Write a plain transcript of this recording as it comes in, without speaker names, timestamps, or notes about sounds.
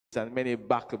and many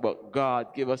back, but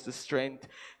God, give us the strength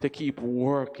to keep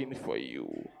working for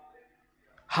you.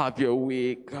 Have your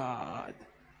way, God.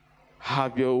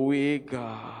 Have your way,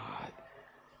 God.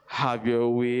 Have your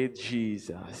way,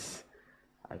 Jesus.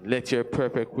 And let your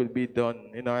perfect will be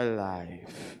done in our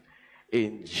life.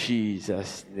 In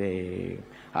Jesus' name.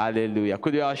 Hallelujah.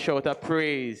 Could you all shout a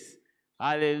praise?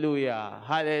 Hallelujah.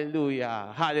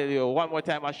 Hallelujah. Hallelujah. One more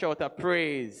time, I shout a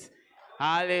praise.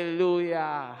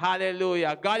 Hallelujah.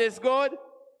 Hallelujah. God is good.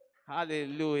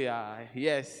 Hallelujah.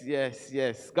 Yes, yes,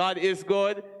 yes. God is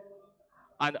good.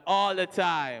 And all the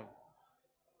time.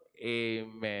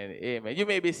 Amen. Amen. You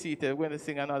may be seated. We're going to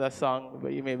sing another song,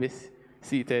 but you may be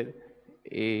seated.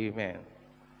 Amen.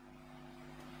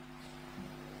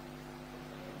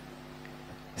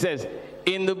 It says,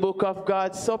 in the book of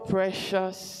God so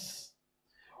precious,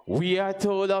 we are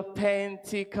told of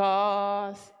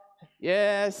Pentecost.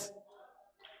 Yes.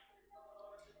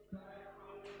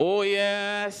 Oh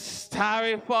yes,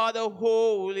 tarry for the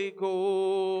Holy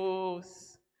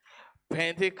Ghost.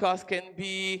 Pentecost can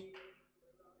be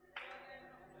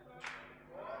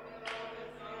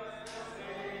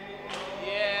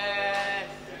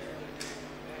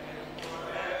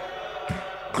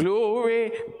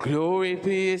glory, glory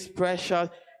be his precious.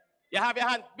 You have your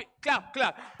hand, clap,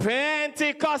 clap.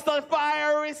 Pentecostal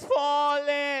fire is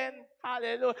falling.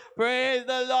 Hallelujah. Praise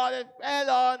the Lord, it fell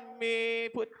on me.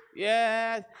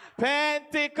 Yes.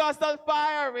 Pentecostal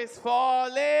fire is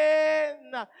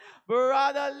falling.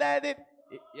 Brother, let it.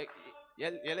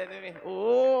 You letting me?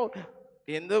 Oh,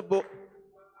 in the book.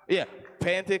 Yeah,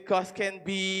 Pentecost can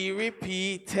be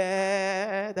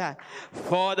repeated,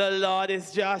 for the Lord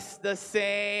is just the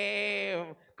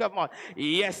same. Come on.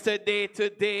 Yesterday,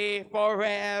 today,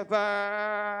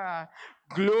 forever.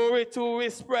 Glory to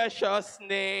his precious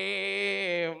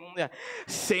name.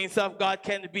 Saints of God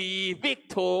can be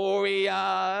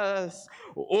victorious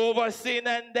over sin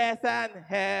and death and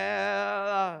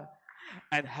hell,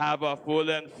 and have a full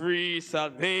and free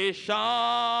salvation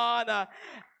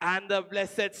and the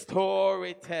blessed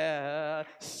story tell.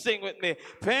 Sing with me.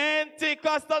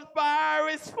 Pentecostal fire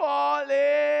is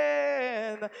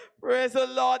falling. Praise the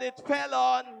Lord, it fell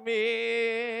on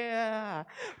me.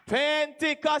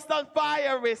 Pentecostal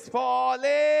fire is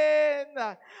falling.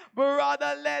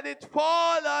 Brother, let it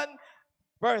fall on.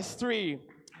 Verse 3.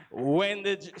 When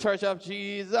the church of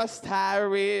Jesus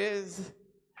tarries,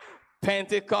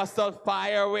 Pentecostal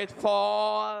fire will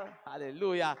fall.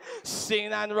 Hallelujah.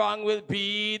 Sin and wrong will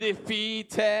be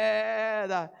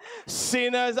defeated.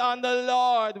 Sinners on the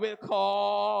Lord will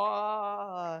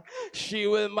call. She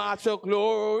will march a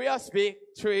glorious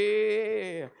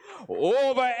victory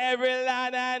over every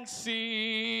land and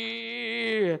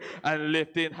sea, and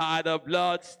lifting high the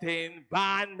blood-stained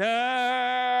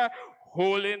banner.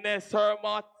 Holiness her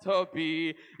motto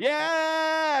be.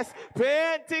 Yes,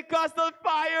 Pentecostal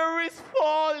fire is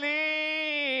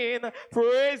falling.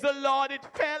 Praise the Lord, it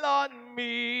fell on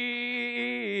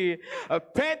me. A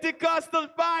Pentecostal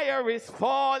fire is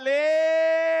falling.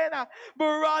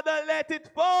 Brother, let it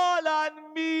fall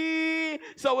on me.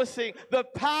 So we sing the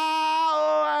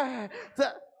power,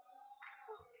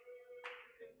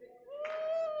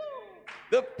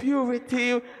 the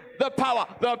purity, the power,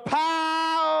 the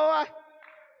power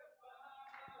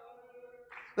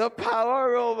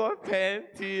over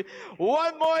Pentecost.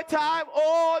 One more time.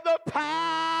 Oh, the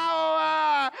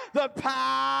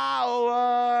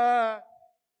power.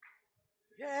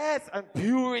 Yes, and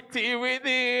purity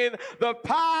within. The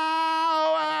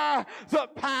power.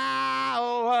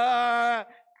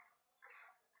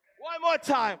 One more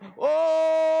time.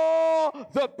 Oh,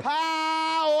 the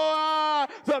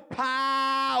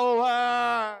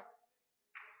power.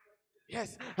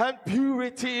 Yes, and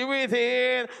purity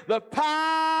within. The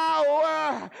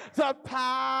power.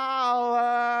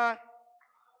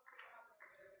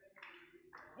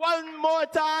 One more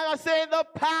time, I say the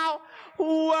power.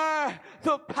 Woo! Yeah.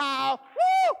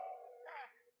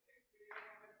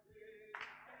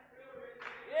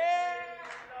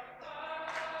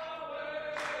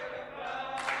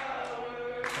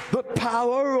 The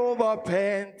power over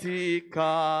Pentecost.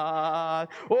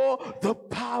 Oh, the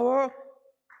power.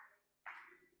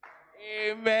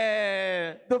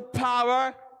 Amen. The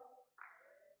power.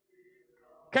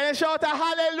 Can you shout a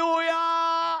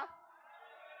hallelujah?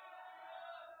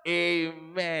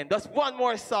 Amen. Just one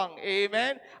more song.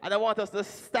 Amen. And I want us to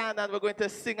stand and we're going to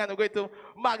sing and we're going to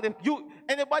magnify.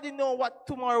 Anybody know what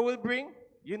tomorrow will bring?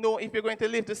 You know if you're going to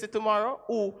live to see tomorrow?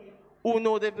 Who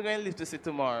know that you're going to live to see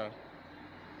tomorrow?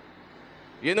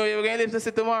 You know you're going to live to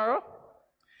see tomorrow?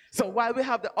 So while we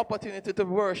have the opportunity to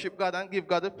worship God and give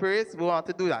God the praise, we want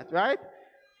to do that, right?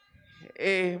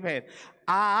 Amen.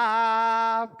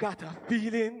 I've got a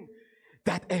feeling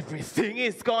that everything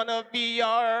is gonna be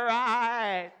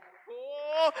alright.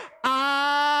 Oh,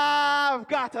 I've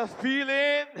got a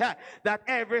feeling that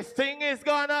everything is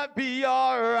gonna be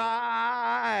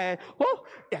alright. Oh,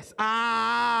 yes,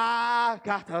 I've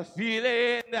got a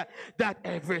feeling that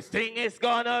everything is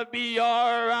gonna be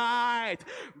alright.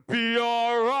 Be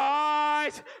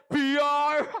alright. Be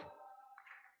alright.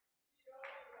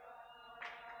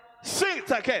 Sing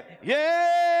it again.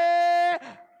 Yeah.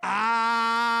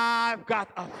 I've got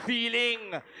a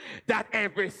feeling that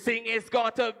everything is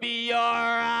going to be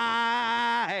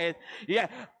alright. Yeah.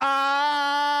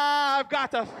 I've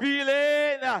got a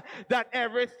feeling that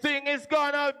everything is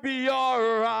going to be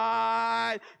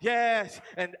alright. Yes.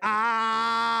 And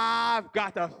I've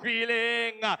got a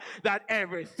feeling that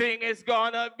everything is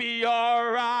going to be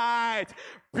alright.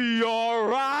 Be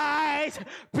alright,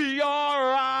 be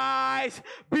alright,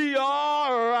 be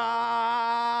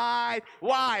alright.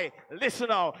 Why? Listen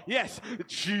now. Yes,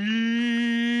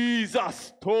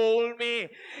 Jesus told me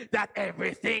that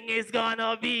everything is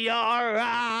gonna be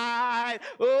alright.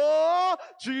 Oh,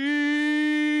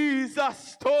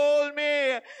 Jesus told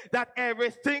me that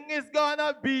everything is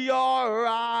gonna be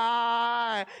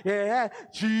alright. Yeah,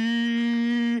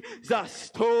 Jesus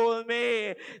told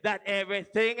me that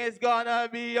everything is gonna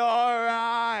be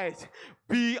alright.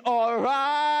 Be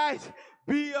alright.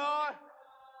 Be alright.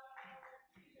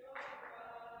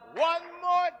 One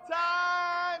more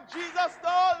time. Jesus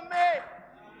told me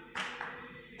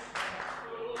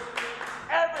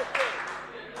everything.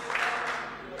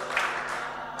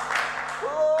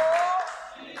 Oh.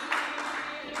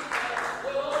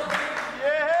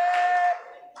 Yeah.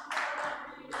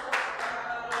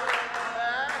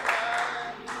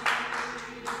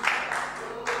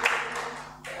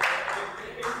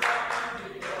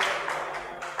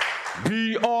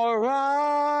 Be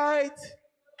alright.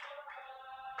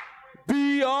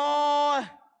 Be all.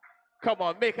 Come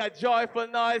on, make a joyful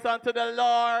noise unto the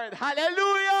Lord.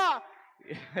 Hallelujah.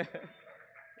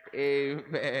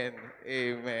 Amen.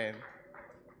 Amen.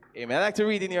 Amen. I'd like to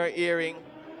read in your hearing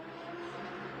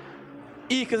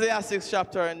Ecclesiastes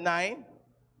chapter 9,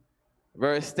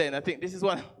 verse 10. I think this is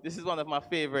one of my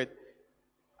favorite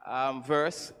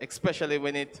verse, especially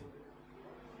when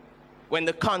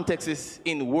the context is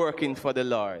in working for the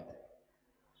Lord.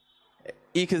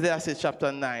 Ecclesiastes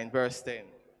chapter 9, verse 10.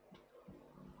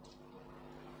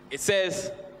 It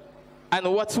says,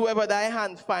 and whatsoever thy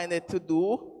hand findeth to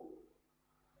do,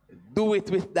 do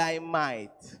it with thy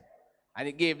might. And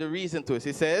it gave the reason to it.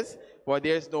 It says, for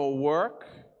there is no work,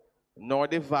 nor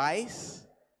device,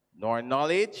 nor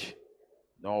knowledge,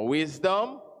 nor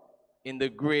wisdom in the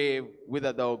grave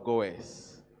whither thou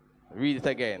goest. Read it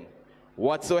again.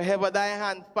 Whatsoever thy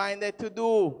hand findeth to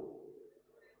do,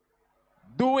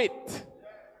 do it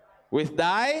with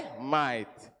thy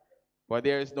might. For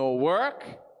there is no work,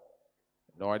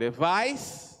 nor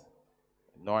device,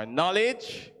 nor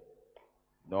knowledge,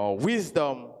 nor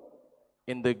wisdom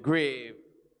in the grave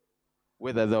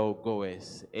whither thou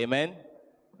goest. Amen.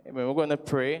 Amen. We're going to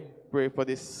pray for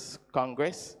this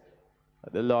Congress.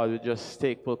 The Lord will just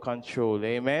take full control.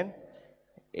 Amen.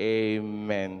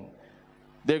 Amen.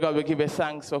 Dear God, we give you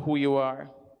thanks for who you are.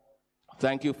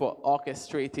 Thank you for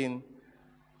orchestrating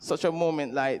such a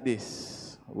moment like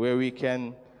this, where we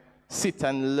can sit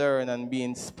and learn and be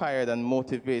inspired and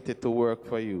motivated to work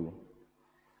for you.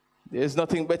 There's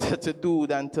nothing better to do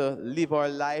than to live our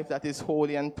life that is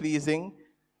holy and pleasing.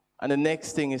 And the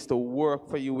next thing is to work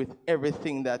for you with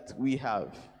everything that we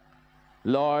have.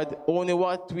 Lord, only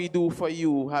what we do for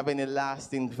you have any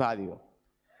lasting value.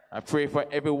 I pray for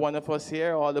every one of us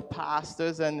here, all the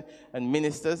pastors and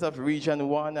ministers of Region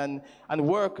 1 and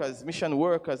workers, mission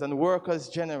workers and workers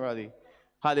generally.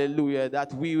 Hallelujah,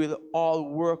 that we will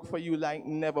all work for you like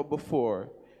never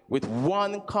before with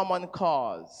one common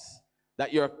cause,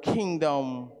 that your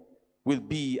kingdom will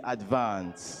be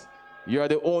advanced. You're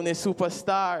the only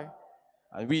superstar,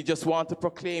 and we just want to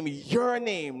proclaim your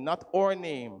name, not our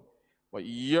name, but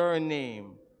your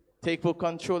name. Take full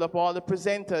control of all the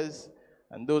presenters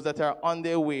and those that are on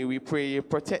their way. We pray you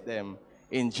protect them.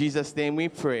 In Jesus' name we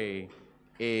pray.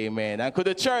 Amen. And could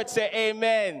the church say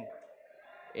amen?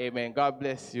 Amen. God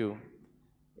bless you.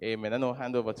 Amen. I now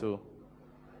hand over to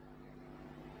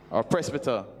our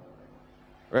presbyter,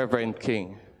 Reverend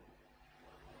King.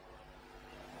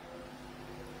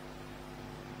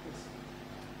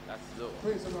 That's low.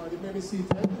 Praise the Lord. You may be seated.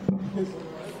 Praise the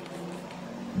Lord.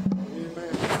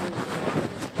 Amen.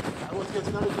 I was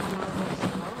getting a little nervous.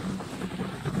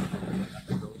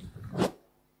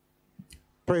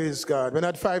 Praise God. When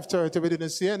at 5:30 we didn't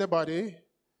see anybody.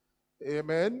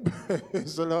 Amen.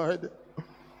 Praise the Lord.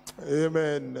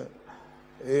 Amen.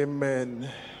 Amen.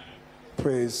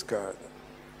 Praise God.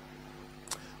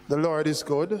 The Lord is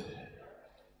good.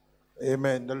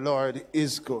 Amen. The Lord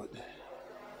is good.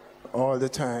 All the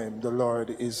time, the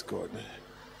Lord is good.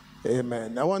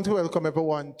 Amen. I want to welcome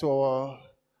everyone to our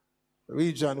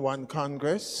Region 1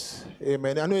 Congress.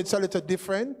 Amen. I know it's a little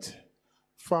different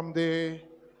from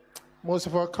most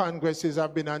of our congresses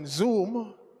have been on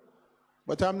Zoom,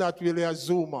 but I'm not really a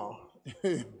Zoomer.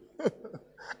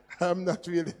 I'm not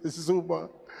really a Zoomer.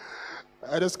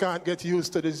 I just can't get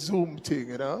used to the Zoom thing,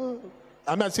 you know.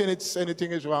 I'm not saying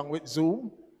anything is wrong with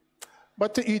Zoom,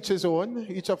 but to each his own.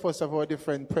 Each of us have our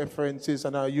different preferences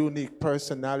and our unique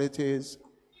personalities.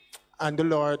 And the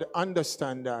Lord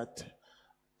understands that.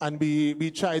 And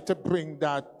we try to bring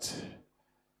that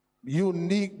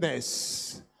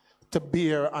uniqueness to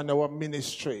bear on our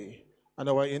ministry and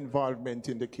our involvement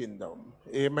in the kingdom.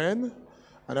 Amen?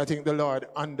 And I think the Lord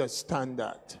understands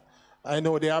that. I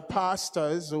know there are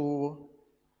pastors who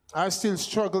are still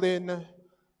struggling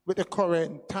with the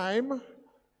current time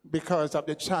because of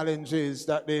the challenges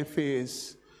that they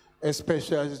face,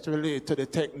 especially as it relates to the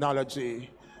technology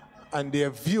and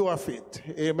their view of it.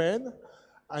 Amen?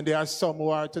 And there are some who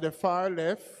are to the far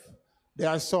left, there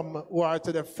are some who are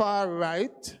to the far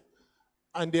right,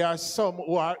 and there are some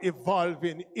who are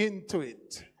evolving into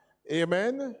it.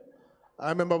 Amen? I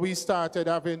remember we started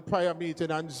having prayer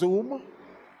meeting on Zoom,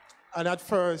 and at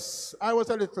first I was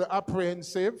a little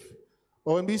apprehensive.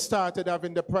 But when we started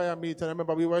having the prayer meeting, I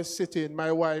remember we were sitting,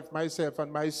 my wife, myself,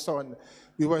 and my son,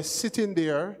 we were sitting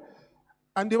there,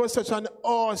 and there was such an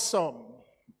awesome,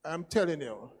 I'm telling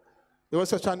you, there was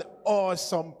such an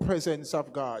awesome presence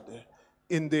of God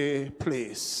in the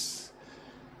place.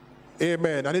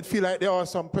 Amen. And it felt like the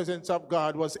awesome presence of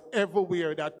God was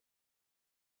everywhere that.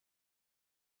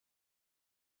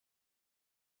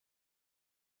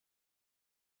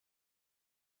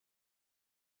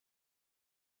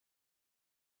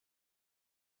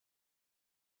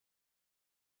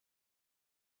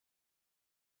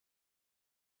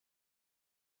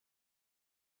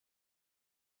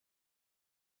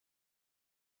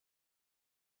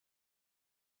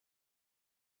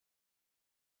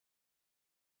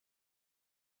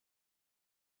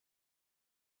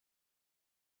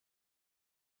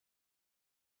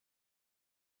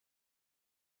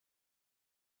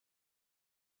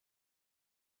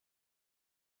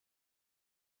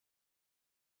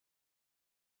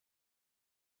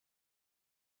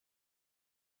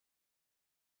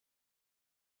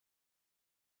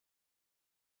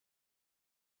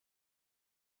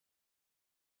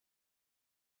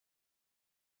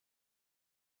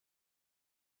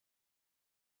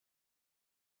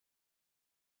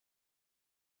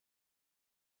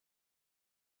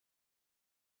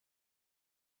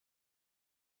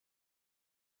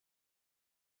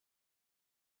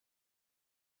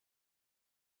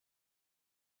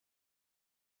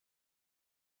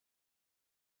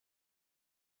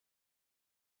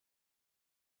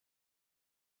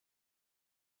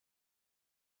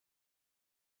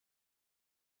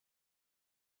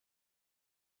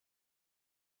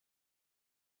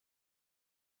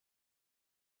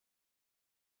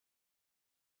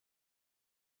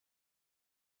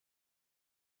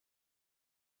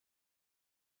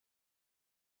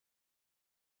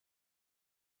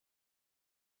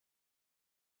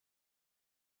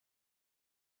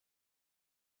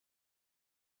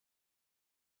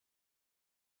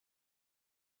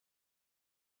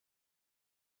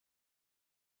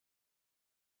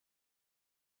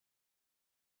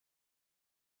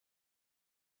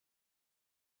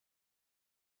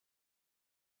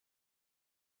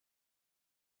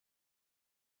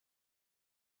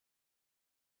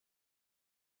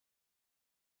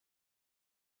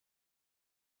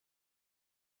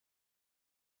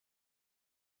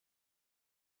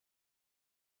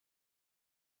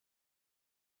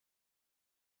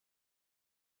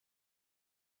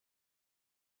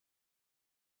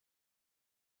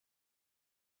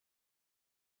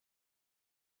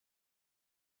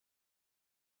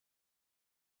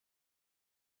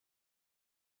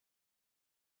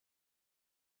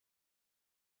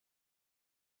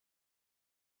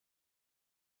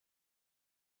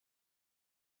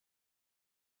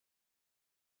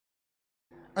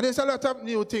 And there's a lot of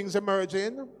new things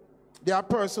emerging. There are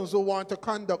persons who want to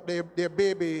conduct their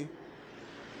baby.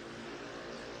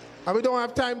 And we don't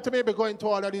have time to maybe go into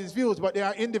all of these views, but there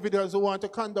are individuals who want to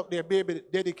conduct their baby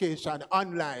dedication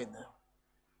online.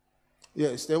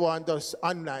 Yes, they want us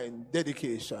online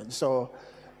dedication. So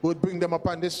we'll bring them up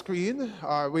on the screen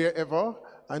or wherever,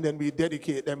 and then we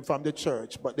dedicate them from the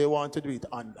church, but they want to do it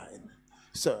online.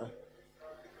 So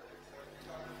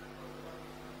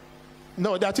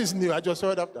No, that is new. I just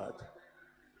heard of that.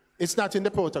 It's not in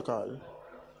the protocol.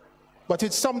 But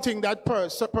it's something that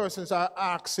persons are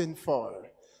asking for.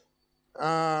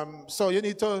 So you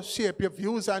need to shape your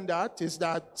views on that. Is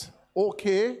that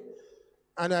okay?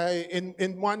 And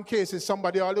in one case, it's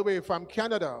somebody all the way from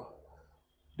Canada.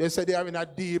 They said they are in a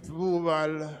deep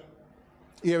rural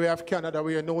area of Canada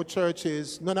where no church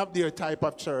is, none of their type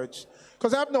of church.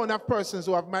 Because I've known of persons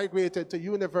who have migrated to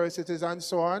universities and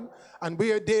so on, and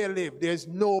where they live, there's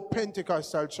no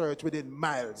Pentecostal church within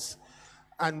miles.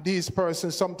 And these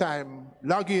persons sometimes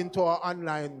log into our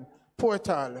online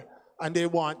portal and they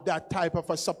want that type of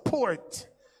a support.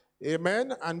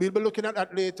 Amen. And we'll be looking at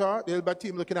that later. There'll be a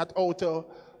team looking at how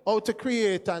to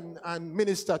create and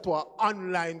minister to our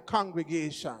online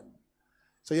congregation.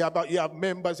 So you have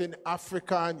members in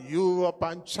Africa and Europe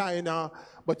and China,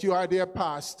 but you are their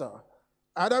pastor.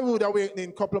 I had a rude awakening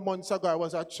a couple of months ago. I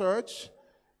was at church,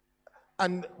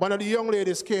 and one of the young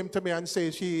ladies came to me and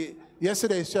said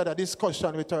yesterday she had a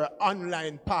discussion with her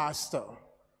online pastor.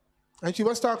 And she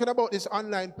was talking about this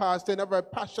online pastor in a very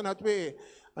passionate way.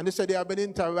 And they said they have been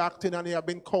interacting and they have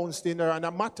been counseling her on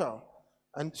a matter.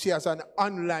 And she has an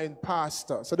online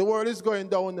pastor. So the world is going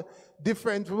down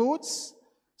different routes.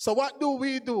 So what do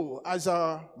we do as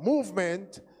a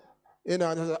movement, as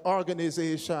an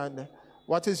organization?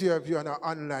 What is your view on an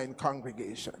online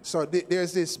congregation? So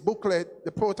there's this booklet,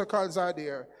 the protocols are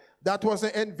there. That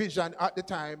wasn't envisioned at the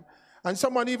time. And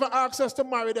someone even asked us to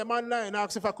marry them online,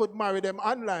 asked if I could marry them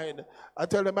online. I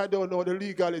tell them I don't know the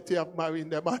legality of marrying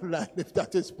them online, if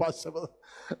that is possible.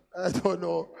 I don't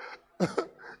know.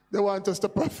 They want us to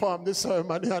perform the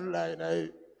ceremony online. I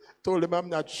told them I'm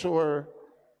not sure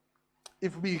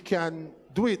if we can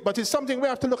do it, but it's something we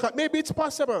have to look at. Maybe it's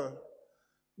possible.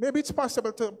 Maybe it's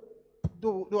possible to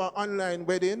do an online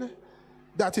wedding.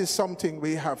 That is something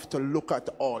we have to look at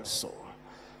also.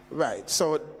 Right,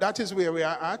 so that is where we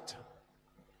are at.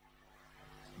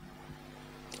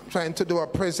 Trying to do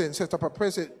set up a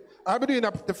present. I'll be doing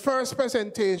the first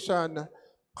presentation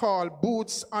called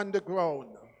Boots on the Ground.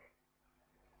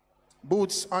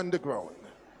 Boots on the Ground.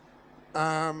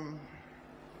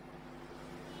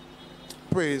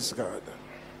 Praise God.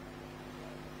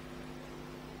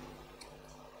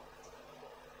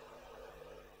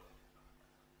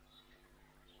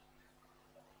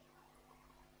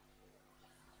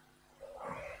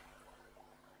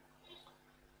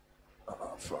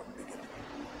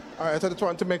 All right, I just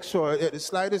want to make sure the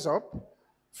slide is up.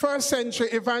 First century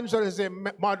evangelism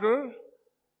model,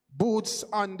 boots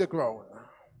on the ground.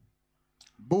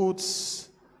 Boots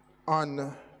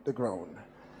on the ground.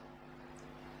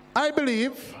 I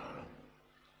believe,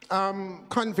 I'm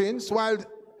convinced, while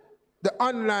the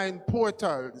online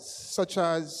portals such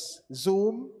as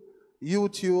Zoom,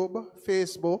 YouTube,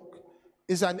 Facebook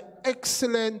is an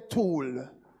excellent tool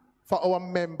for our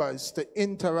members to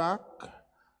interact,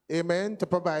 amen, to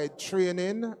provide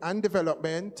training and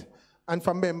development, and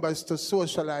for members to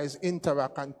socialize,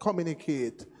 interact, and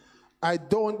communicate, I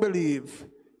don't believe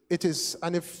it is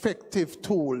an effective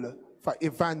tool for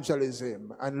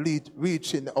evangelism and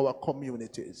reaching our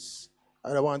communities.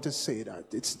 And I want to say that.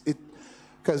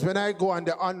 Because when I go on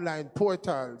the online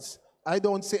portals, I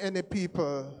don't see any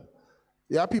people.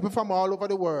 There are people from all over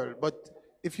the world, but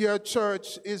if your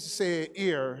church is, say,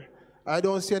 here, I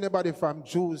don't see anybody from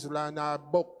Jerusalem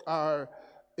or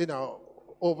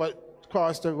over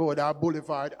across the road or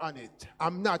Boulevard on it.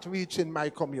 I'm not reaching my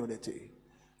community.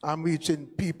 I'm reaching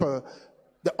people,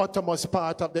 the uttermost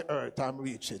part of the earth I'm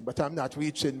reaching, but I'm not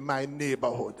reaching my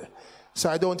neighborhood. So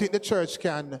I don't think the church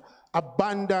can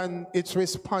abandon its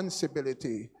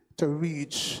responsibility to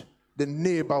reach the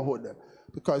neighborhood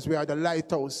because we are the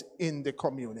lighthouse in the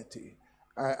community.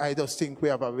 I just think we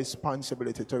have a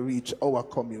responsibility to reach our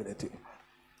community.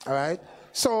 All right?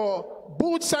 So,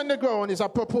 Boots on the Ground is a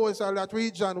proposal that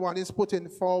Region 1 is putting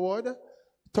forward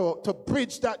to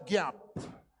bridge that gap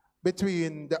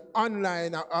between the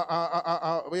online,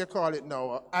 what do you call it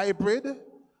now, hybrid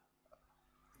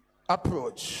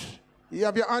approach. You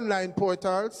have your online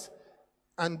portals,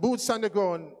 and Boots on the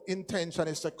Ground intention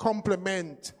is to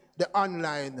complement the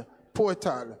online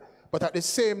portal, but at the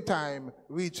same time,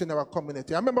 reaching our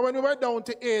community. I remember when we were down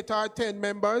to 8 or 10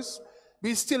 members,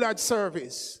 we still had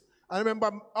service. I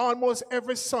remember almost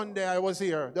every Sunday I was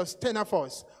here, there's 10 of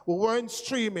us who weren't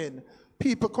streaming,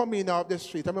 people coming off the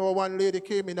street. I remember one lady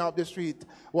came in off the street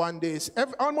one day.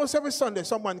 Almost every Sunday,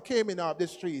 someone came in off the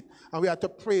street, and we had to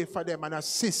pray for them and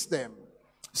assist them.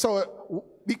 So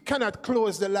we cannot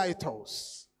close the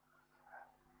lighthouse.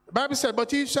 The Bible said,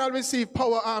 but ye shall receive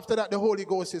power after that the Holy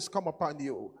Ghost is come upon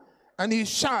you. And he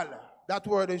shall, that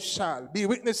word is shall, be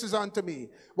witnesses unto me,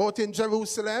 both in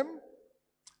Jerusalem,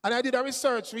 And I did a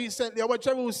research recently about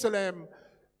Jerusalem.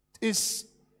 Is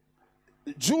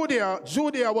Judea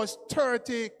was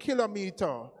 30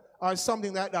 kilometers or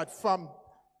something like that from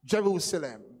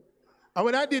Jerusalem. And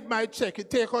when I did my check, it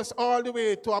takes us all the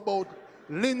way to about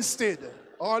Linstead.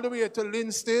 All the way to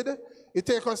Linstead. It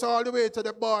takes us all the way to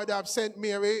the border of St.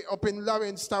 Mary, up in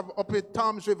Lawrence, up in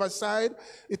Tom's Riverside.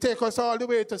 It takes us all the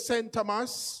way to St.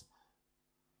 Thomas,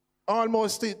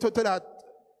 almost to that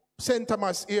St.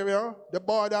 Thomas area, the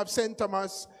border of St.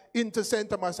 Thomas, into St.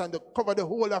 Thomas, and cover the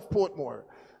whole of Portmore.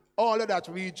 All of that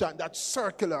region, that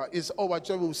circular, is our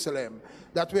Jerusalem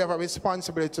that we have a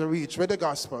responsibility to reach with the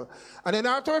gospel. And then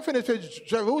after we finish with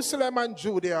Jerusalem and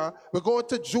Judea, we go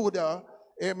to Judah,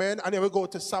 amen, and then we go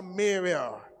to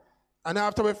Samaria. And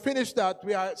after we finish that,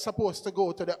 we are supposed to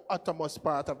go to the uttermost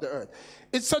part of the earth.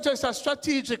 It's such a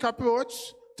strategic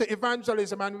approach to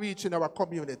evangelism and reaching our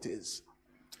communities.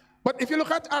 But if you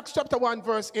look at Acts chapter 1,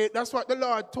 verse 8, that's what the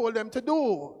Lord told them to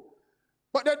do.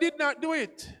 But they did not do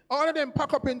it. All of them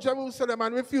pack up in Jerusalem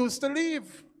and refused to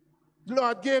leave. The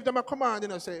Lord gave them a command,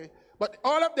 but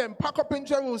all of them pack up in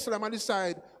Jerusalem and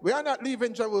decide, we are not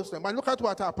leaving Jerusalem. And look at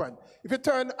what happened. If you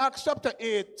turn Acts chapter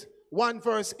 8, 1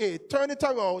 verse 8, turn it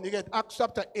around, you get Acts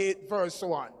chapter 8, verse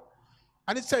 1.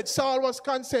 And it said, Saul was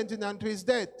consenting unto his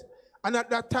death. And at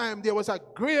that time, there was a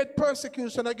great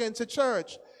persecution against the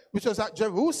church, which was at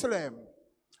Jerusalem.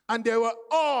 And they were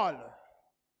all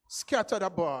scattered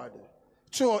abroad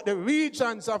throughout the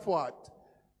regions of what?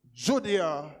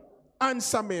 Judea and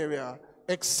Samaria,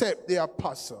 except the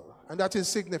apostle. And that is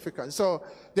significant. So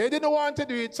they didn't want to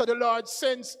do it, so the Lord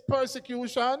sends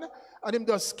persecution, and him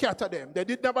just scatter them. They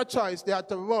didn't have a choice, they had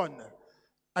to run.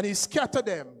 And he scattered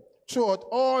them throughout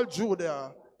all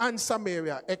Judah and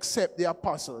Samaria, except the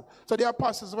apostles. So the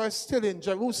apostles were still in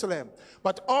Jerusalem.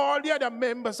 But all the other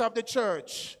members of the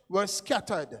church were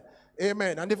scattered.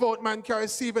 Amen. And the devout man carried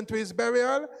Stephen to his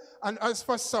burial. And as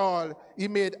for Saul, he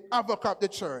made havoc of the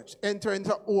church, entering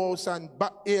into house and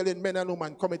ailing men and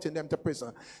women, committing them to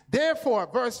prison. Therefore,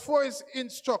 verse 4 is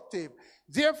instructive.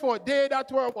 Therefore, they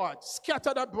that were what?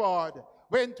 Scattered abroad,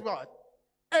 went what?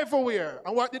 Everywhere.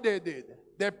 And what did?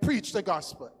 They preached the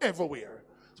gospel everywhere.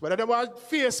 So whether they were on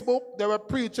Facebook, they were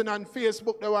preaching on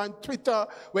Facebook, they were on Twitter,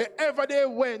 wherever they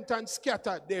went and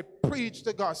scattered, they preached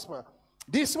the gospel.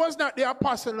 This was not the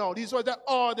apostle now. This was the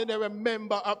ordinary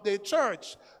member of the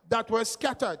church that were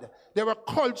scattered. They were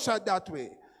cultured that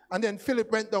way. And then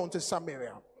Philip went down to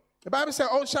Samaria. The Bible says,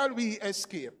 how shall we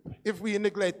escape if we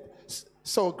neglect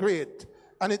so great?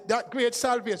 And that great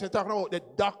salvation, talking about the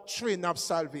doctrine of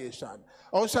salvation.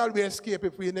 How shall we escape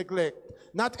if we neglect?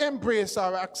 Not embrace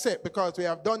or accept, because we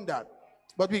have done that.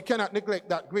 But we cannot neglect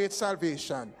that great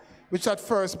salvation, which at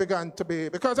first began to be.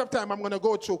 Because of time, I'm going to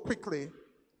go through quickly.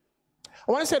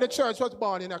 I want to say the church was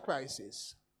born in a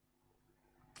crisis.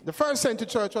 The first century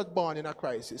church was born in a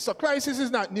crisis. So crisis is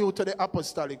not new to the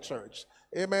apostolic church.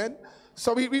 Amen?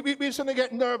 So we shouldn't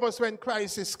get nervous when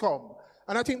crisis come.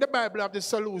 And I think the Bible has the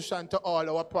solution to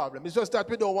all our problems. It's just that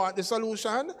we don't want the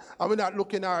solution and we're not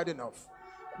looking hard enough.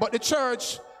 But the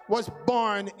church was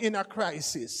born in a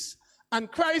crisis.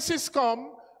 And crisis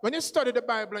come, when you study the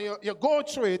Bible and you go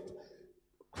through it,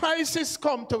 crisis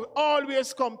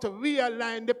always come to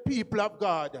realign the people of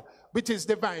God with his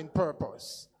divine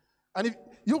purpose. And if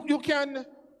you can,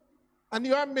 and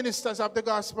you are ministers of the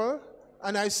gospel,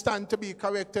 and I stand to be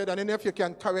corrected, and if you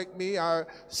can correct me or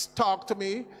talk to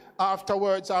me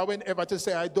afterwards or whenever to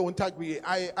say I don't agree,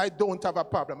 I don't have a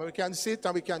problem. We can sit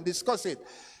and we can discuss it.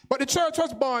 But the church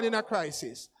was born in a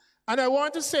crisis. And I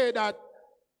want to say that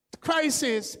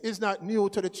crisis is not new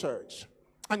to the church.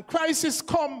 And crisis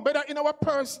come, whether in our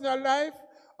personal life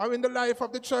or in the life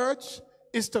of the church,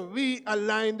 is to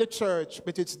realign the church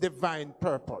with its divine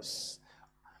purpose.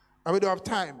 And we don't have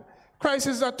time.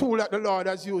 Crisis is a tool that the Lord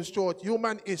has used throughout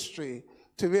human history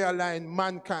to realign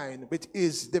mankind with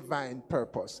his divine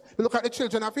purpose. We look at the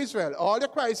children of Israel, all the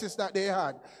crises that they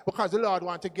had, because the Lord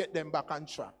wanted to get them back on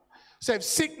track. So if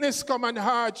sickness come and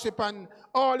hardship and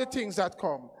all the things that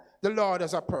come, the Lord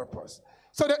has a purpose.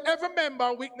 So that every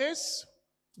member witness,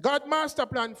 God's master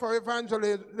plan for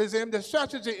evangelism, the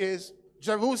strategy is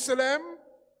Jerusalem,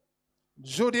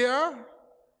 Judea,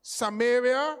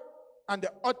 Samaria, and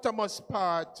the uttermost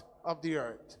part of the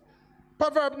earth.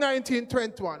 Proverbs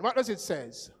 19:21, what does it say?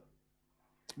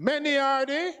 Many are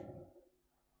the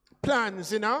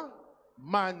plans in a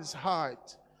man's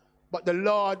heart, but the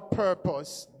Lord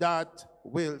purpose that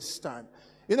will stand.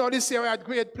 You know, this year I had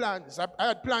great plans. I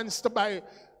had plans to buy,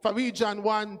 for region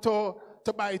 1 to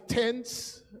buy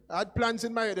tents. I had plans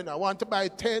in my head, I want to buy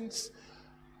tents.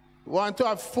 Want to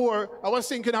have 4. I was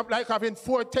thinking of like having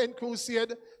 4 tent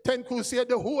crusade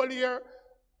the whole year.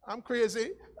 I'm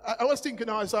crazy. I was thinking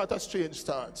all sorts of strange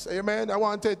thoughts. Amen. I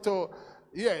wanted to,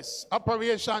 yes,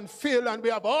 operation fail and we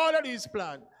have all of these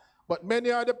plans. But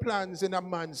many are the plans in a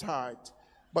man's heart.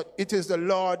 But it is the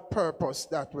Lord's purpose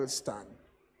that will stand.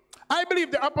 I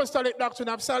believe the apostolic doctrine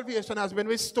of salvation has been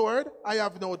restored. I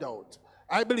have no doubt.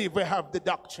 I believe we have the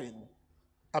doctrine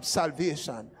of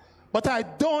salvation. But I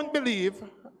don't believe,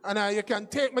 and you can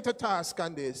take me to task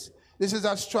on this, this is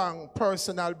a strong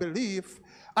personal belief,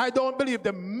 I don't believe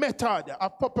the method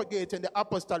of propagating the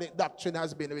apostolic doctrine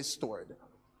has been restored.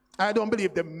 I don't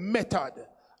believe the method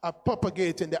of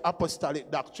propagating the apostolic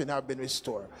doctrine has been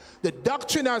restored. The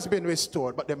doctrine has been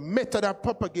restored, but the method of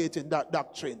propagating that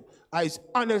doctrine, I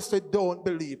honestly don't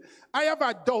believe. I have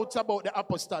had doubts about the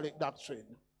apostolic doctrine.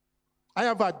 I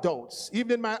have had doubts,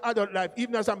 even in my adult life,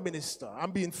 even as a minister.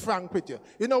 I'm being frank with you.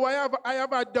 You know why I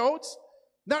have had doubts?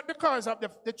 Not because of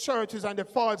the churches and the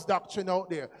false doctrine out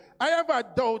there. I have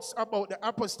had doubts about the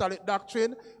apostolic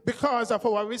doctrine because of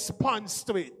our response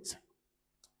to it.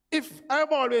 If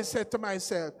I've always said to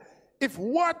myself, if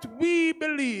what we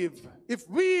believe, if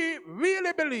we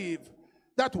really believe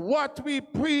that what we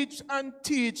preach and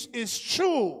teach is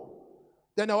true,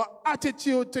 then our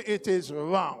attitude to it is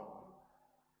wrong.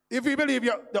 If we believe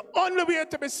the only way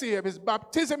to be saved is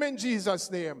baptism in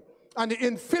Jesus' name and the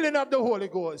infilling of the Holy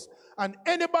Ghost, and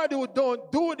anybody who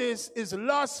don't do this is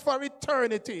lost for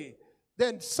eternity,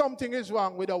 then something is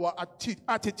wrong with our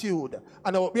attitude,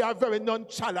 and we are very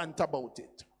nonchalant about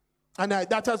it. And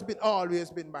that has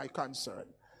always been my concern.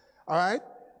 All right?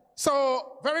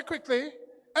 So, very quickly,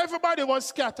 everybody was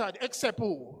scattered except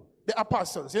who? The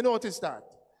apostles. You notice that?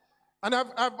 And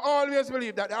I've always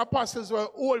believed that the apostles were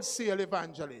wholesale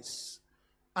evangelists,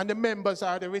 and the members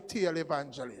are the retail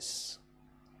evangelists.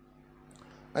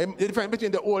 The difference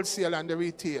between the wholesale and the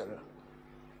retail.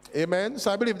 Amen?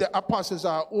 So I believe the apostles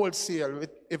are wholesale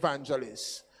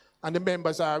evangelists, and the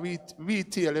members are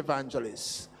retail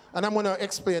evangelists. And I'm going to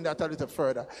explain that a little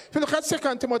further. If you look at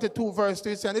 2 Timothy 2 verse 2,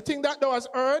 it says, the thing that thou hast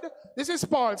heard, this is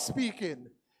Paul speaking.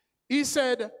 He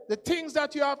said, the things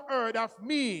that you have heard of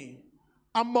me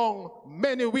among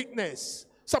many witnesses.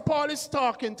 So Paul is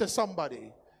talking to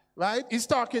somebody, right? He's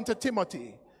talking to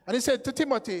Timothy. And he said to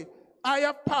Timothy, I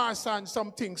have passed on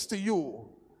some things to you.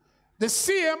 The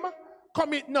same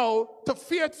commit now to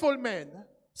faithful men.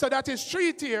 So that is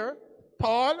three tier.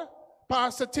 Paul,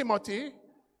 Pastor Timothy,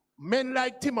 men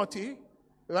like Timothy,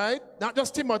 right? Not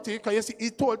just Timothy, because you see, he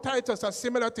told Titus a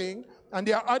similar thing, and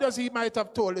there are others he might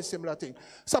have told a similar thing.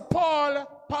 So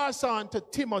Paul passed on to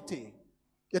Timothy.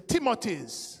 The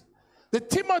Timothys. The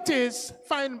Timothys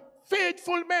find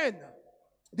faithful men.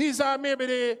 These are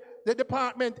maybe the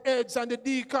department heads and the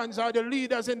deacons or the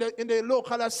leaders in the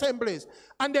local assemblies.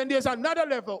 And then there's another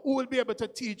level who will be able to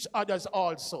teach others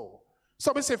also.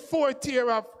 So we say fourth tier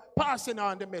of passing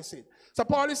on the message. So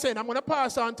Paul is saying, I'm going to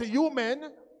pass on to you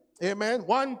men. Amen.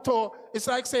 It's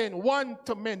like saying one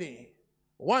to many.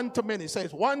 One to many. So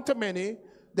it's one to many,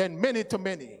 then many to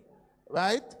many.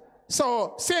 Right?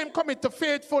 So, same commit to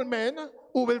faithful men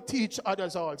who will teach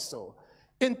others also.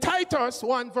 In Titus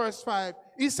 1 verse 5,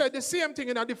 he said the same thing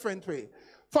in a different way.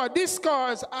 For this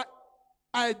cause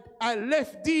I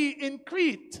left thee in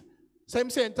Crete. So I'm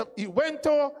saying he went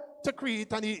to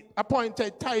Crete and he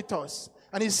appointed Titus.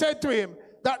 And he said to him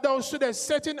that thou shouldest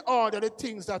set in order the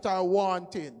things that are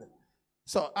wanting.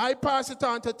 So I passed it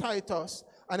on to Titus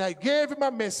and I gave him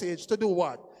a message to do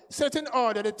what? Set in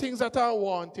order the things that are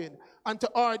wanting, and to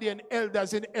ordain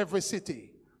elders in every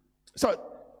city. So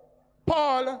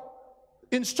Paul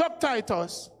instruct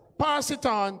Titus, pass it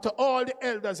on to all the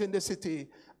elders in the city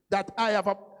that I have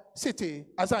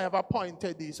as I have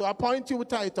appointed thee. So appoint you,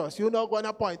 Titus. You're now going to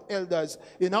appoint elders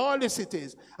in all the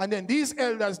cities. And then these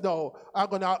elders now are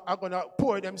gonna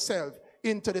pour themselves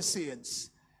into the saints.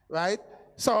 Right?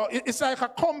 So it's like a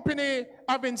company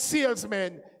having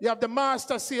salesmen. You have the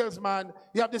master salesman,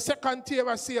 you have the second tier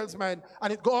of salesman,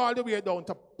 and it goes all the way down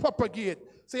to propagate.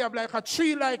 So you have like a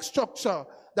tree-like structure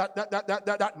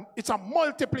that it's a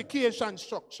multiplication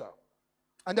structure.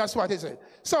 And that's what it is.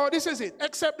 So this is it.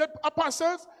 Except the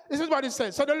apostles, this is what it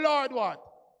says. So the Lord what?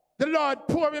 The Lord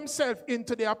poured himself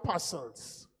into the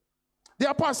apostles. The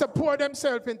apostles poured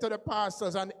themselves into the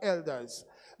pastors and elders.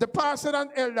 The pastors and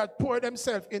elders poured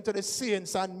themselves into the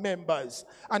saints and members.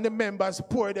 And the members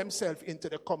poured themselves into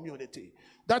the community.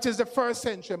 That is the first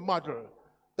century model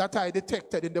that I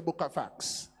detected in the book of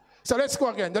Acts. So let's go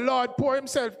again. The Lord poured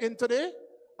himself into the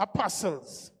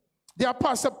apostles. The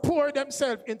apostles poured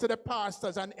themselves into the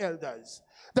pastors and elders.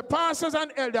 The pastors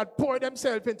and elders poured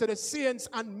themselves into the saints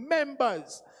and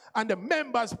members. And the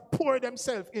members poured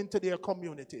themselves into their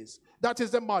communities. That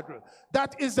is the model.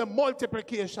 That is the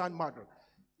multiplication model.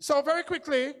 So very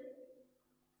quickly,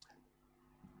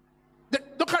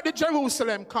 look at the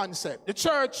Jerusalem concept. The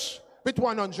church with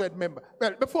 100 members.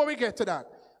 Well, before we get to that,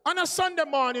 on a Sunday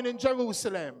morning in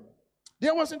Jerusalem,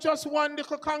 there wasn't just one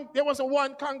there wasn't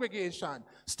one congregation.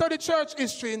 Study church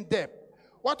history in depth.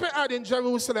 What we had in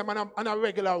Jerusalem on a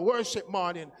regular worship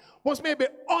morning was maybe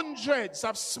hundreds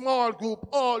of small groups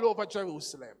all over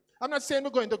Jerusalem. I'm not saying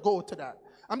we're going to go to that.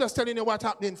 I'm just telling you what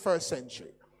happened in first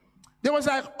century. There was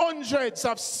like hundreds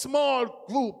of small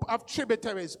groups of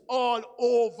tributaries all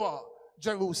over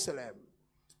Jerusalem.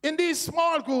 In these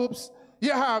small groups,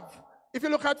 you have, if you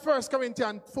look at 1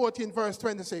 Corinthians 14, verse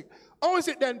 26, how is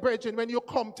it then, brethren, when you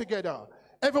come together?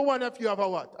 Every one of you have a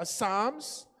what? A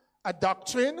psalms, a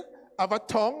doctrine, have a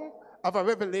tongue, have a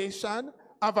revelation,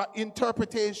 have an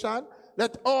interpretation.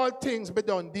 Let all things be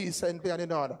done decently and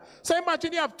in order. So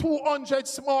imagine you have 200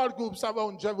 small groups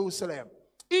around Jerusalem.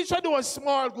 Each of those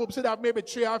small groups would have maybe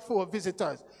 3 or 4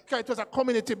 visitors. Because it was a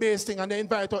community-based thing and they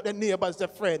invite out the neighbors, the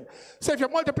friends. So if you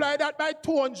multiply that by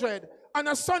 200, on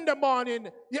a Sunday morning,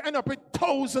 you end up with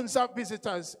thousands of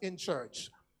visitors in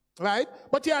church. Right?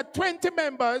 But you had 20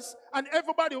 members and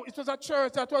everybody, it was a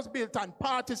church that was built on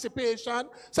participation.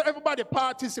 So everybody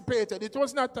participated. It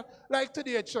was not like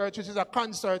today church, which is a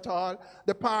concert hall.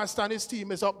 The pastor and his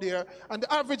team is up there. And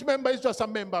the average member is just a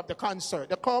member of the concert.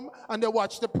 They come and they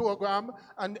watch the program.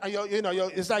 And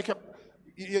it's like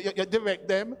you direct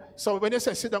them. So when they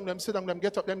say sit down,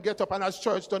 get up. And as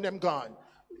church done, them gone.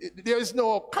 There is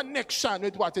no connection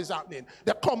with what is happening.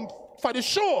 They come for the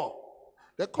show.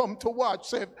 They come to watch.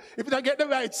 So if they get the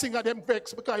right singer, them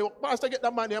vex because your pastor get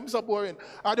the money, I'm so boring.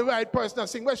 Or the right person to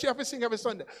sing. Well, she have to sing every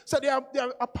Sunday. So they are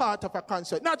a part of a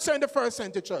concert. Not so in the first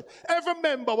century church. Every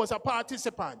member was a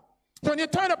participant. So when you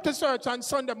turn up to church on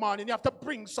Sunday morning, you have to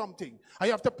bring something. And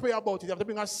you have to pray about it. You have to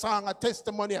bring a song, a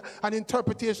testimony, an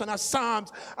interpretation, a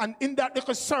psalms. And in that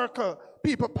little circle,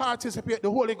 people participate. The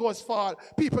Holy Ghost fall.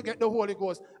 People get the Holy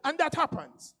Ghost. And that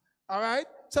happens. All right?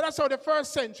 So that's how the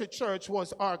first century church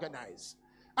was organized.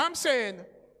 I'm saying,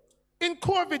 in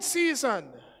COVID season,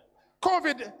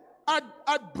 COVID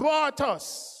had brought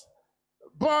us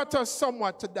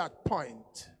somewhat to that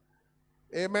point.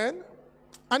 Amen?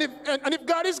 And if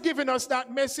God is giving us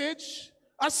that message,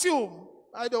 assume,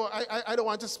 I don't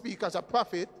want to speak as a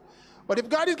prophet, but if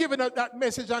God is giving us that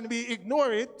message and we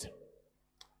ignore it,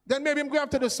 then maybe we're going to have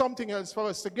to do something else for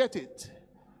us to get it.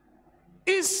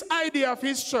 His idea of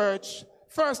his church,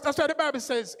 first, that's why the Bible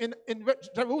says in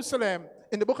Jerusalem,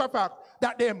 in the book of Acts,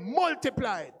 that they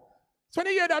multiplied. So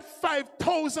when you hear that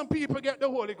 5,000 people get the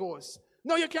Holy Ghost,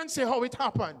 now you can say how it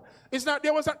happened. It's not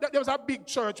there was a big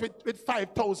church with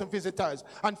 5,000 visitors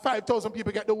and 5,000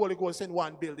 people get the Holy Ghost in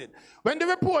one building. When the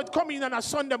report come in on a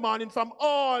Sunday morning from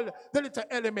all the little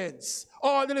elements,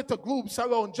 all the little groups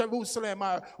around Jerusalem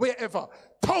or wherever,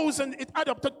 it add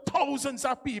up to thousands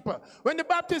of people. When the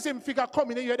baptism figure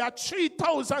come in, you hear that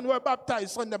 3,000 were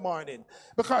baptized Sunday morning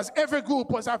because every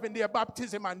group was having their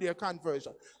baptism and their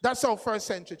conversion. That's how first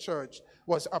century church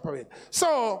was operating.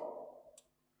 So,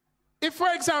 if,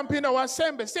 for example, in our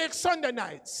assembly, say Sunday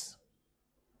nights,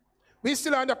 we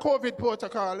still under COVID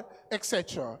protocol,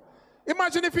 etc.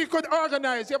 Imagine if we could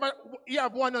organize, you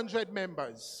have 100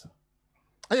 members,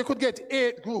 and you could get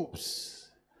 8 groups,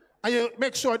 and you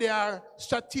make sure they are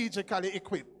strategically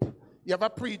equipped. You have a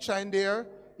preacher in there,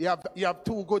 you have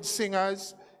 2 good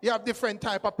singers, you have different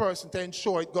type of person to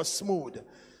ensure it goes smooth.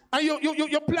 And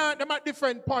you plant them at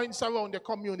different points around the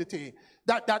community,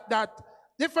 that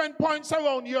different points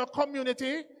around your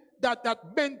community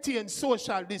that maintain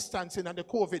social distancing and the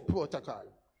COVID protocol.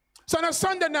 So on a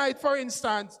Sunday night, for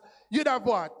instance, you'd have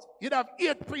what? You'd have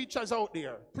 8 preachers out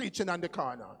there preaching on the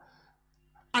corner.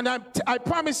 And I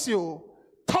promise you,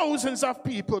 thousands of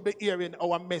people will be hearing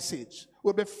our message.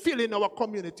 We'll be filling our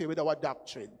community with our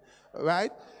doctrine.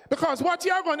 Right? Because what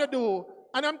you're going to do,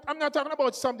 and I'm not talking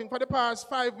about something, for the past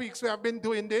 5 weeks we have been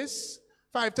doing this.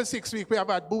 5 to 6 weeks, we have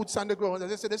had boots on the ground.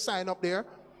 As I see the sign up there.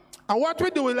 And what we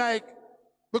do is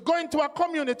we're going to a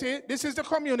community. This is the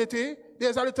community.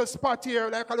 There's a little spot here,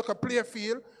 like a little play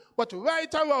field. But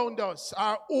right around us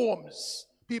are homes.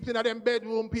 People in them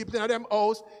bedroom, people in them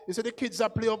house. You see the kids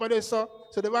that play over there, sir.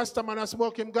 So the Rasta man are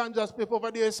smoking ganja play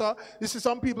over there, sir. This is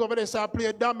some people over there, sir,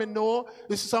 play domino.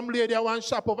 This is some lady at one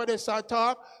shop over there, sir,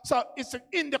 talk. So it's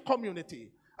in the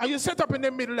community. And you set up in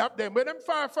the middle of them, where them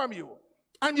far from you.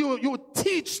 And you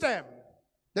teach them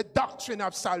the doctrine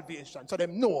of salvation. So they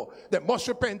know they must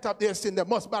repent of their sin, they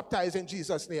must baptize in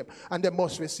Jesus' name, and they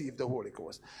must receive the Holy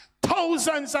Ghost.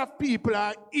 Thousands of people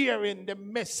are hearing the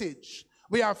message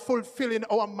We are fulfilling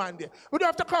our mandate. We don't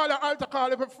have to call an altar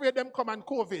call if we're afraid them come and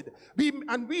COVID.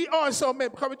 We also,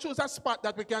 because we choose a spot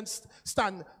that we can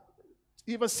stand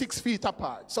even 6 feet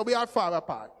apart. So we are far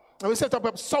apart. And we set up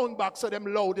a sound box so them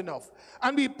loud enough.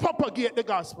 And we propagate the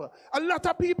gospel. A lot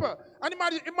of people. And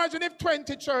imagine if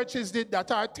 20 churches did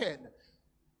that, or 10.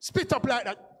 Split up like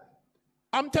that.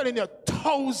 I'm telling you,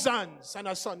 thousands on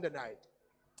a Sunday night.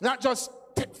 Not just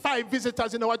 5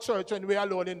 visitors in our church when we're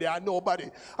alone in there and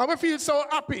nobody. And we feel so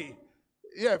happy.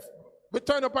 Yeah, we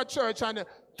turn up at church and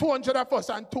 200 of us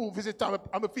and 2 visitors,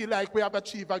 and we feel like we have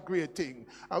achieved a great thing.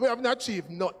 And we have not achieved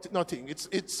nothing.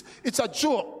 It's a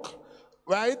joke.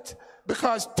 Right?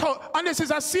 Because, and this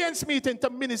is a saints meeting to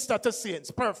minister to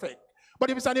saints, perfect. But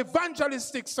if it's an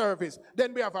evangelistic service,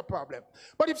 then we have a problem.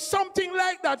 But if something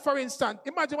like that, for instance,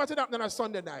 imagine what's happening on a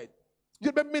Sunday night.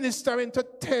 You'll be ministering to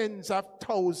tens of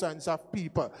thousands of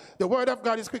people. The word of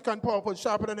God is quick and powerful,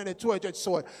 sharper than any two-edged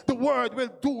sword. The word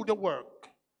will do the work.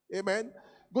 Amen?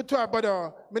 Good to have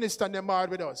brother Minister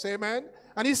Nemard with us. Amen?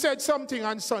 And he said something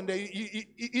on Sunday.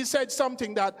 He said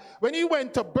something that when he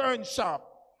went to Burn Shop,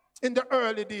 in the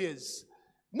early days,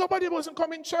 nobody wasn't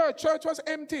coming to church. Church was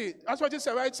empty. That's what you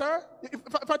say, right, sir?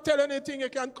 If I tell anything, you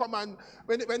can come and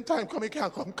when time comes, you can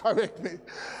come correct me.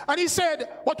 And he said,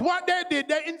 but what they did,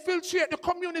 they infiltrate the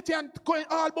community and going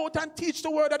all about and teach the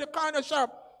word at the corner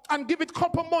shop and give it a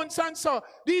couple months and so.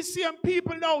 These same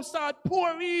people now start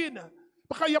pouring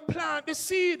because you plant the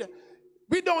seed.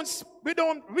 We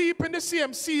don't reap in the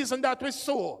same season that we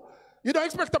sow. You don't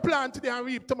expect to plant today and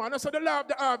reap tomorrow. That's how the law of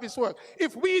the harvest works.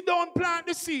 If we don't plant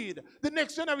the seed, the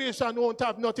next generation won't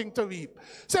have nothing to reap.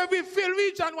 So if we fill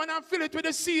region 1 and fill it with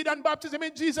the seed and baptism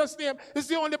in Jesus' name, it's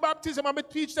the only baptism. And we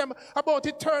teach them about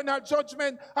eternal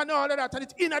judgment and all of that. And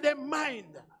it's in their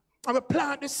mind. And we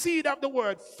plant the seed of the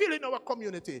word, filling our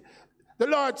community. The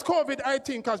Lord's COVID, I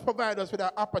think, has provided us with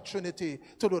an opportunity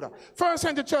to do that. First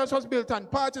Century Church was built on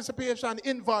participation,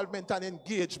 involvement, and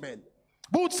engagement.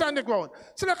 Boots on the ground.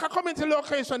 So like a community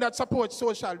location that supports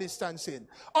social distancing.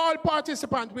 All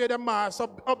participants wear the mask,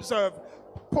 observe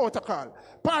protocol.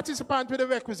 Participants with the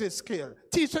requisite skill.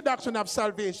 Teach the doctrine of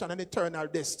salvation and eternal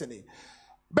destiny.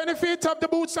 Benefit of the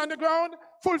boots on the ground,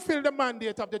 fulfill the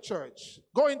mandate of the church.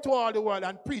 Go into all the world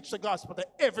and preach the gospel to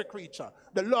every creature.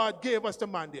 The Lord gave us the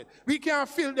mandate. We can't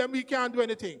fill them, we can't do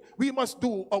anything. We must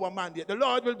do our mandate. The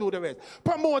Lord will do the rest.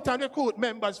 Promote and recruit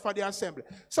members for the assembly.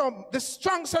 So the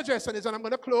strong suggestion is, and I'm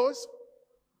going to close,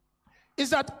 is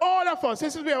that all of us,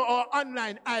 this is where our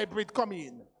online hybrid come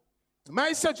in.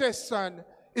 My suggestion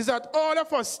is that all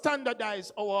of us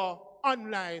standardize our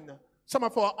online, some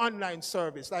of our online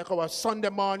service, like our Sunday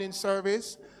morning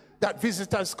service that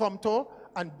visitors come to,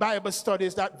 and Bible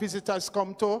studies that visitors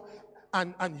come to,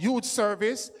 and youth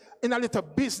service in a little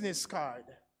business card.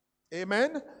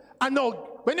 Amen? And now,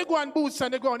 when you go on boots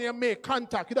and you go on and make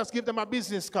contact, you just give them a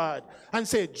business card and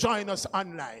say, join us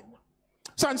online.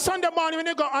 So on Sunday morning when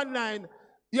you go online,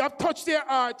 you have touched their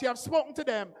heart, you have spoken to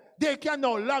them, they can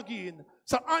now log in.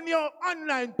 So on your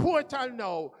online portal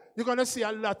now, you're going to see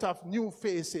a lot of new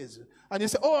faces. And you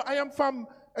say, oh, I am from,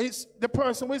 it's the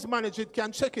person who is managing it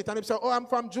can check it. And they say, oh, I'm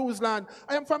from Jewsland.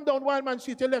 I am from down Wildman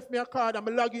Street. You left me a card. I'm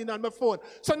logging in on my phone.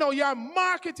 So now you're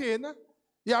marketing,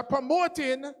 you're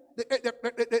promoting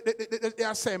the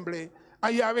assembly,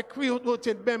 and you're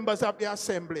recruiting members of the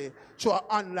assembly through an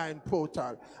online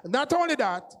portal. Not only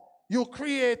that, you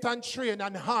create and train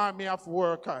an army of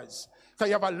workers. So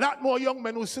you have a lot more young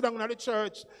men who sit down in the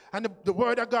church and the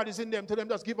word of God is in them. To them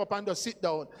just give up and just sit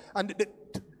down. And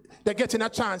they're getting a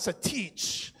chance to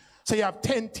teach. So you have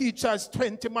 10 teachers,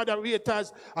 20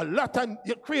 moderators, a lot, and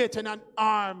you're creating an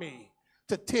army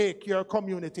to take your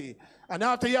community. And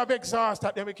after you have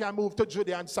exhausted, then we can move to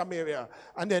Judea and Samaria,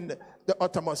 and then the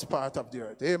uttermost part of the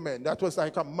earth. Amen. That was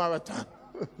like a marathon.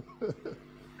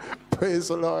 Praise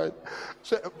the Lord.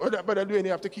 But then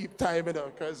you have to keep time, you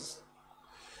know, because...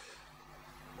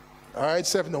 All right,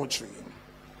 7:03.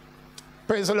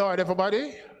 Praise the Lord,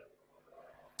 everybody.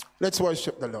 Let's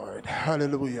worship the Lord.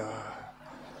 Hallelujah.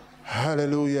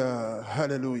 Hallelujah.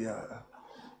 Hallelujah.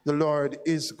 The Lord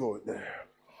is good.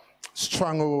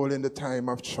 Stronghold in the time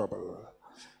of trouble.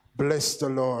 Bless the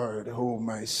Lord, oh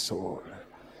my soul,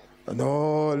 and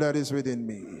all that is within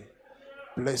me.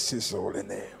 Bless his holy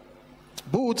name.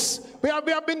 Boots. We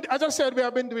have been, as I said, we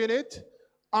have been doing it.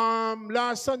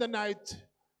 Last Sunday night,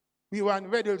 we were on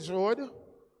Red Hills Road.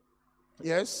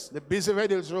 Yes, the busy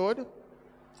Red Hills Road.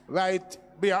 Right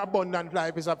where Abundant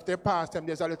Life is up there. Past them,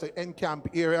 there's a little encamp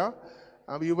area.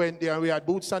 And we went there and we had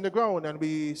boots on the ground and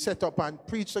we set up and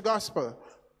preached the gospel.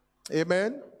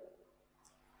 Amen.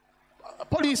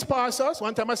 Police passed us.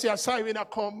 One time I see a siren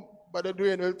come But the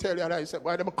Dwayne will tell you, and I said,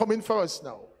 why, they're coming first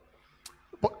now.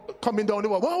 But coming down the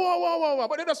wall, whoa.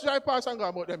 But they just drive past and go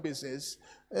about their business.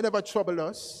 They never trouble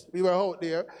us. We were out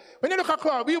there. When you look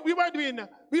across,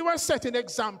 we were setting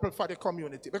example for the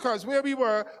community. Because where we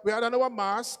were, we had on our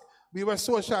mask, we were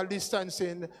social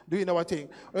distancing, doing our thing.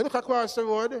 When you look across the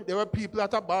road, there were people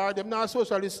at a bar, them not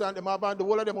social distancing, them have the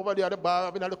whole of them over there at the bar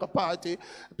having a look at party.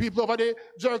 People over the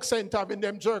jerk center having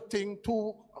them jerk thing,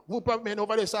 two group of men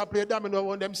over there start playing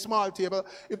domino on them small table.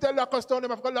 If they lock us down, they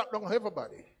have to lock down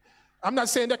everybody. I'm not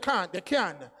saying they can't, they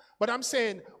can. But I'm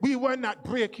saying we were not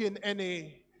breaking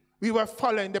any, we were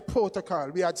following the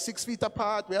protocol. We had 6 feet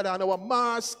apart, we had on our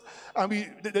mask, and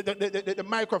the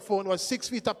microphone was 6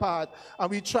 feet apart,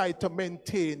 and we tried to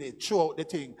maintain it throughout the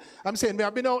thing. I'm saying we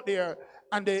have been out there,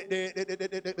 and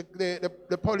the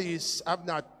police have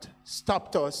not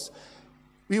stopped us.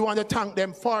 We want to thank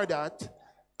them for that,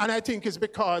 and I think it's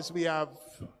because we have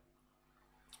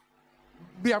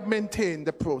maintained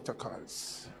the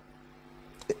protocols.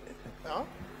 No?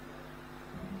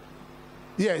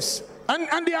 Yes,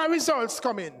 and there are results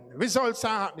coming. Results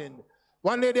are happening.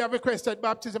 One lady have requested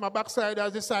baptism, a backslider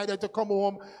has decided to come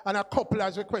home, and a couple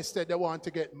has requested they want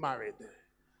to get married.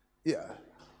 Yeah.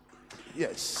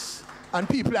 Yes. And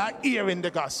people are hearing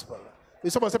the gospel. We're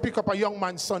supposed to pick up a young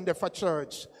man Sunday for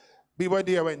church. We were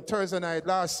there when Thursday night,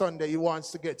 last Sunday, he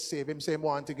wants to get saved. Him say he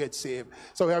wants to get saved.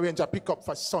 So we are going to pick up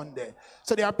for Sunday.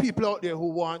 So there are people out there who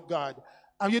want God.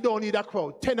 And you don't need a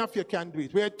crowd. 10 of you can do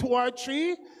it. Where 2 or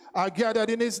 3 are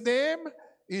gathered in his name,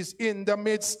 is in the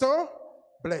midst to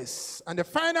bless. And the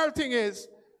final thing is,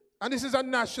 and this is a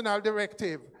national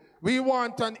directive, we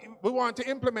want to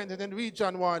implement it in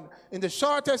Region 1 in the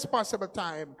shortest possible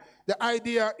time. The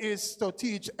idea is to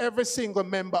teach every single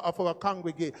member of our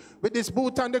congregation with this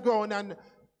boot on the ground and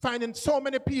finding so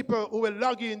many people who will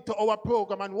log into our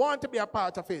program and want to be a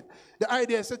part of it. The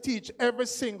idea is to teach every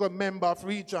single member of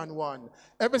Region 1,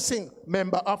 every single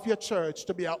member of your church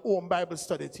to be our own Bible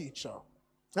study teacher.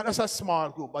 Not just a small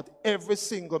group, but every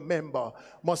single member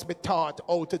must be taught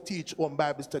how to teach own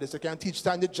Bible studies. They can teach it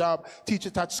on the job, teach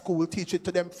it at school, teach it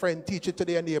to them friends, teach it to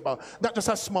their neighbor. Not just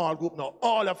a small group, no,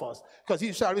 all of us. Because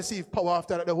you shall receive power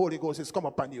after that the Holy Ghost is come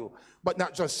upon you. But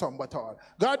not just some, but all.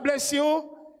 God bless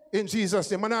you. In Jesus'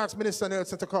 name. I'm going to ask Minister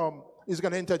Nelson to come. He's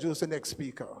going to introduce the next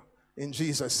speaker. In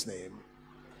Jesus' name.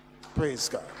 Praise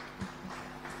God.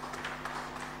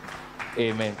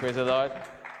 Amen. Praise the Lord.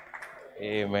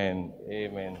 Amen.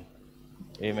 Amen.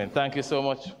 Amen. Thank you so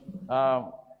much,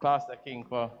 Pastor King,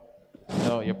 for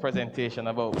your presentation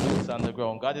about boots on the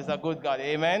ground. God is a good God.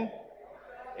 Amen.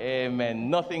 Amen.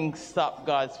 Nothing stops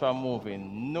God from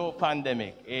moving. No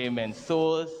pandemic. Amen.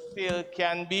 Souls still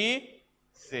can be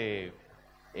saved.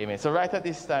 Amen. So right at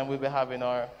this time, we'll be having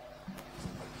and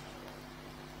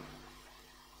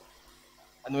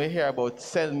we hear about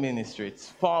cell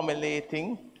ministries,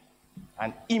 formulating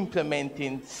and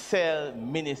implementing cell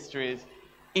ministries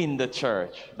in the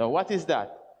church. Now, what is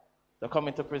that? So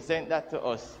coming to present that to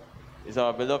us is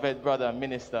our beloved brother,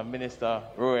 Minister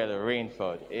Royal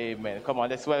Rainford. Amen. Come on,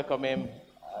 let's welcome him.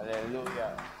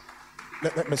 Hallelujah.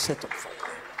 Let me set up for you.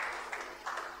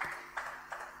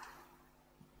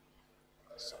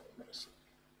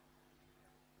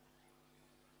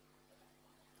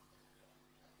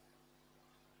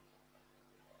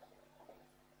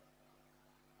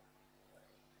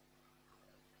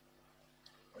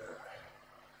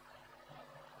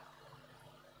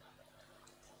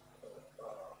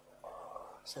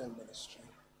 Cell ministry.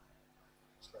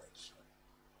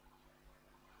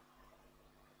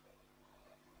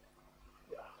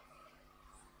 Yeah.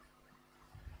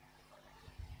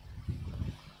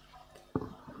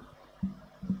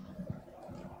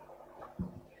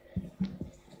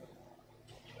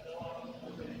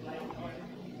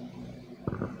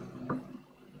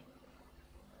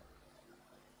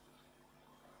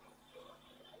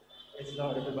 Praise the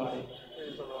Lord, everybody.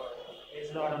 Praise the Lord. Praise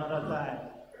the Lord another time.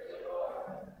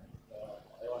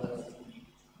 I want us to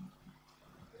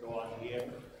go on here.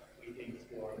 Greetings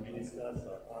to our ministers,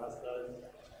 our pastors,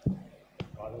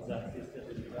 brothers and sisters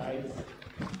in Christ.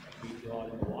 Greet you all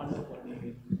in the wonderful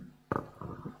name of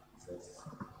Jesus.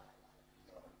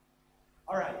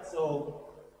 All right, so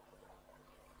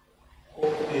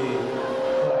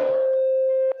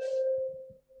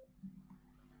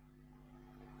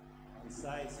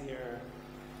besides here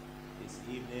this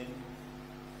evening,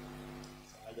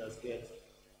 so I'll just get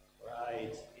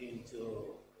right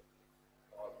into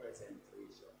our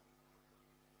presentation.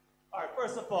 All right,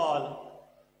 first of all,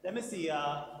 let me see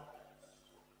a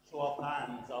show of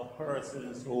hands of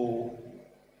persons who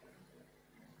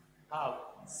have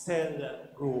cell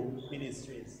group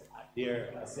ministries at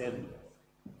their assemblies.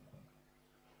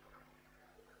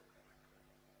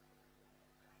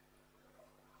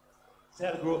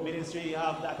 Cell group ministry, you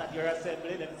have that at your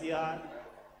assembly. Let me see your hand.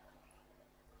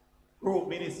 Group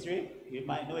ministry, you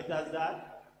might know it as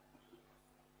that.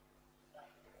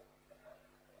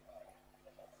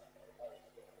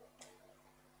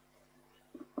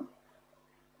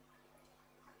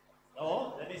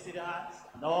 No, let me see the hands.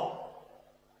 No.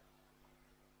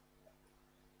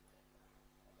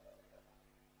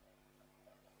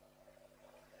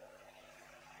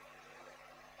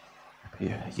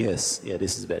 Yeah, yes, yeah,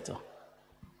 this is better.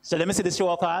 So let me see the show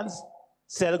of hands.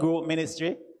 Cell group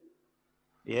ministry.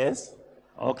 Yes,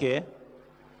 okay.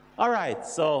 All right,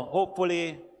 so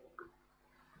hopefully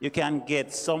you can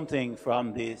get something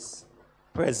from this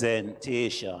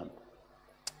presentation.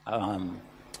 And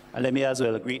let me as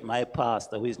well greet my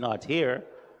pastor who is not here.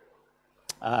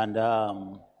 And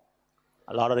a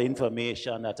lot of the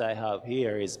information that I have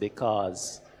here is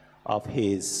because of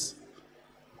his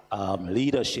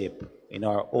leadership in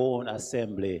our own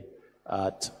assembly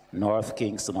at North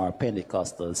Kingston, our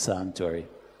Pentecostal sanctuary.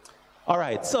 All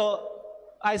right, so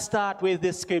I start with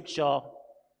this scripture,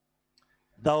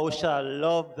 thou shalt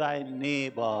love thy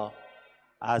neighbor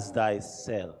as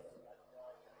thyself.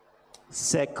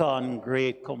 Second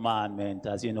great commandment,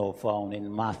 as you know, found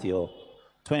in Matthew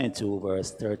 22,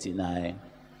 verse 39.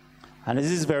 And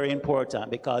this is very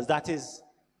important because that is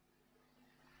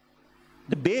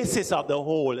the basis of the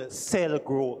whole cell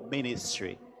group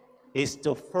ministry, is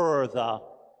to further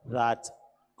that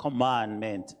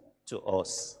commandment to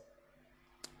us.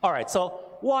 All right,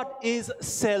 so what is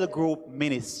cell group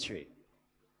ministry?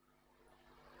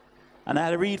 And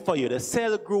I'll read for you. The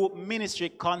cell group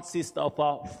ministry consists of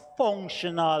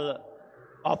functional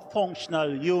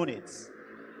units.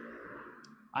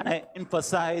 And I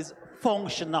emphasize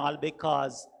functional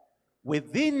because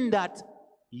within that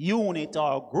unit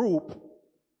or group,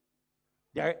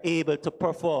 they're able to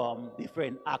perform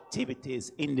different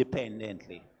activities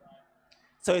independently.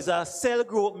 So it's a cell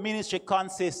group ministry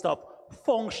consists of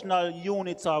functional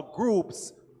units or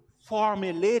groups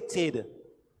formulated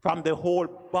from the whole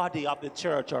body of the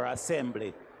church or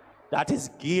assembly that is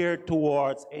geared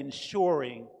towards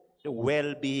ensuring the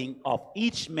well-being of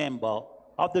each member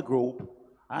of the group,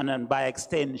 and then by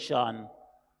extension,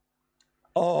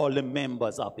 all the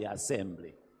members of the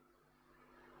assembly.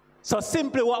 So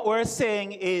simply what we're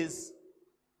saying is,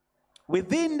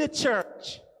 within the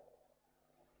church,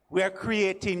 we are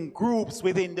creating groups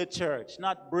within the church,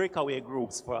 not breakaway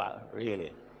groups,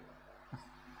 really.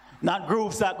 Not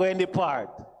groups that go in depart,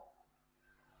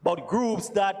 but groups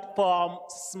that form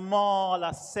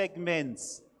smaller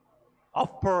segments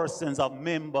of persons, of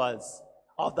members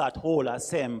of that whole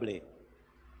assembly.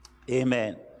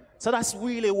 Amen. So that's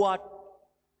really what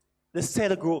the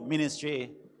cell group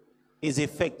ministry is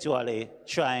effectually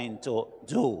trying to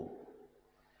do.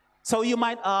 So you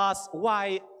might ask,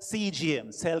 why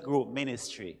CGM, cell group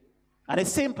ministry? And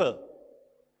it's simple.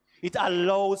 It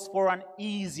allows for an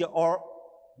easier or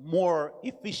more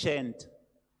efficient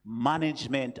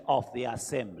management of the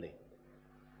assembly.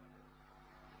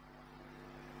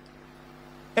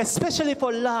 Especially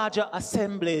for larger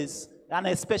assemblies, and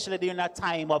especially during a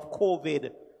time of COVID,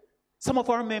 some of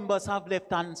our members have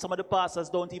left and some of the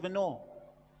pastors don't even know.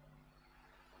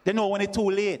 They know when it's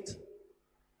too late.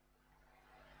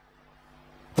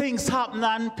 Things happen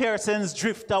and persons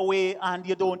drift away and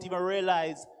you don't even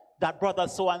realize that brother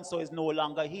so-and-so is no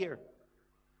longer here.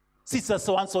 Sister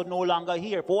so-and-so no longer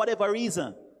here for whatever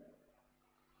reason.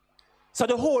 So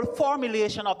the whole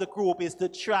formulation of the group is to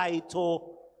try to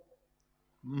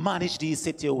manage these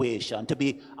situations, to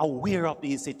be aware of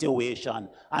these situations,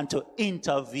 and to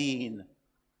intervene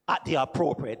at the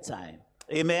appropriate time.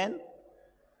 Amen?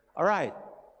 All right.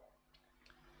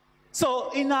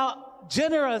 So in a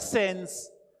general sense,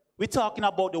 we're talking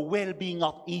about the well-being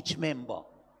of each member.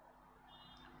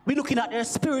 We're looking at their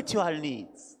spiritual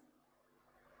needs.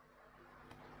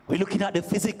 We're looking at the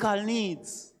physical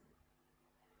needs.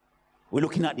 We're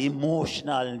looking at the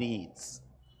emotional needs.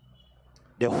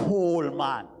 The whole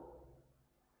man.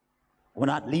 We're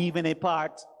not leaving a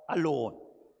part alone.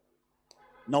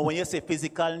 Now, when you say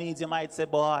physical needs, you might say,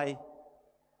 boy,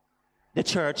 the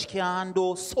church can't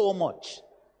do so much.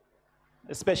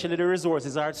 Especially the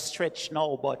resources are stretched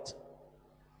now, but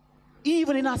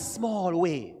even in a small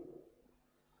way,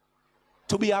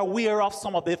 to be aware of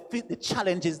some of the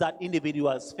challenges that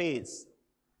individuals face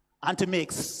and to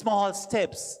make small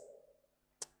steps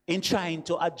in trying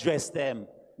to address them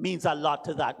means a lot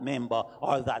to that member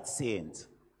or that saint.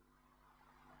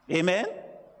 Amen?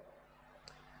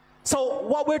 So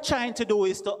what we're trying to do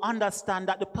is to understand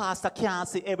that the pastor can't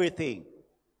see everything.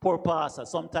 Poor pastor,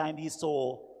 sometimes he's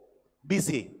so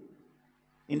busy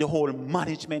in the whole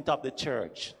management of the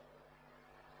church.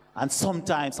 And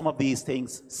sometimes some of these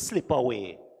things slip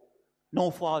away.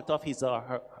 No fault of his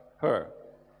or her.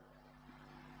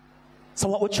 So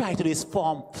what we try to do is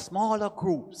form smaller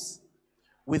groups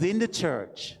within the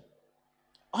church,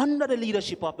 under the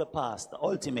leadership of the pastor,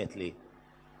 ultimately,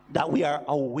 that we are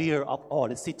aware of all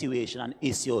the situations and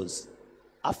issues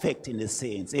affecting the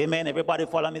saints. Amen. Everybody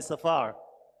follow me so far?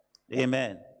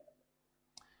 Amen.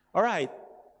 All right.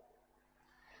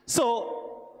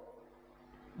 So,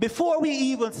 before we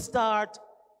even start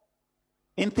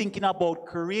in thinking about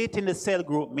creating the cell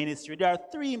group ministry, there are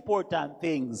three important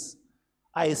things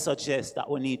I suggest that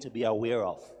we need to be aware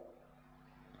of.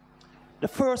 The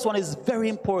first one is very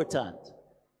important.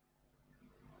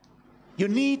 You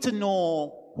need to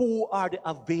know who are the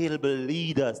available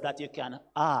leaders that you can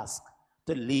ask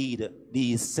to lead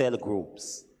these cell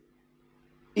groups.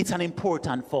 It's an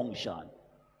important function.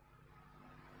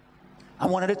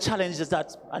 And one of the challenges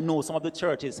that I know some of the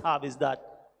churches have is that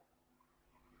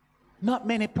not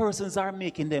many persons are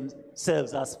making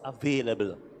themselves as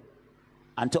available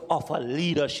and to offer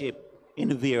leadership in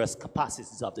the various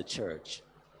capacities of the church.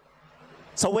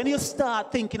 So when you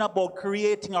start thinking about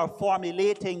creating or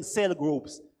formulating cell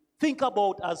groups, think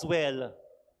about as well,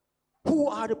 who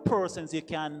are the persons you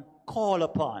can call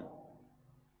upon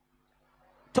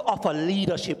to offer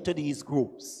leadership to these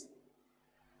groups?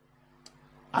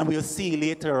 And we'll see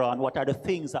later on what are the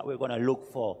things that we're going to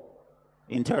look for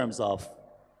in terms of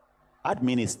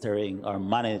administering or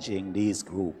managing these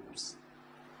groups.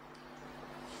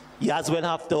 You as well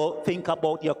have to think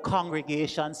about your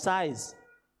congregation size.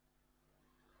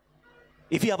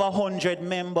 If you have 100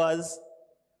 members,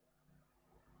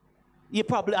 you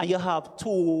have 2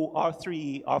 or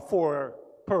 3 or 4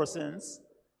 persons,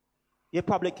 you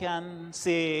probably can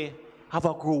say have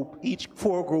a group, each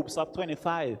 4 groups of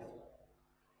 25.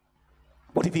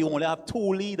 But if you only have 2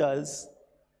 leaders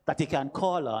that you can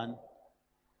call on,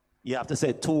 you have to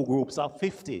say 2 groups of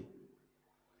 50.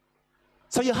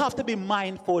 So you have to be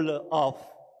mindful of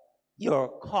your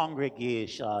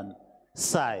congregation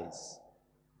size.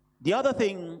 The other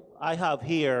thing I have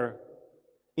here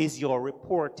is your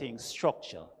reporting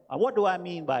structure. And what do I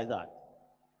mean by that?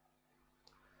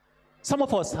 Some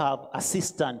of us have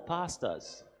assistant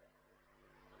pastors.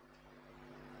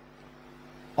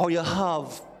 Or you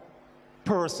have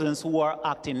persons who are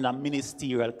acting in a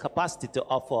ministerial capacity to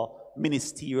offer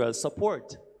ministerial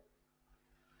support.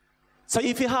 So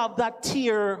if you have that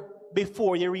tier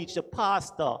before you reach the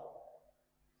pastor,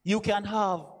 you can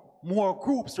have more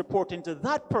groups reporting to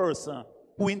that person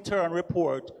who in turn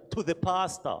report to the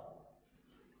pastor.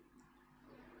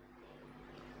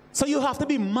 So you have to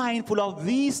be mindful of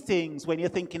these things when you're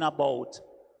thinking about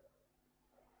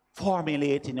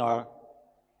formulating or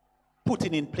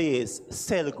putting in place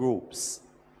cell groups.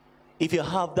 If you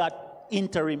have that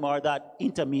interim or that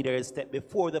intermediary step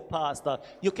before the pastor,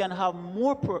 you can have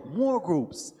more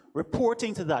groups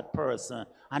reporting to that person,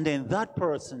 and then that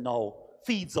person now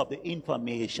feeds up the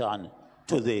information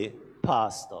to the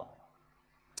pastor.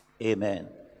 Amen.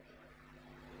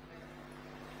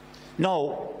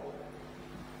 Now,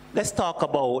 let's talk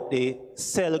about the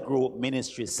cell group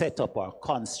ministry setup or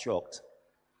construct.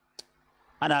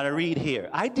 And I'll read here.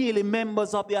 Ideally,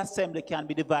 members of the assembly can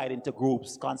be divided into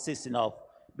groups consisting of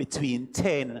between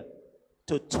 10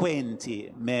 to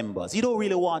 20 members. You don't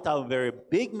really want a very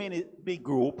big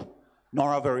group,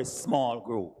 nor a very small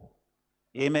group.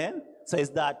 Amen? So it's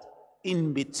that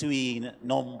in-between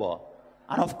number.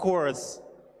 And of course,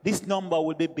 this number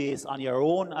will be based on your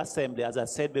own assembly, as I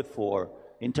said before,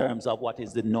 in terms of what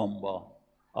is the number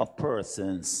of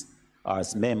persons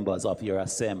as members of your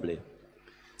assembly.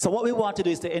 So what we want to do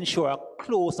is to ensure a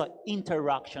closer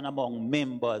interaction among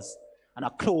members and a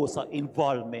closer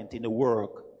involvement in the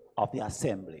work of the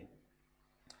assembly.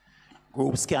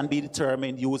 Groups can be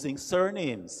determined using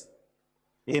surnames.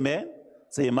 Amen?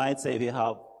 So you might say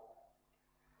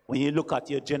when you look at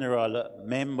your general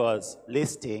members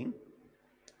listing,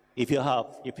 if you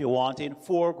want in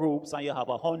 4 groups and you have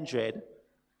 100,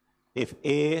 if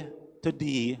A to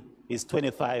D is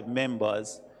 25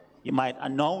 members, you might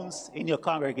announce in your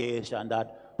congregation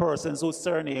that persons whose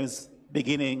surnames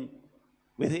beginning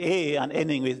with A and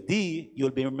ending with D,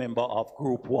 you'll be a member of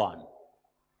group 1,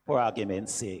 for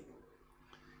argument's sake.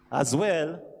 As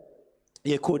well,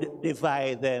 you could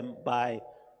divide them by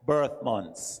birth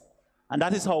months. And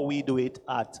that is how we do it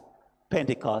at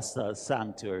Pentecostal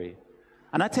Sanctuary.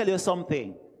 And I tell you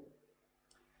something.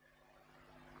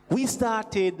 We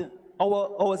started,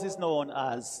 ours is known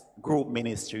as group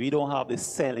ministry. We don't have the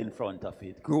cell in front of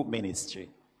it, group ministry.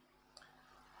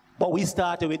 But we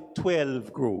started with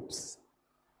 12 groups.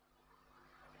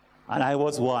 And I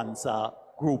was once a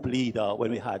group leader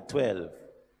when we had 12.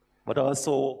 But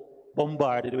also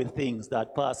bombarded with things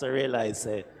that Pastor realized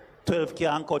 12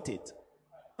 can't cut it.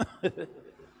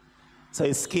 So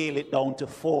he scaled it down to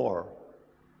 4.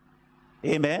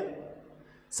 Amen?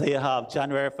 So you have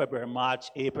January, February, March,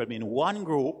 April in one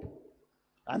group,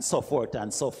 and so forth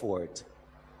and so forth.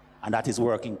 And that is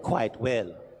working quite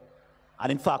well.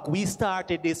 And in fact, we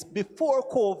started this before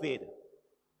COVID.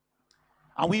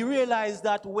 And we realized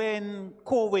that when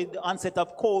COVID, the onset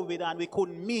of COVID, and we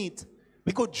couldn't meet,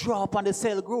 we could draw up on the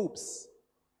cell groups.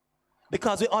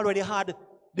 Because we already had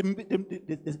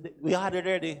we had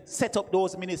already set up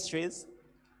those ministries.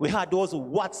 We had those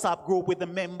WhatsApp group with the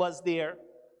members there.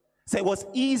 So it was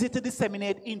easy to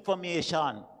disseminate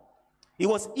information. It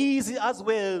was easy as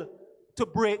well to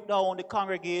break down the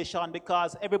congregation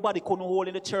because everybody couldn't hold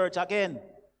in the church again.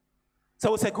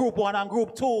 So we said group 1 and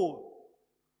group 2.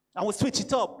 And we switch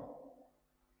it up.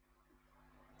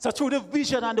 So through the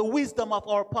vision and the wisdom of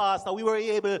our pastor, we were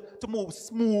able to move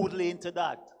smoothly into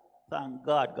that. Thank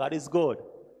God. God is good.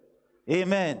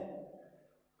 Amen.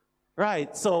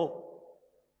 Right, so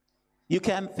you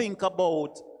can think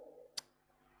about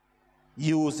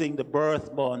using the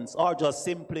birth months or just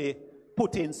simply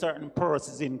putting certain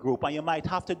persons in group, and you might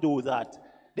have to do that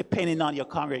depending on your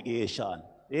congregation.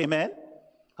 Amen?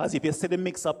 Because if you see the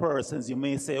mix of persons, you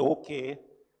may say, okay,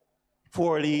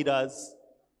 4 leaders,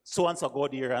 so-and-so go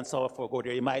there and so-and-so go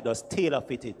there. You might just tailor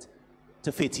fit it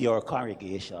to fit your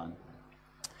congregation.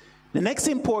 The next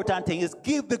important thing is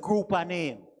give the group a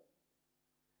name.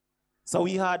 So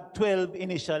we had 12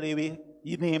 initially.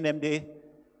 You named them the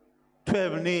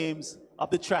 12 names of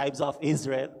the tribes of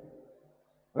Israel.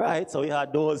 Right? So we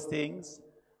had those things.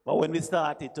 But when we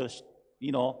started to,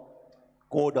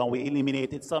 go down, we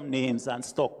eliminated some names and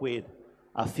stuck with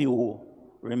a few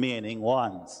remaining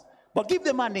ones. But give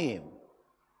them a name.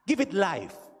 Give it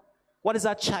life. What is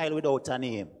a child without a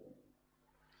name?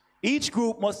 Each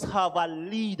group must have a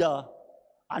leader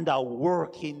and a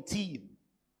working team.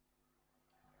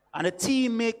 And a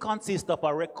team may consist of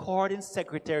a recording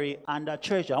secretary and a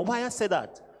treasurer. And why I say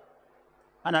that?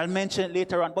 And I'll mention it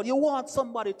later on. But you want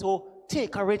somebody to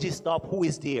take a register of who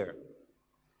is there.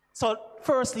 So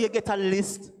firstly, you get a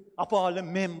list of all the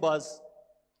members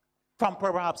from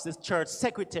perhaps the church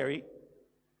secretary.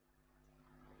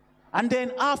 And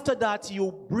then after that,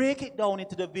 you break it down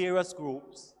into the various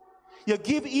groups. You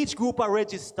give each group a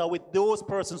register with those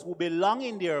persons who belong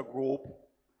in their group.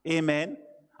 Amen.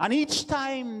 And each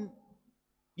time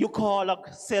you call a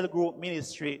cell group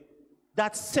ministry,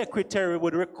 that secretary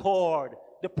would record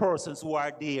the persons who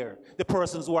are there, the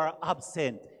persons who are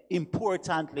absent,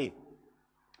 importantly.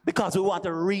 Because we want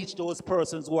to reach those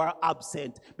persons who are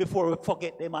absent before we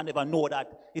forget them and never know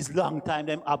that it's long time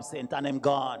them absent and them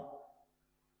gone.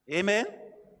 Amen?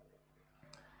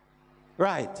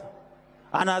 Right.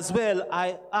 And as well,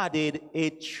 I added a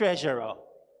treasurer.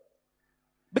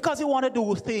 Because you want to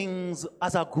do things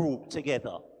as a group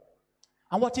together.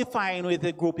 And what you find with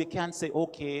a group, you can say,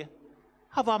 okay,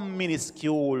 have a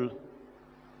minuscule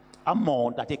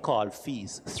amount that they call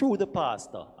fees. Through the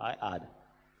pastor, I add.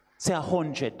 Say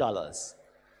 $100.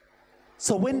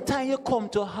 So when time you come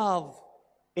to have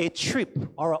a trip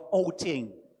or an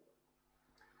outing,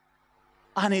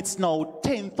 and it's now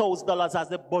 $10,000 as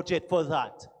the budget for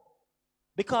that,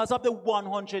 because of the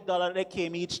 $100 they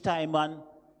came each time and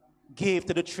gave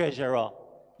to the treasurer,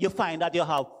 you find that you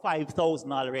have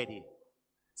 $5,000 already.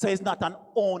 So it's not an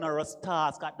onerous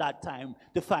task at that time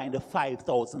to find the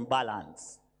 $5,000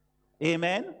 balance.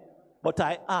 Amen? But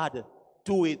I add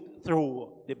to it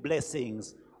through the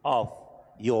blessings of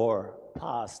your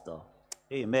pastor.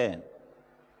 Amen.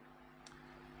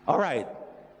 All right.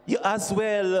 You as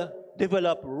well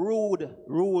develop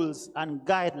rules and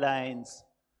guidelines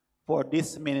for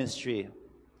this ministry.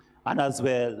 And as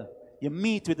well, you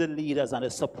meet with the leaders and the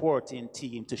supporting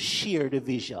team to share the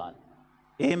vision.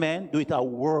 Amen. Do it a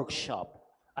workshop,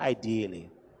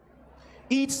 ideally.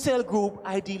 Each cell group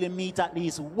ideally meet at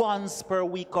least once per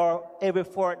week or every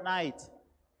fortnight.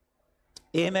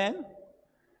 Amen.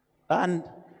 And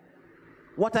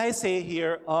what I say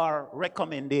here are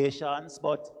recommendations,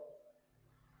 but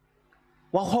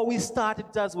how we started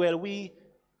as well, we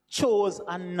chose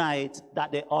a night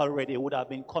that they already would have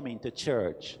been coming to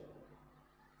church.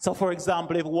 So for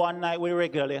example, if one night we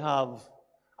regularly have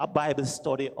a Bible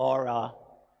study or a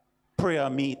prayer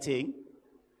meeting,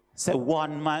 say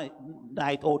one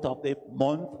night out of the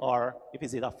month, or if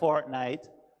it's a fortnight,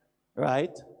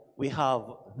 right? We have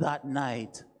that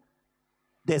night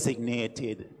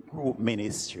designated group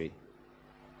ministry.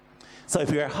 So if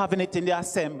we are having it in the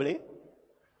assembly,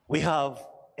 we have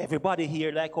everybody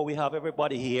here like how we have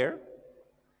everybody here.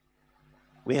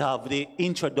 We have the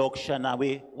introduction and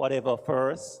we whatever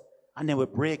first, and then we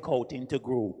break out into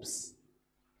groups.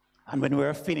 And when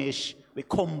we're finished, we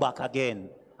come back again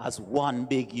as one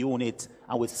big unit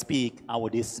and we speak and we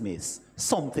dismiss.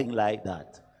 Something like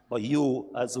that. But you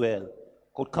as well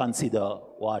could consider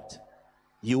what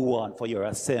you want for your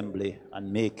assembly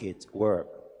and make it work.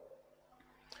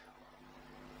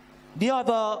 The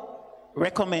other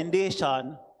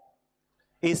recommendation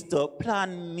is to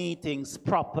plan meetings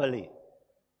properly.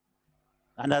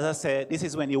 And as I said, this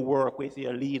is when you work with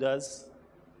your leaders,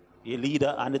 your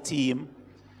leader and the team.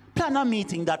 Plan a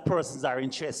meeting that persons are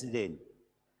interested in.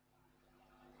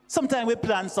 Sometimes we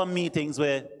plan some meetings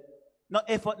where no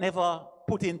effort never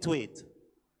put into it.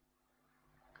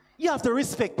 You have to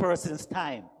respect persons'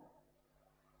 time.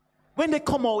 When they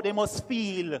come out, they must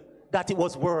feel that it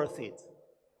was worth it.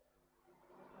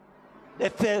 They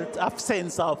felt a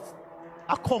sense of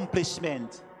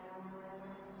accomplishment,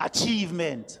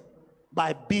 achievement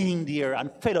by being there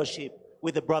and fellowship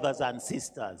with the brothers and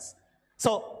sisters.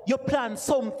 So you plan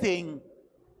something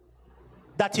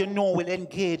that you know will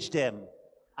engage them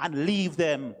and leave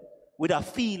them with a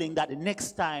feeling that the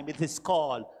next time it is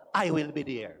called, I will be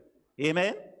there.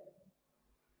 Amen?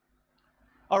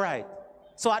 All right.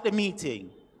 So at the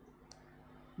meeting,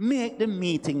 make the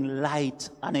meeting light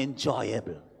and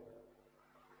enjoyable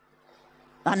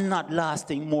and not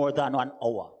lasting more than 1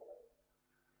 hour.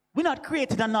 We're not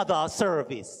creating another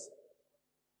service.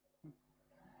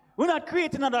 We're not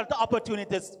creating another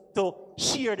opportunities to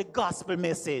share the gospel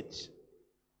message.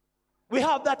 We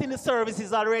have that in the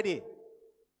services already.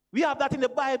 We have that in the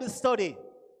Bible study.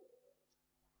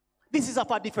 This is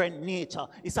of a different nature.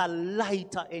 It's a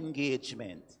lighter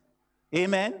engagement.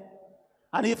 Amen?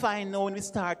 And if I know when we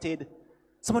started,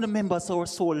 some of the members were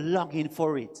so longing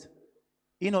for it.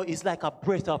 You know, it's like a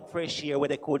breath of fresh air where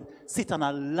they could sit on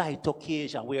a light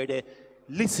occasion where they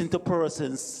listen to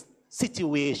persons'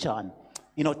 situation,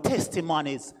 you know,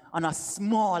 testimonies on a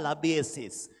smaller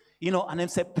basis. You know, and them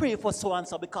say, pray for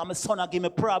so-and-so because my son will give me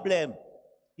a problem.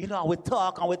 You know, and we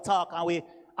talk and we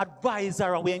advise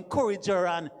her and we encourage her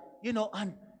and, you know,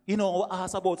 we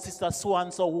ask about sister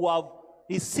so-and-so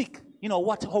who is sick. You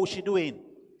know, how she doing?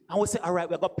 And we say, all right,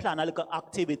 we're going to plan a little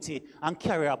activity and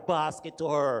carry a basket to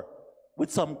her with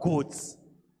some goods.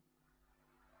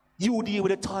 You deal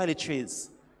with the toiletries.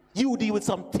 You deal with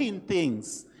some thin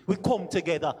things. We come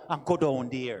together and go down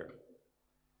there.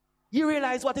 You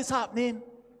realize what is happening?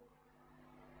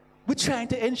 We're trying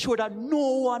to ensure that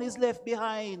no one is left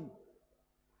behind.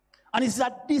 And it's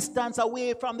a distance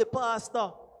away from the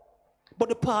pastor. But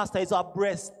the pastor is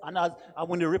abreast, and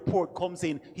when the report comes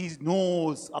in, he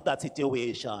knows of that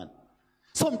situation.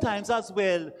 Sometimes as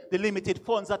well, the limited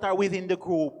funds that are within the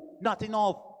group, not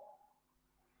enough.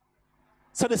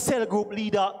 So the cell group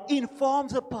leader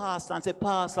informs the pastor and says,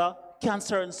 Pastor, can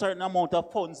certain amount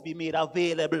of funds be made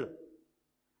available?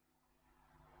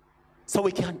 So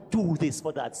we can do this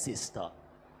for that sister.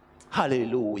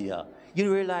 Hallelujah.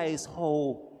 You realize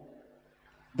how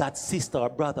that sister or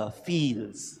brother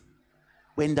feels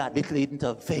when that little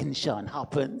intervention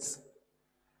happens.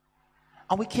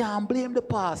 And we can't blame the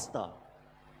pastor,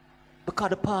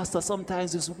 because the pastor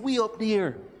sometimes is way up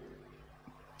there.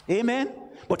 Amen?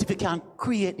 But if you can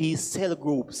create these cell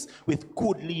groups with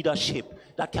good leadership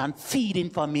that can feed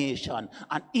information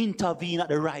and intervene at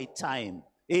the right time,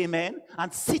 amen,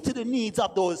 and see to the needs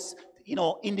of those,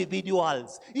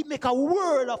 individuals, it make a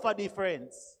world of a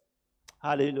difference.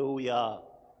 Hallelujah.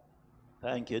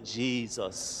 Thank you,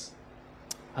 Jesus.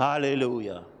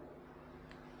 Hallelujah.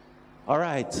 All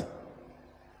right.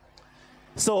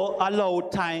 So allow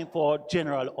time for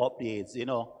general updates,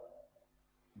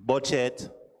 budget,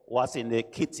 what's in the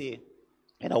kitty,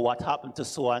 what happened to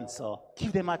so-and-so.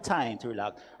 Give them a time to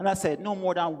relax. And I said, no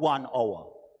more than 1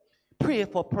 hour. Pray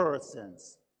for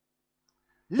persons.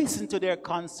 Listen to their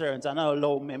concerns and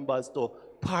allow members to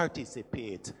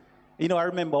participate. I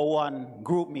remember one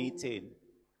group meeting.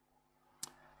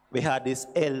 We had this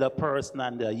elder person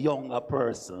and the younger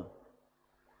person.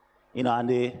 And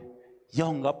the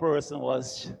younger person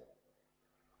was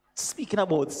speaking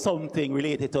about something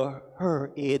related to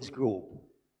her age group.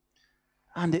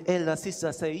 And the elder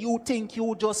sister said, you think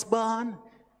you just born?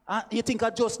 You think I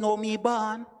just know me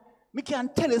born? Me can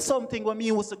tell you something when me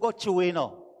used to go through,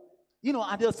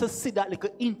 and just to see that little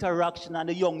interaction and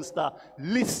the youngster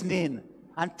listening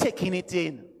and taking it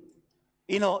in.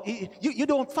 You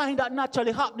don't find that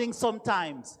naturally happening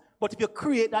sometimes. But if you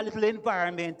create that little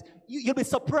environment, you'll be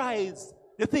surprised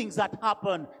the things that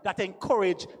happen that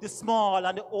encourage the small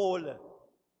and the old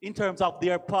in terms of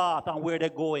their path and where they're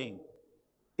going.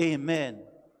 Amen.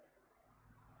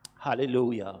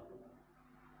 Hallelujah.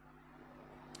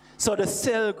 So the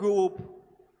cell group,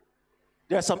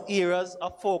 there are some areas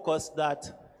of focus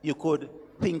that you could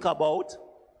think about.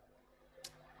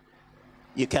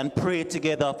 You can pray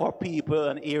together for people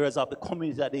and areas of the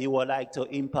community that you would like to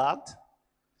impact.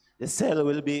 The cell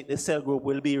group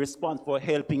will be responsible for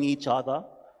helping each other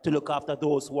to look after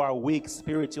those who are weak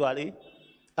spiritually.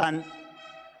 And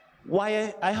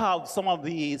why I have some of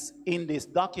these in this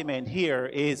document here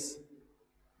is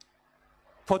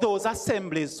for those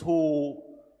assemblies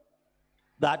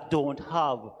that don't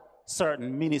have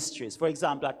certain ministries. For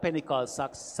example, at Pentecost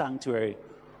Sanctuary,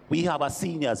 we have a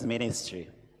seniors ministry.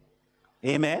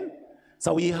 Amen?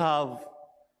 So we have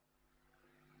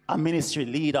a ministry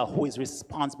leader who is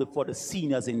responsible for the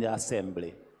seniors in the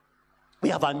assembly. We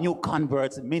have a new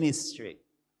converts ministry.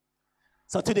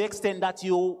 So to the extent that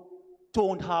you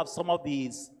don't have some of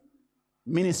these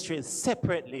ministries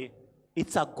separately,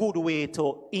 it's a good way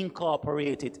to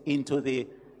incorporate it into the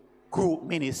group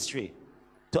ministry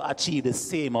to achieve the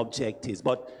same objectives.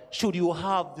 But should you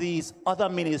have these other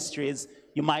ministries,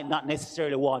 you might not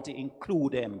necessarily want to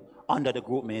include them under the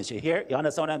group ministry. Here, you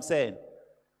understand what I'm saying?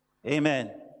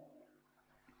 Amen.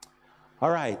 All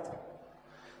right.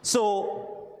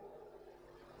 So,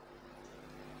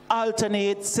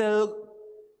 alternate cells,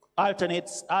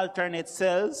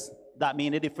 that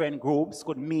mean the different groups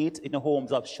could meet in the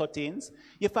homes of shut-ins.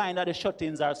 You find that the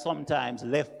shut-ins are sometimes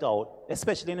left out,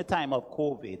 especially in the time of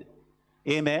COVID.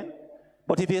 Amen.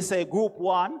 But if you say group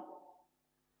 1,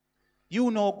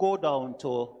 go down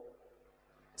to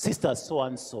Sister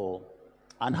so-and-so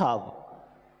and have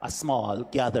a small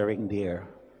gathering there,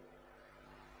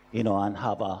 and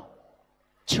have a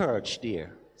church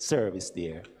there, service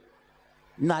there.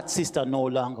 Not sister no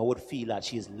longer would feel that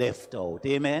she's left out.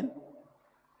 Amen?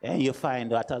 And you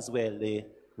find that as well, the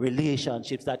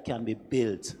relationships that can be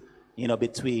built,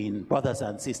 between brothers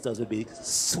and sisters will be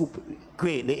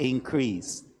greatly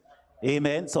increased.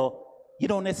 Amen? So you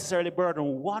don't necessarily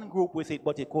burden one group with it,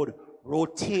 but you could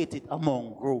rotate it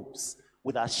among groups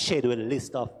with a scheduled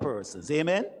list of persons.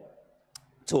 Amen?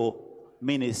 To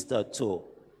minister to.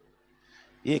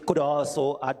 You could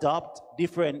also adopt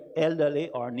different elderly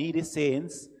or needy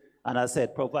saints, and as I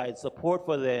said, provide support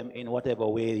for them in whatever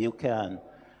way you can.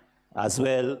 As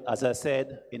well, as I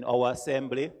said, in our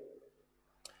assembly,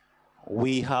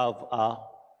 we have a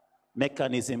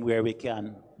mechanism where we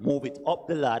can move it up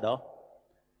the ladder,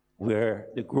 where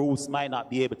the groups might not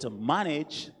be able to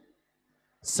manage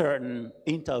certain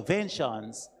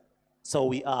interventions, so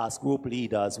we ask group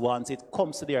leaders, once it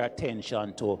comes to their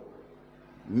attention, to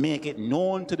make it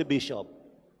known to the bishop,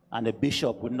 and the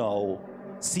bishop would now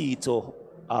see to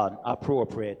an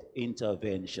appropriate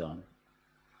intervention.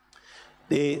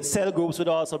 The cell groups would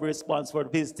also be responsible for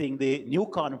visiting the new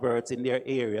converts in their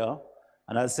area,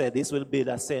 and as I said, this will build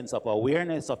a sense of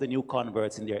awareness of the new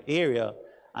converts in their area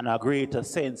and a greater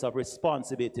sense of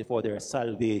responsibility for their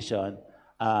salvation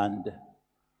and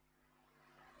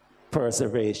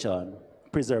preservation.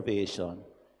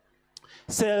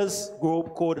 Cells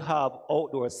group could have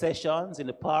outdoor sessions in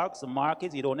the parks and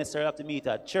markets. You don't necessarily have to meet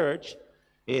at church.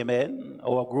 Amen.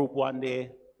 Our group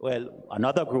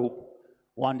another group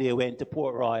one day went to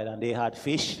Port Royal and they had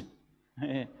fish.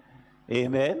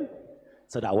 Amen.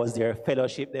 So that was their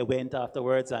fellowship. They went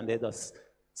afterwards and they just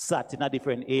sat in a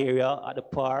different area at the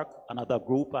park, another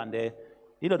group, and they,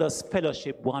 just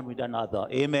fellowship one with another.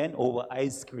 Amen. Over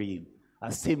ice cream.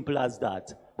 As simple as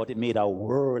that. But it made a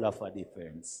world of a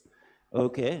difference.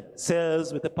 Okay.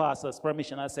 Cells, with the pastor's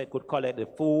permission, I said, could collect the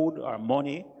food or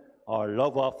money or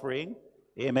love offering.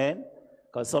 Amen.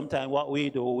 Because sometimes what we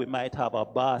do, we might have a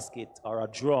basket or a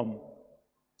drum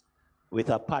with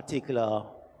a particular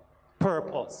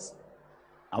purpose.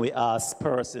 And we ask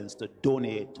persons to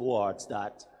donate towards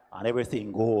that, and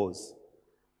everything goes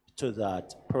to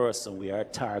that person we are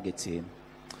targeting.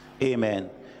 Amen.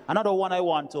 Another one I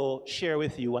want to share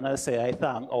with you, and I say I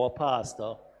thank our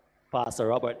pastor, Pastor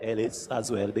Robert Ellis,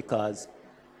 as well, because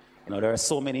there are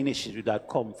so many initiatives that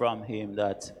come from him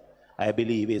that I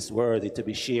believe is worthy to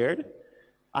be shared.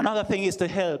 Another thing is to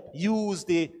help use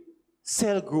the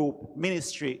cell group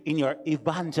ministry in your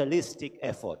evangelistic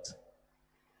effort.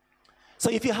 So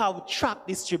if you have tract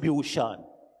distribution,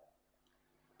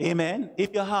 amen,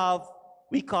 if you have,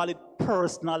 we call it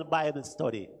personal Bible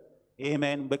study,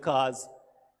 amen, because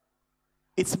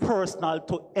it's personal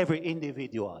to every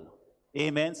individual,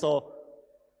 amen. So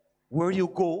where you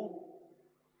go,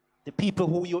 the people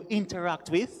who you interact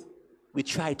with, we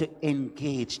try to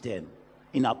engage them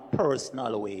in a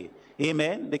personal way,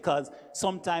 amen, because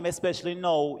sometimes, especially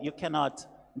now, you cannot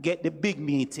get the big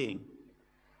meeting,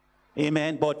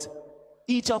 amen, but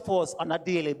each of us on a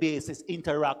daily basis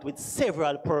interact with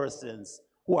several persons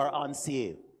who are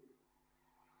unsaved.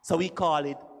 So we call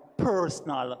it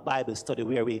personal Bible study,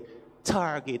 where we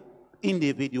target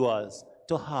individuals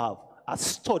to have a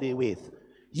study with.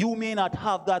 You may not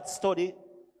have that study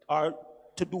or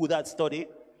to do that study,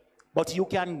 but you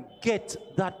can get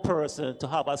that person to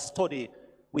have a study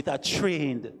with a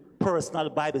trained personal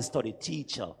Bible study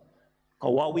teacher.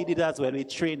 Because what we did as well, we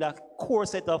trained a core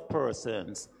set of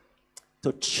persons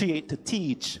to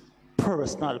teach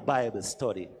personal Bible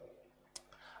study.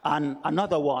 And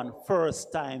another one,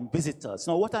 first-time visitors.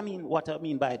 Now, what I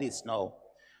mean by this now?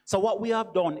 So what we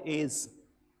have done is,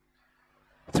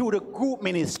 through the group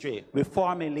ministry, we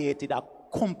formulated a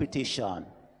competition.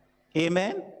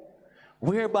 Amen?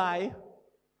 Whereby,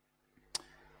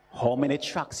 how many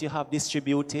tracts you have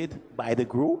distributed by the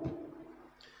group?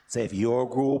 So if your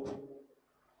group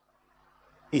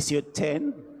is your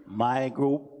 10, my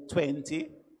group 20,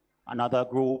 another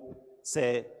group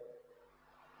say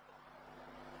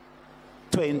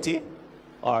 20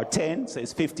 or 10, so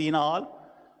it's 15 all.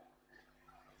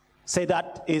 Say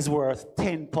that is worth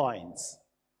 10 points.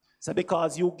 So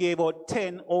because you gave out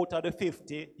 10 out of the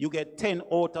 50, you get 10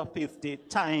 out of 50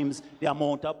 times the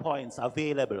amount of points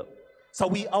available. So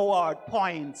we award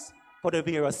points for the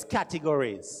various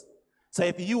categories. So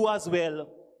if you as well,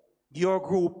 your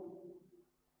group,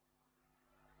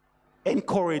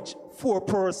 encourage 4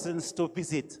 persons to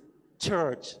visit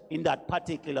church in that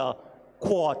particular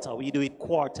quarter, we do it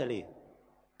quarterly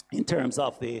in terms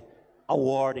of the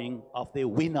awarding of the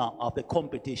winner of the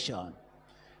competition.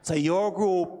 So your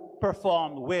group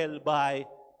performed well by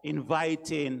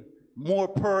inviting more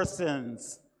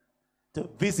persons to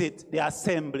visit the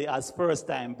assembly as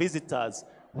first-time visitors.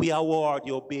 We award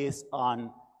you based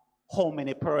on how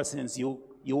many persons you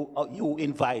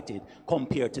invited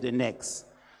compared to the next.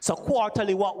 So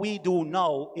quarterly, what we do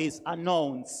now is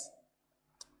announce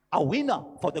a winner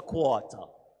for the quarter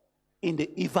in the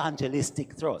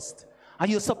evangelistic thrust. Are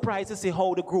you surprised to see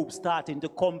how the group starting to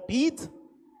compete?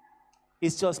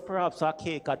 It's just perhaps a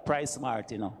cake at Price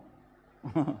Mart, you know.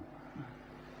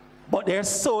 But they're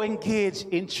so engaged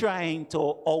in trying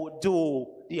to outdo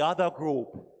the other group.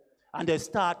 And they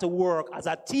start to work as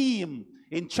a team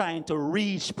in trying to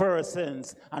reach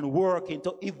persons and working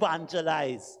to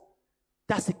evangelize.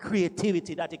 That's the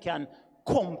creativity that you can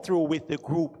come through with the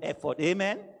group effort.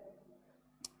 Amen?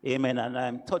 Amen. And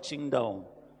I'm touching down.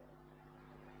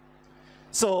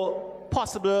 So,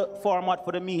 possible format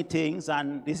for the meetings,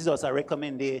 and this is just a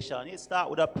recommendation. You start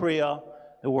with a prayer,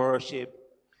 the worship.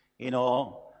 You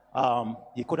know,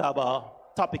 you could have a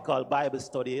topical Bible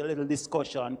study, a little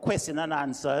discussion, question and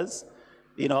answers,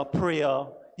 you know, prayer.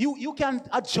 You can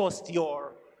adjust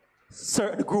your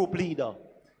certain group leader,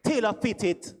 tailor fit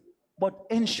it, but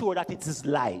ensure that it is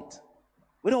light.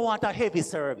 We don't want a heavy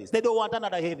service. They don't want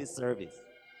another heavy service.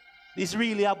 It's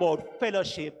really about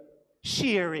fellowship,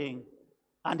 sharing,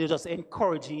 and they're just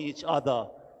encouraging each other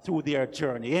through their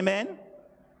journey. Amen?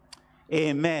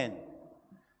 Amen.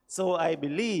 So I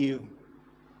believe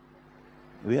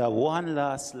we have one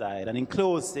last slide. And in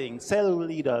closing, cell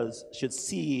leaders should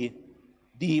see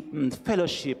deepened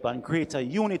fellowship and greater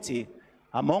unity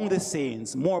among the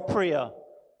saints, more prayer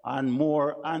and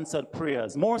more answered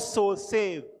prayers, more souls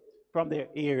saved from their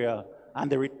area,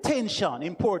 and the retention,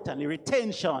 importantly,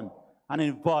 retention and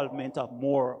involvement of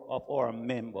more of our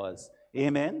members.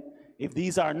 Amen. If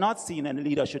these are not seen, and the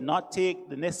leader should not take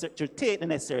the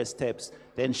necessary steps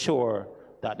to ensure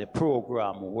that the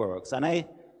program works. And I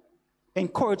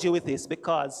encourage you with this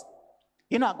because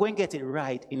you're not going to get it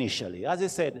right initially. As I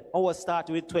said, our start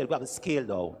with 12, we have to scale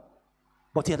down.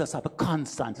 But you just have to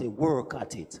constantly work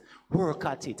at it,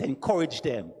 encourage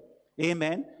them.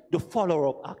 Amen. The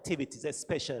follow-up activities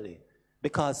especially,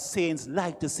 because saints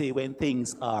like to see when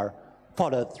things are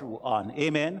followed through on.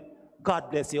 Amen.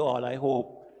 God bless you all. I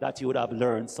hope that you would have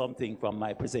learned something from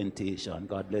my presentation.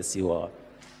 God bless you all.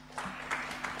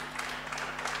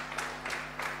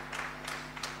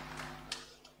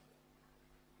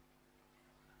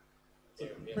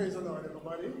 Praise the Lord,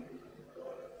 everybody.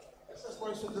 Let's just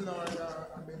worship the Lord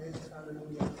a minute.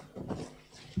 Hallelujah.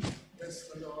 Bless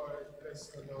the Lord, bless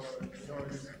the Lord. The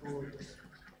Lord is good. The Lord is good.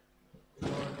 The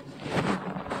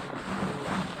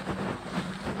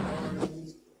Lord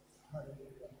is good.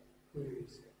 Hallelujah.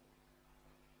 Praise God.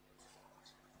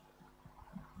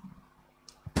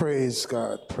 Praise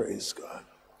God, praise God.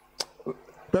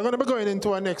 We're going to be going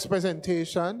into our next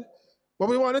presentation, but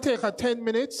we want to take 10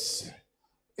 minutes.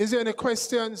 Is there any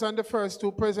questions on the first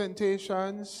 2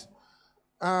 presentations?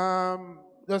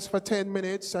 Just for 10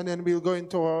 minutes, and then we'll go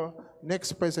into our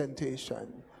next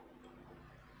presentation.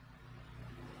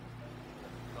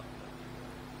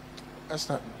 That's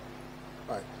not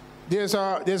right. There's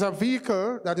a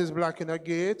vehicle that is blocking a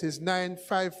gate. It's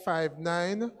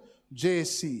 9559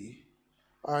 JC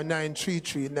or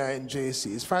 9339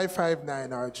 JC. It's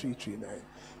 559 or 339.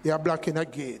 They are blocking a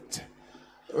gate.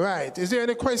 Right. Is there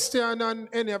any question on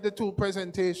any of the two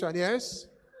presentations? Yes?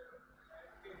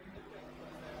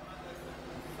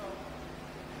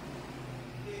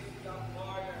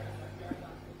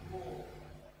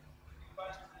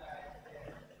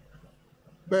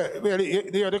 But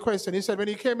the other question, he said when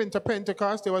he came into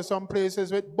Pentecost, there were some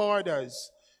places with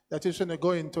borders that he shouldn't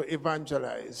go into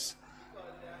evangelize.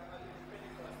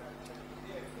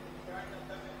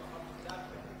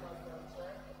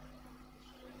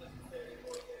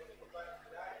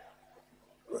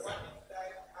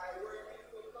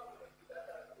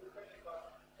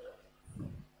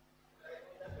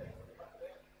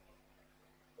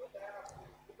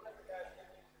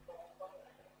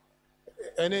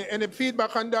 Any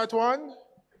feedback on that one?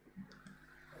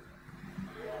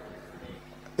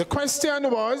 The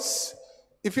question was,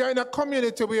 if you're in a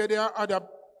community where there are other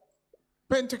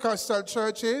Pentecostal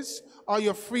churches, are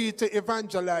you free to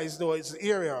evangelize those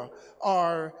areas,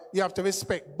 or you have to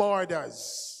respect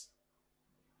borders?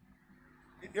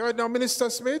 You heard now, Minister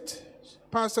Smith?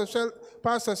 Pastor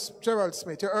Gerald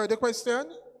Smith, you heard the question?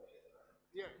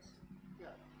 Yes. Yeah.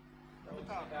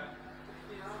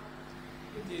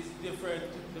 It is different,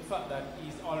 the fact that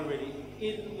he's already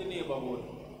in the neighborhood,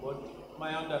 but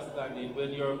my understanding,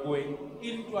 when you're going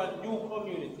into a new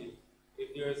community,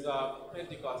 if there's a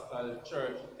Pentecostal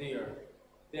church there,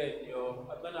 then you're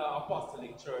an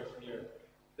apostolic church there,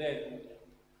 then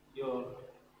you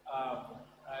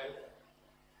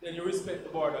then you respect the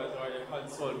borders, or you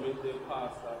consult with the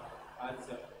pastor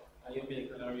and you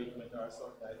make an arrangement or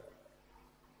something like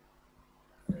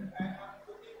that.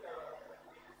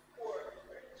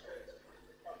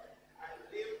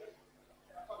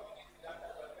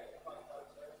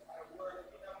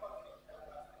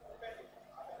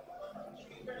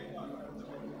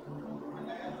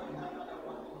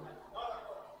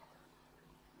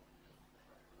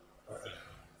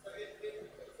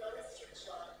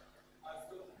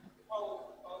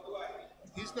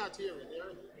 He's not hearing.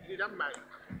 You need a mic.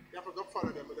 You have to go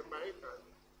follow them with a mic.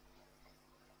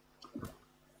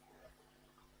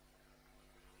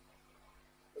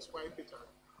 Just wipe it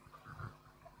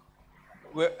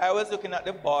on. I was looking at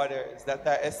the borders that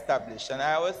are established, and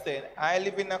I was saying, I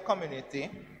live in a community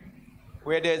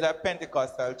where there's a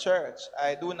Pentecostal church.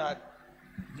 I do not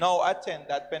now attend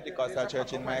that Pentecostal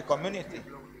church in my community.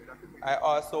 I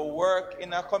also work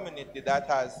in a community that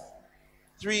has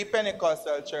 3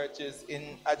 Pentecostal churches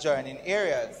in adjoining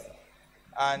areas,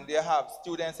 and they have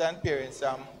students and parents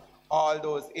from all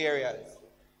those areas.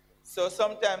 So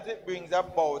sometimes it brings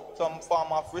about some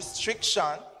form of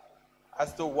restriction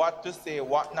as to what to say,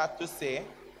 what not to say.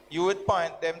 You would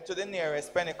point them to the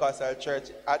nearest Pentecostal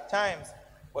church at times,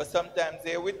 but sometimes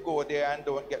they would go there and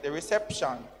don't get the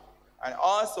reception. And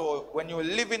also, when you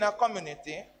live in a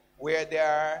community where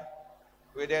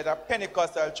there's a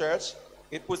Pentecostal church,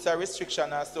 it puts a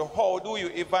restriction as to how do you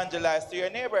evangelize to your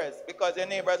neighbors, because your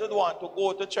neighbors would want to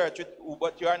go to church with you,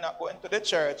 but you are not going to the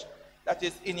church that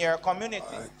is in your community.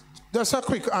 Just a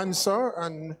quick answer,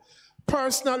 and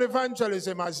personal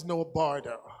evangelism has no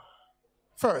border.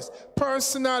 First,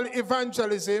 personal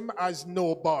evangelism has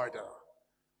no border.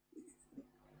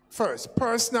 First,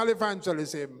 personal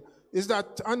evangelism, is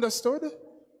that understood?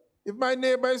 If my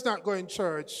neighbor is not going to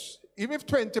church, even if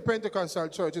 20 Pentecostal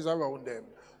churches around them,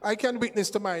 I can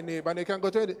witness to my neighbor and they can go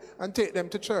to it and take them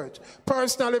to church.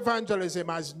 Personal evangelism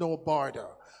has no border.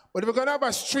 But if we're going to have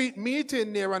a street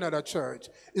meeting near another church,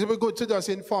 it will be good to just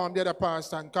inform the other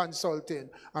pastor and consult him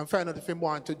and find out if he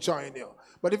wants to join you.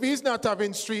 But if he's not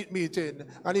having street meeting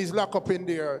and he's locked up in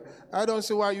there, I don't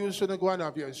see why you shouldn't go and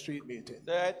have your street meeting.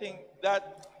 So I think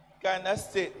that kind of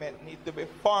statement needs to be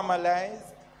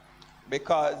formalized,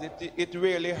 because it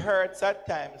really hurts at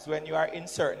times when you are in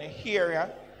certain area,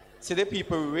 see the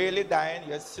people really dying,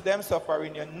 you see them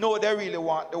suffering, you know they really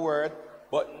want the word,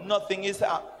 but nothing is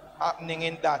happening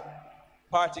in that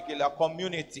particular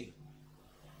community.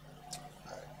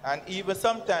 And even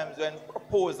sometimes when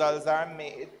proposals are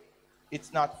made,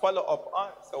 it's not followed up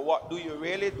on. So what do you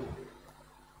really do?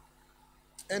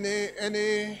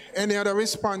 Any other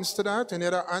response to that? Any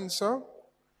other answer?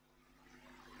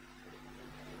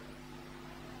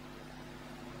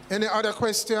 Any other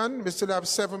question? We still have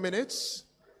 7 minutes.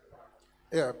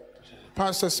 Yeah.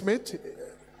 Pastor Smith,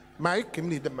 Mike, you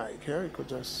need the mic here. You could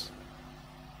just...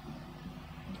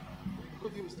 You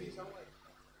could use these away.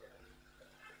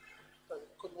 You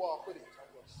could walk with it.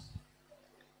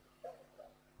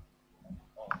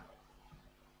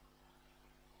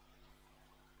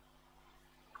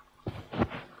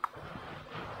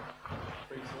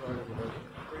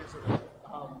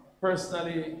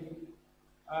 Personally,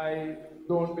 I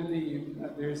don't believe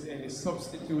that there is any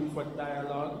substitute for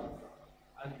dialogue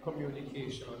and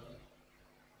communication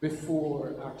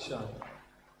before action.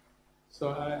 So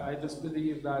I just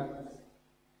believe that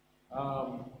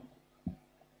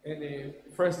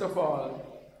first of all,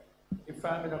 if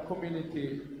I'm in a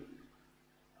community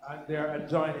and they're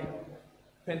adjoining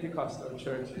Pentecostal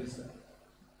churches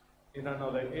in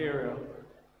another area,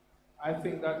 I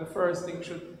think that the first thing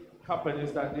should happen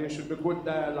is that there should be good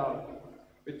dialogue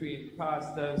between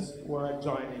pastors who are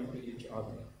adjoining to each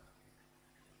other.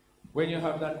 When you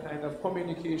have that kind of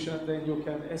communication, then you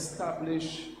can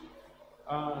establish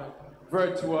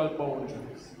virtual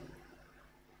boundaries,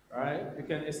 right? You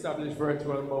can establish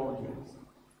virtual boundaries.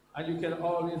 And you can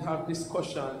always have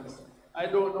discussions. I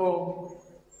don't know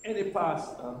any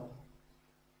pastor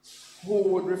who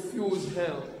would refuse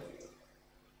help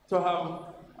to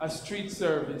have a street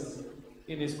service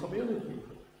in his community.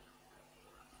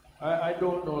 I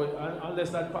don't know, unless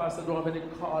that pastor don't have any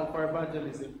call for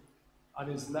evangelism on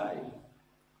his life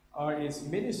or his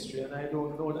ministry, and I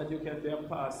don't know that you can be a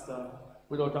pastor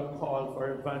without a call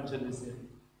for evangelism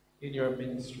in your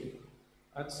ministry.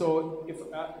 And so if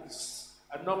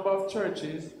a number of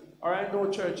churches, or I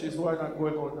know churches who are not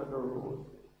going out on the road,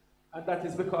 and that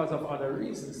is because of other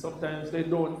reasons. Sometimes they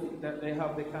don't think that they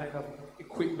have the kind of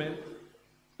equipment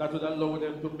that would allow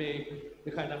them to make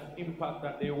the kind of impact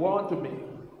that they want to make.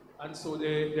 And so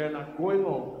they're not going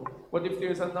out. But if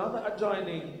there's another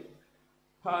adjoining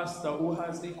pastor who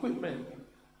has the equipment,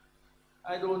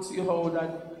 I don't see how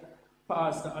that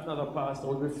another pastor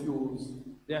would refuse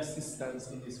the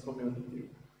assistance in this community.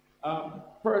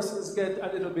 Persons get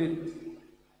a little bit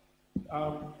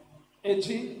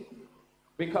edgy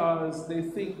because they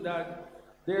think that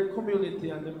their community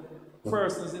and the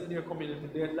persons in their community,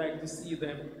 they'd like to see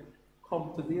them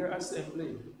come to their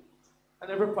assembly. And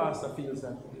every pastor feels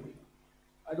that way.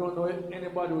 I don't know if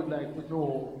anybody would like to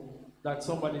know that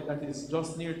somebody that is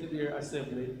just near to their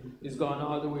assembly is gone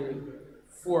all the way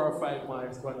 4 or 5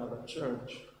 miles to another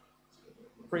church.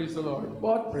 Praise the Lord.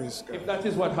 But if that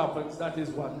is what happens, that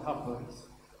is what happens.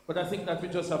 But I think that we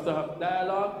just have to have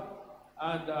dialogue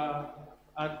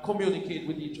and communicate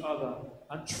with each other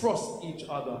and trust each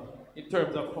other in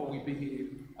terms of how we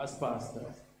behave as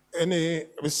pastors.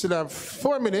 We still have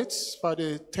 4 minutes for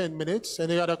the 10 minutes.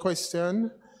 Any other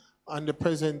question on the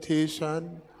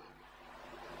presentation?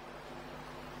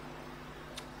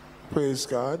 Praise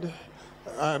God.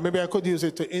 Maybe I could use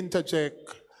it to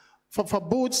interject. For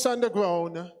boots on the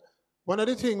ground, one of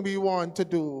the things we want to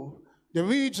do, the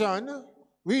region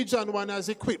 1 has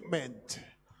equipment.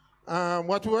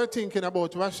 What we're thinking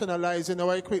about rationalizing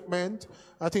our equipment,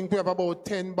 I think we have about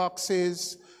 10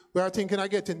 boxes. We are thinking of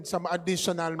getting some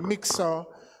additional mixer,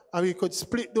 and we could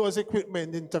split those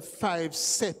equipment into 5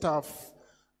 set of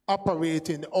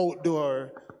operating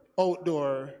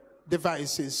outdoor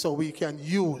devices so we can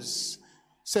use.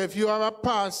 So if you are a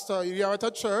pastor, if you are at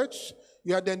a church,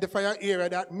 you identify an area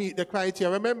that meet the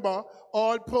criteria. Remember,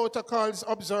 all protocols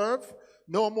observed,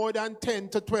 no more than 10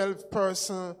 to 12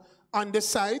 persons on the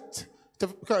site,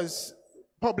 because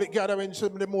public gatherings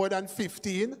should be more than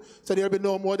 15, so there'll be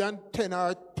no more than 10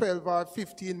 or 12 or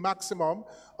 15 maximum,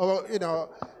 or,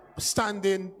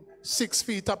 standing 6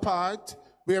 feet apart,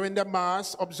 wearing the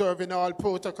mask, observing all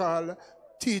protocol,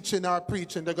 teaching or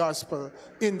preaching the gospel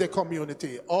in the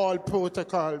community. All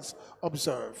protocols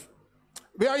observed.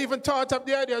 We are even thought of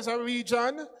the idea as a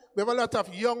region. We have a lot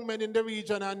of young men in the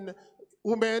region and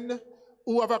women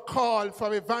who have a call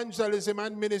for evangelism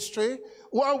and ministry,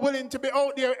 who are willing to be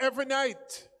out there every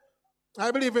night.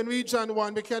 I believe in Region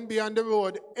 1, we can be on the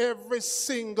road every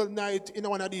single night in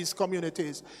one of these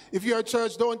communities. If your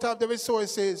church don't have the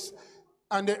resources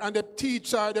and the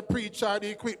teacher, the preacher, the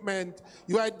equipment,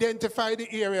 you identify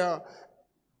the area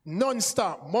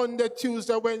non-stop, Monday,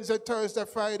 Tuesday, Wednesday, Thursday,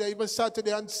 Friday, even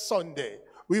Saturday and Sunday.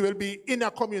 We will be in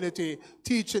a community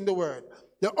teaching the word.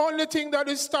 The only thing that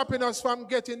is stopping us from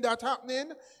getting that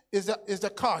happening is the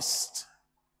cost,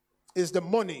 is the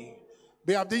money.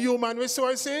 We have the human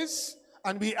resources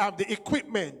and we have the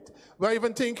equipment. We're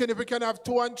even thinking if we can have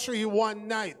 2 and 3 one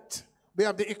night, we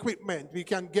have the equipment, we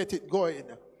can get it going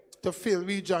to fill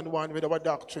Region 1 with our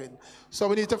doctrine. So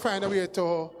we need to find a way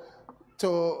to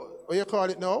what you call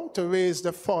it now, to raise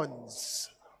the funds.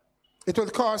 It will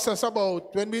cost us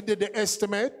about, when we did the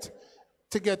estimate,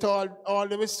 to get all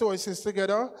the resources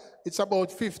together, it's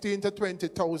about $15,000 to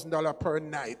 $20,000 per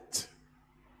night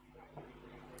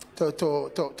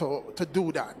to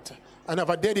do that. And have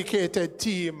a dedicated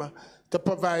team to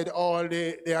provide all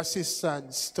the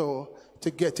assistance to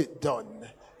get it done.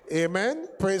 Amen.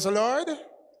 Praise the Lord.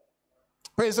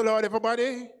 Praise the Lord,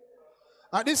 everybody.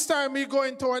 At this time, we go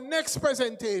into our next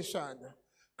presentation,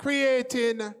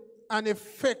 creating an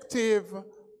effective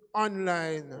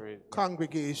online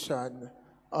congregation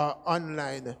or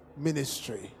online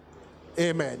ministry.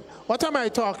 Amen. What am I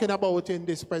talking about in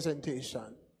this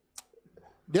presentation?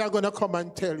 They are going to come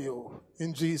and tell you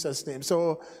in Jesus' name.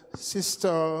 So,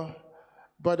 Sister,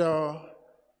 Brother,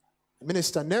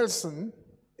 Minister Nelson,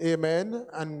 amen,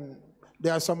 and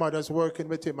there are some others working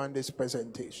with him on this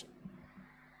presentation.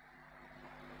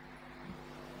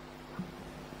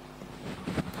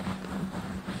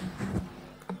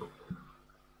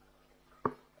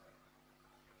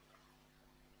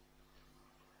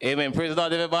 Amen. Praise the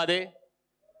Lord, everybody.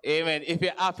 Amen. If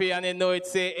you're happy and you know it,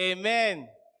 say amen.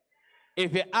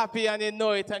 If you're happy and you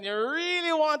know it and you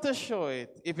really want to show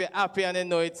it, if you're happy and you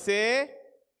know it, say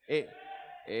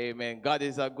amen. God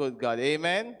is a good God.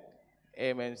 Amen.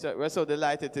 Amen. So we're so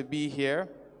delighted to be here.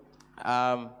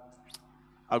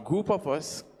 A group of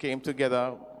us came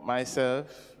together, myself,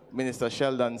 Minister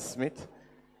Sheldon Smith,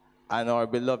 and our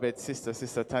beloved sister,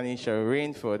 Sister Tanisha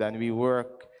Rainford, and we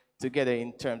work together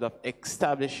in terms of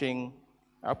establishing,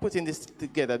 or putting this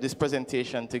together, this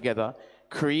presentation together,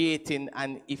 creating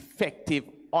an effective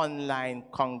online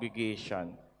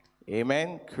congregation.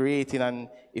 Amen. Creating an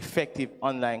effective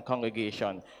online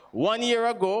congregation. 1 year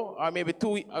ago, or maybe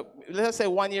let's say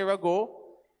 1 year ago,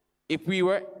 if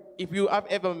you have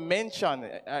ever mentioned,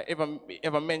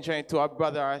 ever mentioned it to a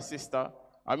brother or a sister,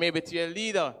 or maybe to your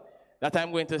leader, that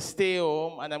I'm going to stay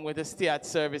home and I'm going to stay at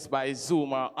service by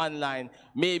Zoom or online,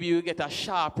 maybe you get a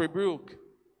sharp rebuke.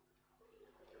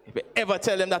 If you ever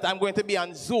tell them that I'm going to be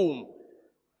on Zoom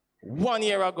 1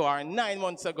 year ago or 9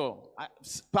 months ago,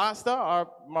 Pastor or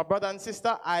my brother and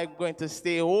sister, I'm going to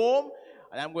stay home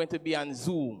and I'm going to be on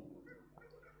Zoom.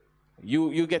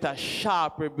 You get a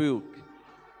sharp rebuke.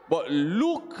 But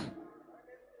look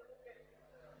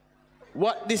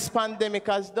what this pandemic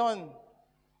has done.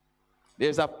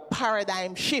 There's a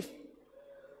paradigm shift.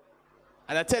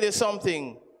 And I tell you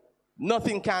something,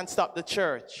 nothing can stop the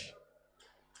church.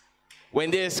 When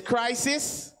there's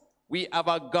crisis, we have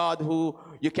a God who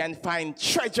you can find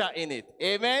treasure in it.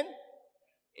 Amen?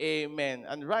 Amen.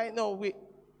 And right now,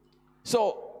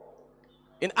 so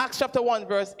in Acts chapter 1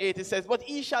 verse 8, it says, but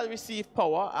ye shall receive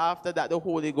power after that the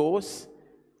Holy Ghost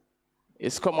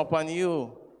is come upon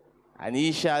you, and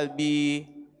ye shall be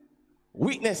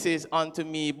witnesses unto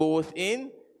me both in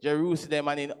Jerusalem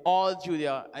and in all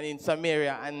Judea and in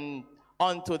Samaria and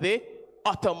unto the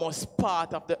uttermost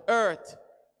part of the earth.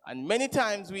 And many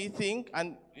times we think,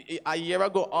 and a year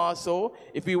ago also,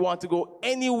 if we want to go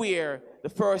anywhere, the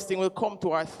first thing will come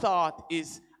to our thought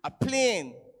is a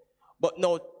plane. But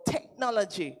now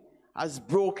technology has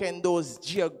broken those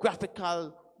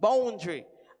geographical boundaries,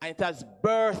 and it has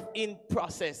birthed in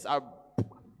process, or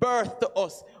birthed to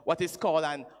us what is called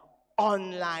an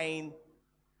online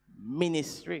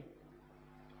ministry.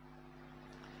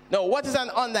 Now, what is an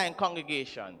online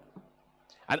congregation?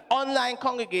 An online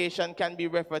congregation can be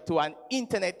referred to an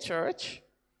internet church,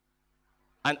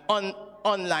 an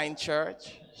online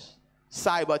church,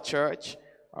 cyber church,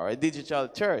 or a digital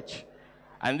church.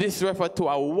 And this refers to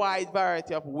a wide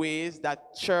variety of ways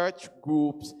that church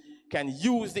groups can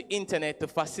use the internet to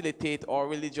facilitate our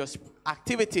religious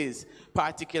activities,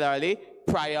 particularly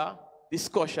prayer,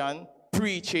 discussion,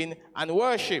 preaching, and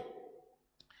worship.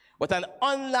 But an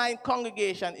online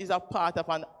congregation is a part of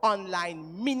an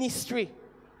online ministry.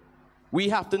 We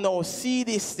have to now see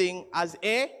this thing as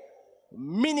a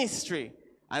ministry,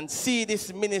 and see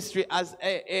this ministry as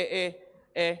an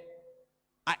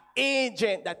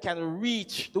agent that can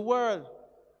reach the world.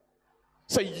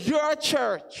 So your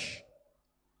church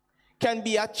can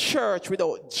be a church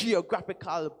without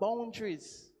geographical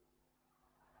boundaries.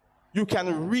 You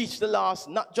can reach the lost,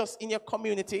 not just in your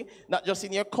community, not just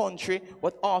in your country,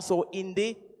 but also in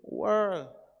the world.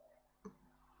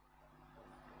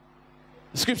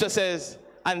 The scripture says,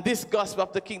 and this gospel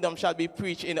of the kingdom shall be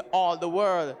preached in all the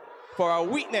world for a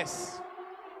witness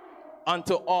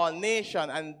unto all nations,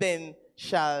 and then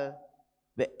shall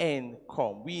the end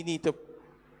come. We need to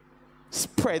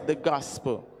spread the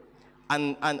gospel.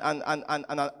 And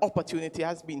an opportunity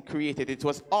has been created. It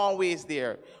was always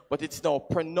there, but it's now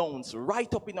pronounced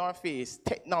right up in our face,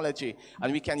 technology.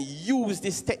 And we can use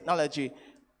this technology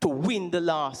to win the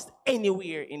lost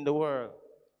anywhere in the world.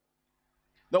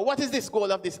 Now, what is this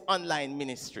goal of this online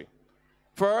ministry?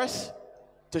 First,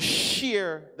 to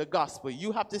share the gospel.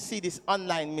 You have to see this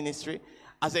online ministry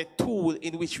as a tool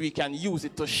in which we can use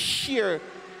it to share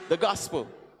the gospel.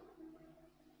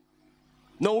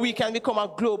 Now we can become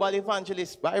a global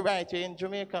evangelist by right here in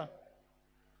Jamaica.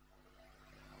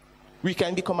 We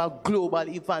can become a global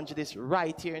evangelist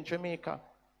right here in Jamaica,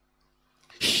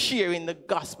 sharing the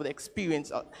gospel, the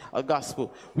experience of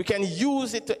gospel. We can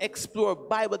use it to explore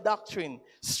Bible doctrine,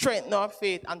 strengthen our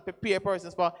faith, and prepare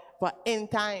persons for end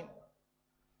time.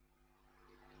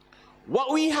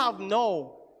 What we have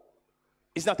now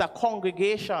is not a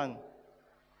congregation.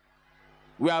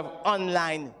 We have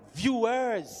online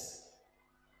viewers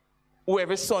who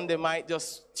every Sunday might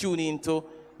just tune into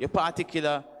a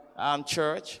particular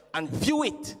church and view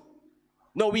it.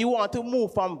 No, we want to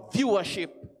move from viewership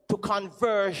to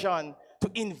conversion,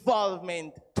 to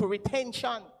involvement, to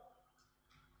retention.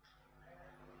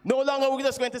 No longer we're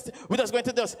just going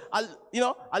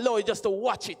to allow you just to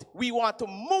watch it. We want to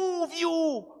move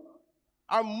you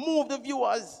or move the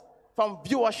viewers from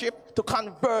viewership to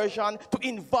conversion, to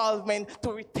involvement,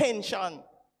 to retention.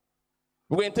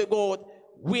 We're going to go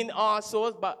win our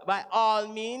souls, but by all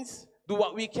means, do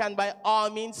what we can by all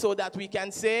means so that we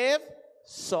can save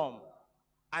some.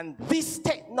 And this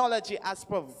technology has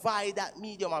provided that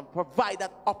medium and provided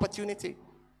that opportunity.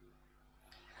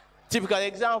 Typical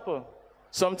example.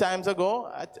 Some times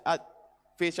ago, at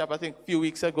Faith Shop, I think a few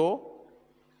weeks ago,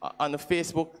 on the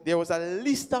Facebook, there was a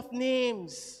list of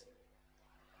names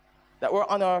that were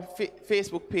on our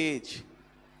Facebook page.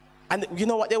 And you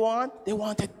know what they want? They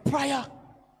wanted prayer.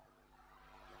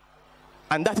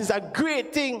 And that is a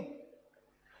great thing.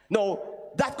 Now,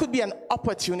 that could be an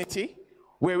opportunity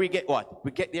where we get what?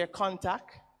 We get their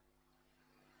contact.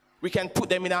 We can put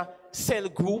them in a cell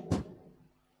group.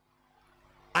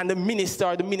 And the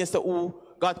minister who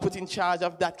God put in charge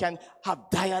of that can have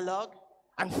dialogue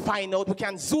and find out. We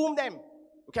can Zoom them.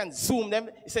 We can Zoom them.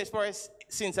 It says for us,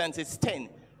 since it's 10.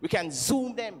 We can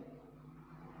Zoom them.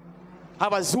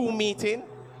 Have a Zoom meeting.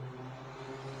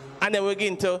 And then we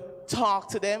begin to talk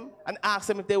to them and ask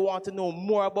them if they want to know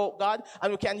more about God.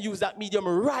 And we can use that medium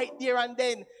right there and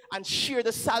then and share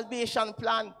the salvation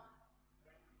plan.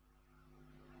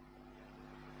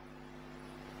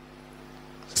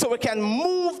 So we can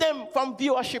move them from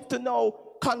viewership to now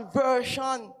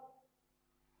conversion.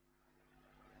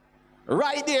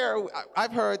 Right there,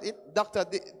 I've heard it, Dr.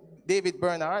 David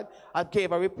Bernard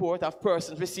gave a report of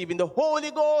persons receiving the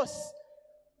Holy Ghost.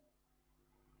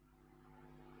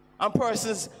 And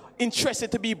persons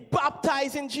interested to be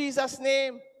baptized in Jesus'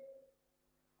 name.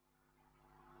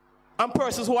 And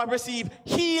persons who have received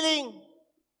healing.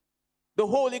 The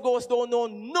Holy Ghost don't know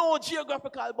no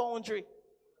geographical boundary.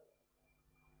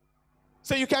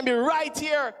 So you can be right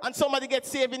here and somebody gets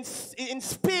saved in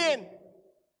Spain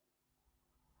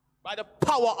by the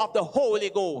power of the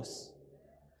Holy Ghost.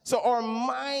 So our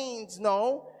minds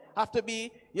now have to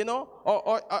be,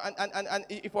 and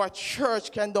if our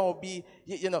church can now be,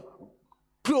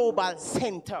 global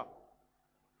center.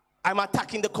 I'm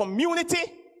attacking the community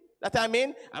that I'm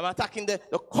in. I'm attacking the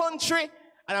country.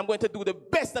 And I'm going to do the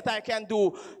best that I can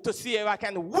do to see if I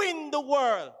can win the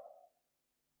world.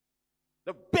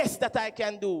 The best that I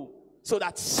can do so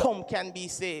that some can be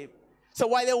saved. So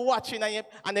while they're watching, many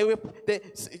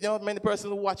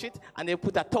persons watch it and they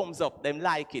put a thumbs up. They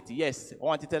like it. Yes, I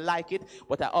want you to like it,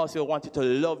 but I also want you to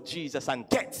love Jesus and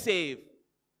get saved.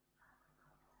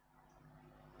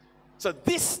 So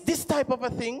this type of a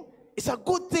thing is a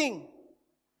good thing.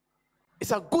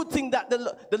 It's a good thing that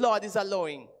the Lord is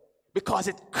allowing, because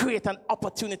it creates an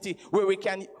opportunity where we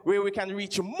can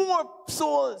reach more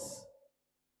souls.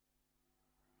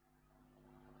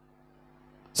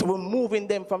 So we're moving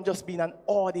them from just being an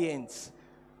audience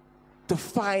to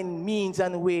find means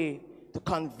and way to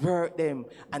convert them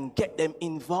and get them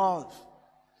involved.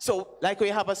 So like we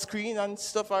have a screen and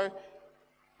stuff,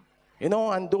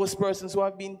 and those persons who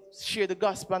have been share the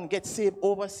gospel and get saved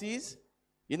overseas,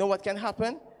 you know what can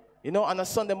happen? On a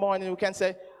Sunday morning we can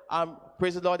say,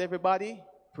 praise the Lord everybody,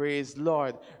 praise the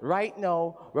Lord. Right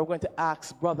now we're going to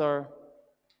ask Brother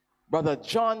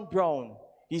John Brown.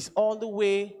 He's all the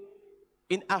way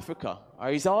in Africa, or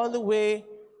he's all the way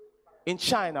in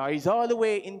China, or he's all the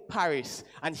way in Paris,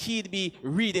 and he'd be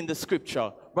reading the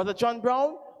scripture. Brother John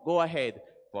Brown, go ahead.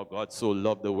 For God so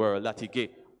loved the world that he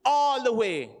gave all the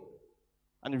way.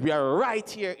 And we are right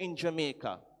here in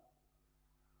Jamaica.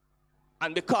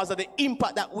 And because of the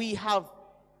impact that we have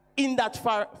in that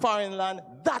foreign land,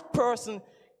 that person,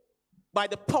 by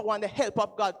the power and the help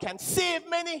of God, can save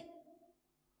many.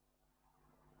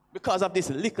 Because of this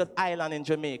little island in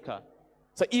Jamaica.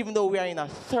 So even though we are in a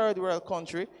third world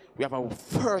country, we have a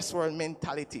first world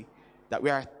mentality that we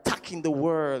are attacking the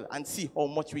world and see how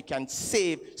much we can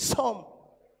save some.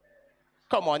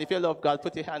 Come on, if you love God,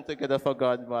 put your hand together for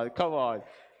God, man. Come on.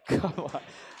 Come on.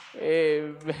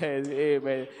 Amen.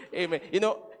 Amen. Amen.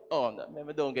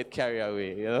 maybe don't get carried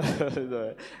away. You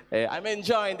know? I'm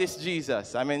enjoying this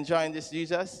Jesus. I'm enjoying this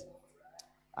Jesus.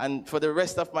 And for the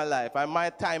rest of my life, my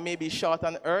time may be short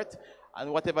on earth,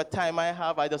 and whatever time I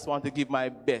have, I just want to give my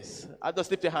best. I'll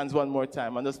just lift your hands one more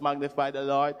time and just magnify the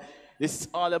Lord. This is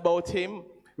all about him.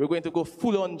 We're going to go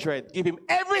full 100. Give him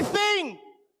everything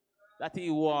that he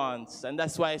wants. And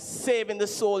that's why saving the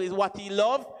soul is what he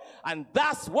loves. And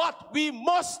that's what we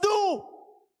must do.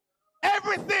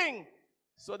 Everything.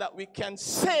 So that we can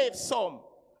save some.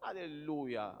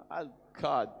 Hallelujah. Oh,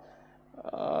 God.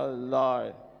 Oh,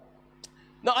 Lord.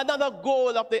 Now, another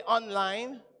goal of the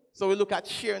online. So we look at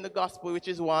sharing the gospel, which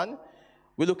is one.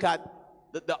 We look at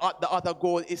the other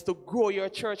goal is to grow your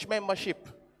church membership.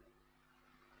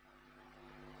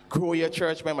 Grow your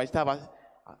church membership. To have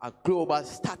a global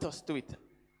status to it.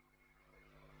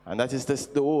 And that is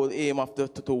the whole aim of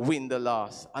to win the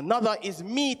loss. Another is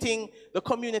meeting the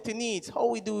community needs.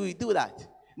 How do we do that?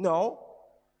 No.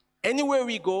 Anywhere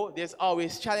we go, there's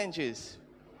always challenges.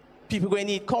 People going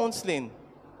to need counseling.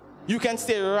 You can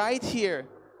stay right here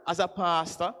as a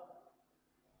pastor,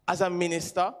 as a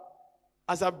minister,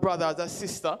 as a brother, as a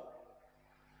sister,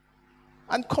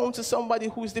 and come to somebody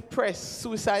who's depressed,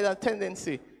 suicidal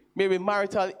tendency, maybe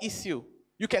marital issue.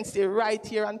 You can stay right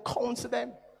here and counsel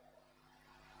them.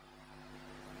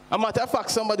 A matter of fact,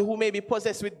 somebody who may be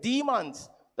possessed with demons,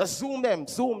 just zoom them,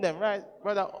 right,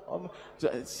 brother?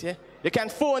 You can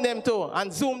phone them too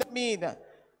and zoom them in.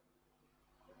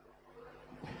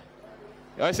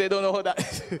 I say, don't know how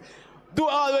that. Do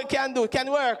all we can do. It can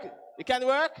work. It can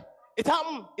work. It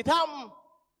happen. It happen.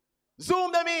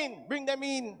 Zoom them in. Bring them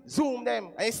in. Zoom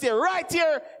them. And you stay right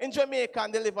here in Jamaica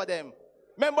and deliver them.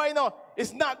 Remember, you know,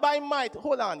 it's not by might.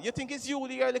 Hold on. You think it's you,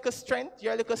 your little strength?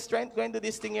 Your little strength going to do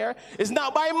this thing here? It's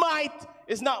not by might.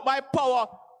 It's not by power.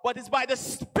 But it's by the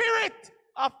Spirit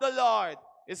of the Lord.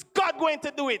 Is God going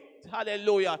to do it?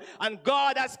 Hallelujah. And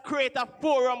God has created a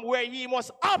forum where he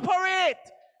must operate.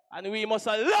 And we must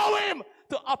allow him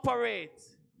to operate.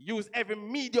 Use every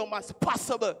medium as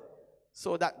possible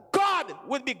so that God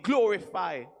will be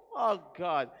glorified. Oh,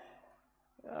 God.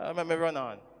 Let me run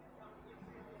on.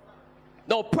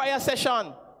 No, prayer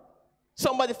session.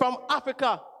 Somebody from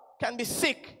Africa can be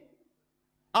sick.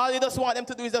 All you just want them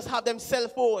to do is just have them cell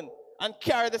phone and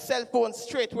carry the cell phone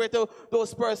straight where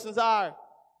those persons are.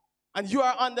 And you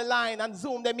are on the line and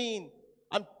zoom them in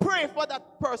and pray for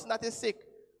that person that is sick.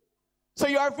 So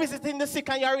you are visiting the sick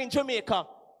and you are in Jamaica.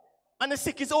 And the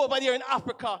sick is over there in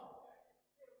Africa.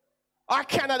 Or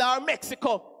Canada or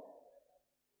Mexico.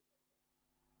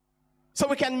 So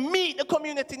we can meet the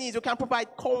community needs. We can provide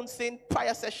counseling,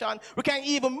 prayer session. We can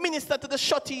even minister to the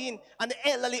shut-in and the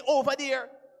elderly over there.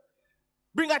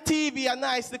 Bring a TV, a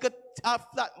nice little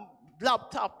flat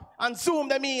laptop, and zoom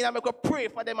them in and we can pray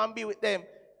for them and be with them.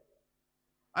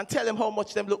 And tell them how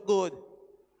much them look good.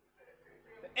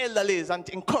 Elderlies, and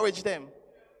encourage them.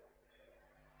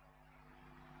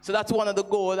 So that's one of the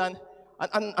goals. And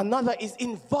another is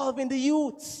involving the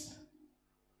youths.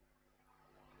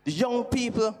 The young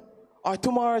people are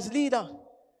tomorrow's leader.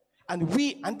 And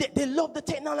they love the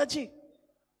technology.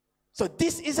 So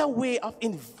this is a way of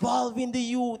involving the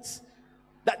youths.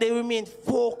 That they remain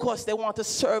focused. They want to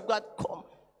serve God. Come.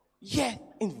 Yeah,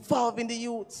 involving the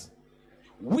youths.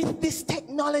 With this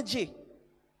technology,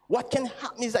 what can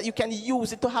happen is that you can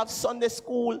use it to have Sunday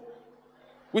school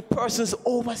with persons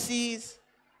overseas,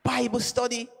 Bible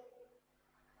study.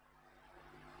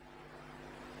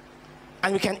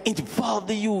 And we can involve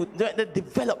the youth,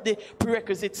 develop the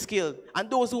prerequisite skill. And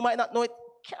those who might not know it,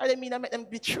 carry them in and make them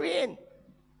be trained.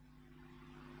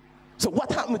 So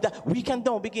what happens with that? We can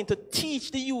now begin to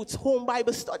teach the youths home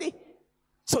Bible study.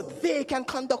 So they can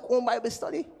conduct home Bible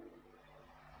study.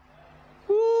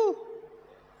 Woo.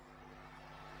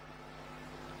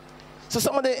 So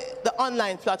some of the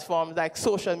online platforms like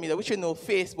social media, which you know,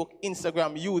 Facebook,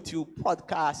 Instagram, YouTube,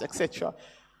 podcasts, etc.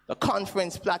 The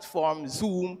conference platform,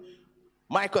 Zoom,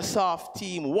 Microsoft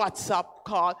Team, WhatsApp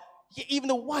call, even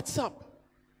the WhatsApp.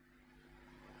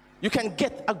 You can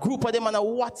get a group of them on a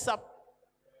WhatsApp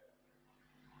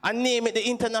and name it the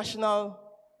International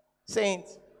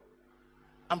Saints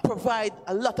and provide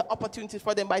a lot of opportunities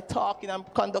for them by talking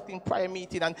and conducting prayer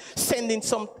meeting and sending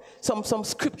some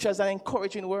scriptures and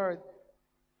encouraging word.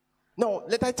 No,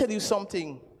 let I tell you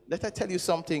something. Let I tell you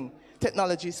something.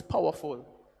 Technology is powerful.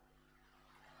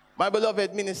 My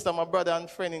beloved minister, my brother and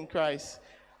friend in Christ,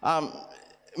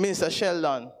 Minister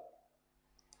Sheldon.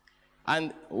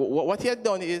 And what he had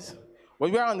done is,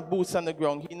 when we're on the boots on the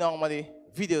ground, he normally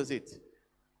videos it.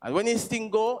 And when his thing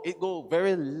go, it go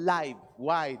very live,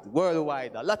 wide,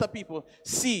 worldwide. A lot of people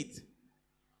see it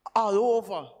all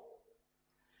over.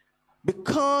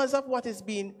 Because of what is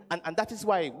being, and that is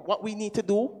why what we need to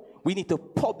do, we need to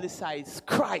publicize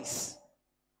Christ.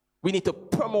 We need to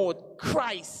promote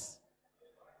Christ.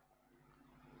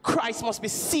 Christ must be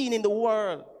seen in the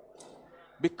world.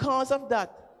 Because of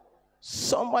that,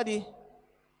 somebody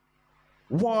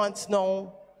wants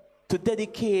now to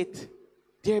dedicate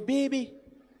their baby.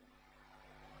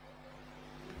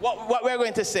 What we're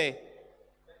going to say?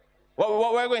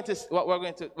 What we're going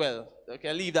to, well,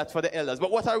 okay, leave that for the elders.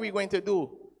 But what are we going to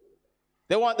do?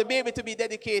 They want the baby to be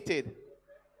dedicated.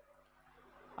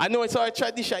 I know it's our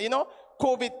tradition, you know.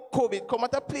 COVID come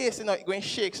at a place, you know, it's going to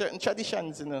shake certain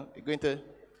traditions, you know. It's going to,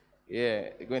 yeah,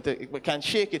 it can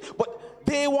shake it. But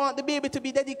they want the baby to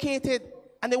be dedicated,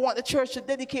 and they want the church to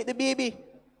dedicate the baby.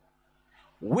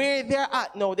 Where they're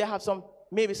at now, they have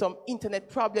maybe some internet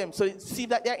problems. So it seems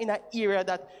that they're in an area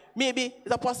that maybe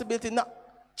there's a possibility not.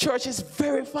 Church is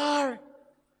very far.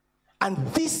 And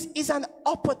this is an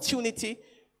opportunity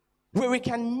where we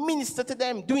can minister to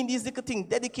them, doing these little things,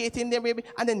 dedicating their baby,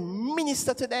 and then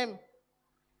minister to them.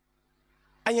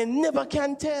 And you never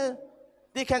can tell.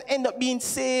 They can end up being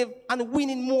saved and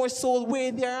winning more souls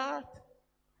where they are.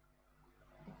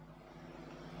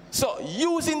 So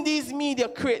using these media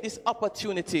create this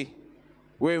opportunity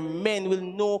where men will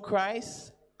know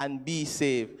Christ and be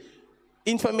saved.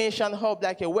 Information hub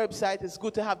like a website, it's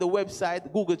good to have the website,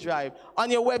 Google Drive. On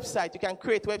your website, you can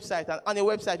create website, and on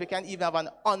your website, you can even have an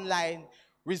online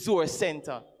resource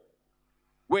center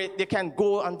where they can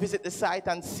go and visit the site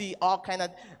and see all kind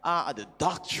of the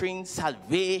doctrine,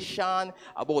 salvation,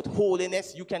 about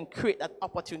holiness. You can create that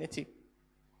opportunity.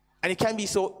 And it can be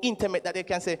so intimate that they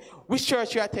can say, which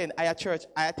church you attend? I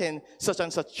attend such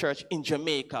and such church in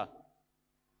Jamaica.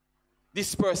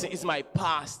 This person is my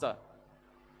pastor.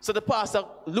 So the pastor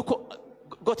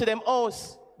go to them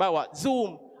house by what?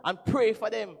 Zoom, and pray for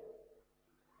them.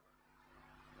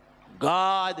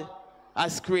 God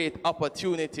has created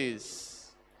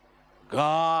opportunities.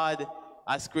 God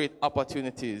has created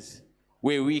opportunities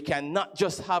where we can not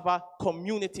just have a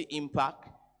community impact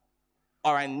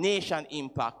or a nation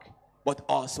impact, but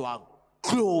also a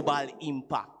global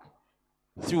impact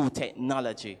through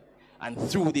technology and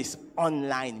through this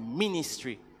online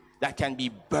ministry that can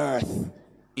be birthed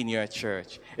in your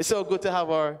church. It's so good to have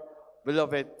our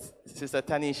beloved Sister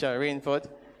Tanisha Rainford,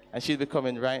 and she'll be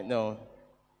coming right now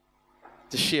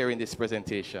to share in this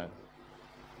presentation.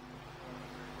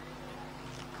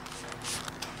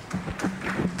 Praise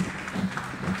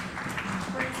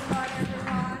the Lord,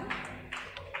 everyone.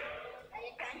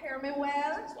 You can hear me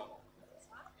well? All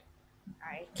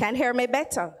right. Can hear me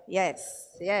better? Yes,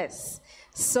 yes.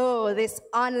 So this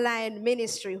online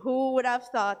ministry, who would have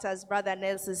thought, as Brother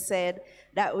Nelson said,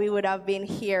 that we would have been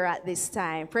here at this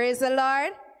time? Praise the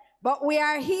Lord. But we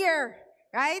are here,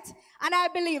 right? And I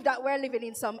believe that we're living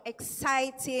in some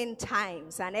exciting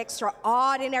times and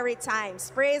extraordinary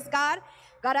times. Praise God.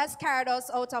 God has carried us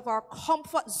out of our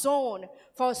comfort zone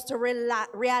for us to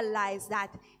realize that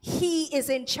He is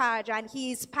in charge and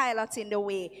He is piloting the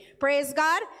way. Praise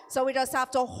God. So we just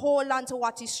have to hold on to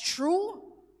what is true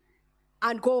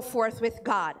and go forth with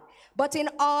God. But in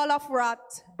all of what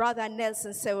Brother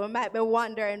Nelson said, we might be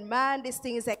wondering, man, this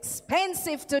thing is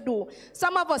expensive to do.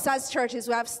 Some of us as churches,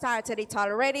 we have started it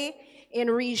already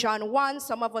in Region 1.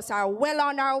 Some of us are well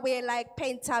on our way, like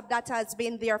Pentab, that has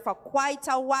been there for quite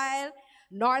a while.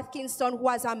 North Kingston, who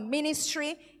has a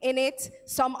ministry in it.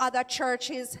 Some other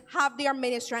churches have their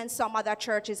ministry, and some other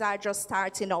churches are just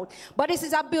starting out. But this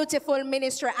is a beautiful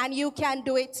ministry, and you can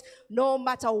do it no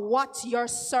matter what your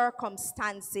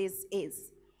circumstances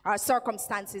is, or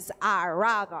circumstances are,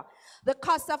 rather. The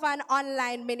cost of an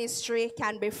online ministry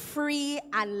can be free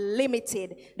and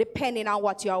limited, depending on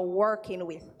what you're working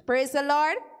with. Praise the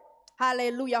Lord.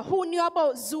 Hallelujah. Who knew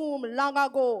about Zoom long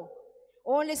ago?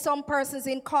 Only some persons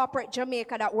in corporate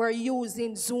Jamaica that were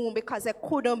using Zoom because they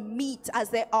couldn't meet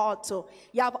as they ought to.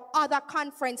 You have other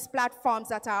conference platforms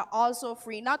that are also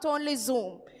free, not only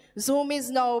Zoom. Zoom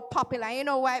is now popular. You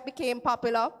know why it became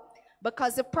popular?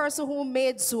 Because the person who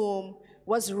made Zoom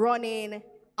was running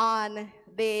on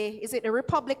the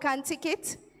Republican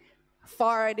ticket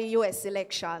for the U.S.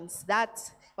 elections.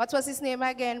 What was his name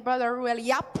again, Brother Ruel?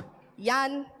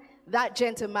 Jan, that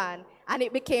gentleman. And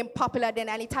it became popular then,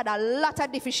 and it had a lot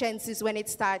of deficiencies when it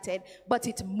started, but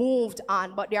it moved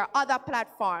on. But there are other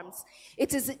platforms.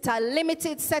 It's a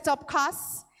limited setup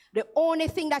cost. The only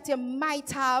thing that you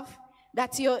might have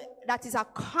that is a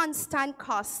constant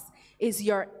cost is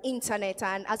your internet.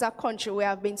 And as a country, we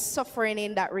have been suffering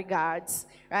in that regards,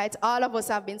 right? All of us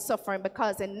have been suffering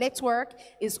because the network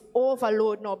is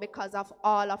overloaded now because of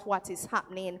all of what is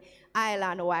happening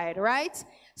island-wide, right?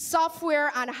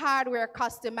 Software and hardware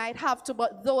costs you might have to,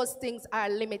 but those things are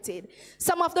limited.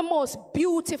 Some of the most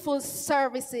beautiful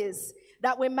services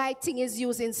that we might think is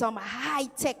using some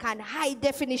high-tech and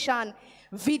high-definition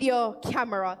video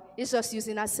camera is just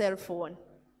using a cell phone.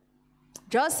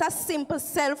 Just a simple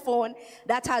cell phone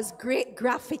that has great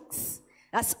graphics.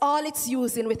 That's all it's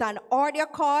using, with an audio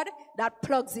cord that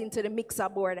plugs into the mixer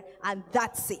board, and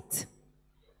that's it.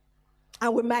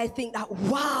 And we might think that,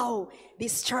 wow,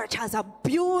 this church has a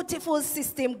beautiful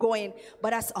system going, but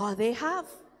that's all they have.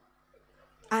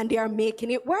 And they are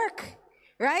making it work,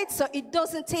 right? So it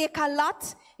doesn't take a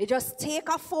lot. You just take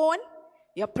a phone,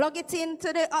 you plug it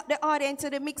into the audio, into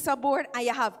the mixer board, and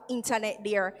you have internet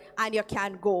there, and you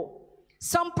can go.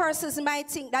 Some persons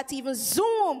might think that even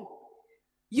Zoom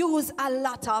use a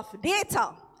lot of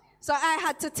data. So I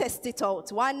had to test it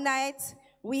out. One night,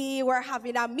 we were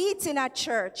having a meeting at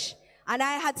church, and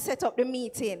I had set up the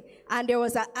meeting, and there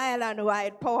was an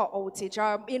island-wide power outage,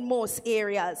 or in most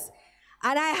areas.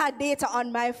 And I had data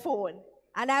on my phone,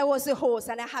 and I was the host,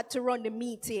 and I had to run the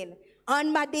meeting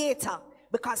on my data,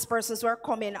 because persons were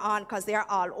coming on because they are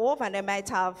all over, and they might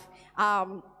have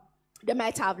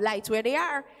light where they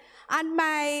are. And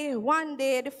my one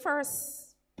day, the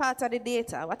first part of the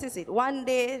data, what is it? 1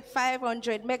 day,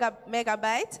 500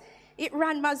 megabytes. It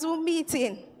ran my Zoom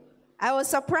meeting. I was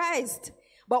surprised.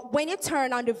 But when you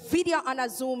turn on the video on a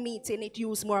Zoom meeting, it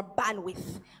uses more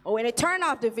bandwidth. Or when you turn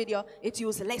off the video, it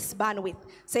uses less bandwidth.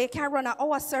 So you can run an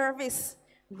hour service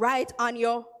right on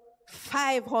your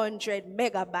 500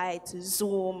 megabyte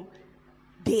Zoom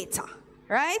data.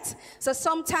 Right? So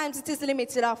sometimes it is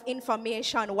limited of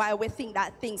information, why we think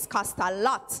that things cost a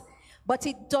lot. But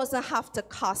it doesn't have to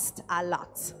cost a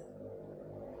lot.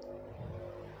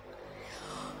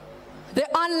 The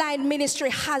online ministry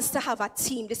has to have a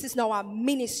team. This is now a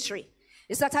ministry.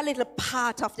 It's not a little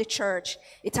part of the church.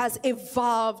 It has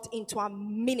evolved into a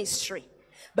ministry,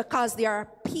 because there are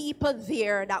people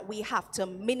there that we have to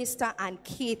minister and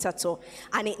cater to,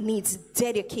 and it needs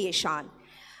dedication.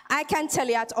 I can tell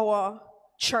you at our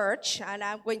church, and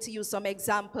I'm going to use some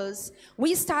examples.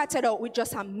 We started out with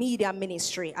just a media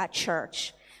ministry at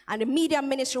church. And the media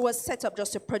ministry was set up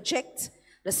just to project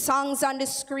the songs on the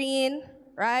screen,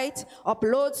 right?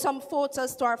 Upload some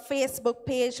photos to our Facebook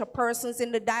page so persons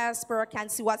in the diaspora can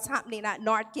see what's happening at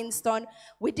North Kingston.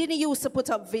 We didn't used to put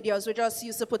up videos. We just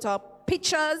used to put up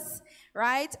pictures,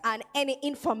 right? And any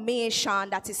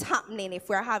information that is happening, if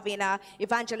we're having an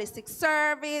evangelistic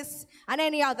service and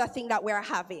any other thing that we're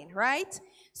having, right?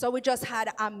 So we just had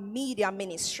a media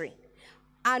ministry.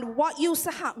 And what used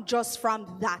to happen just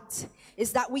from that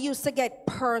is that we used to get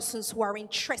persons who are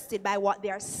interested by what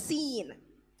they are seeing.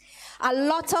 A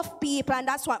lot of people, and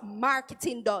that's what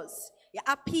marketing does. You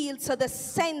appeal to the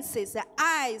senses, the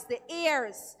eyes, the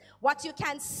ears, what you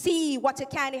can see, what you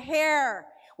can hear,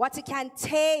 what you can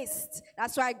taste.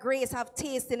 That's why Grace have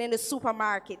tasting in the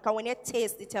supermarket, because when you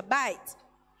taste it, you bite.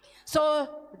 So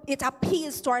it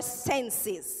appeals to our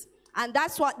senses. And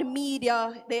that's what the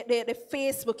media, the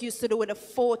Facebook used to do with the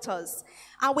photos.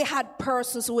 And we had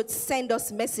persons who would send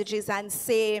us messages and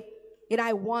say, you know,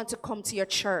 I want to come to your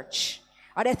church.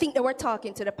 Or they think they were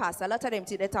talking to the pastor. A lot of them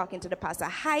think they're talking to the pastor.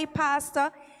 Hi,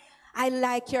 pastor. I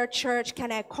like your church.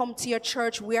 Can I come to your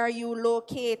church? Where are you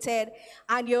located?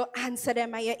 And you answer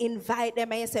them and you invite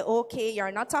them and you say, okay, you're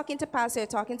not talking to pastor, you're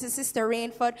talking to Sister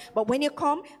Rainford. But when you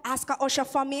come, ask a usher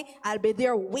for me. I'll be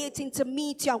there waiting to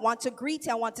meet you. I want to greet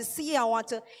you. I want to see you. I want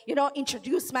to,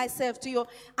 introduce myself to you.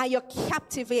 And you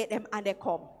captivate them and they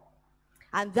come.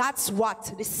 And that's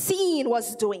what the scene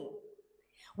was doing.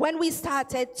 When we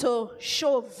started to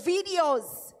show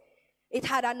videos, it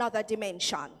had another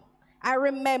dimension. I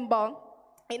remember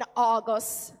in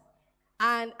August,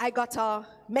 and I got a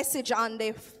message on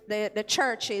the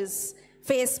church's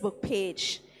Facebook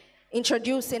page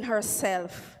introducing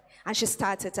herself, and she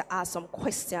started to ask some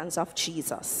questions of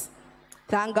Jesus.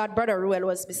 Thank God Brother Ruel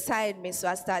was beside me, so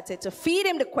I started to feed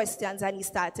him the questions, and he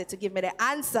started to give me the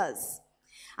answers.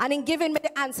 And in giving me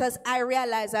the answers, I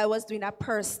realized I was doing a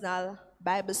personal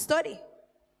Bible study,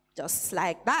 just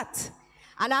like that.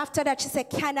 And after that, she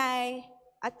said, can I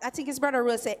think his brother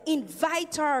will say,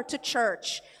 invite her to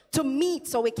church to meet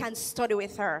so we can study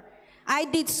with her. I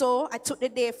did so. I took the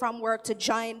day from work to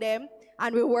join them,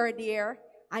 and we were there.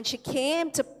 And she came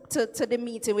to the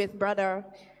meeting with Brother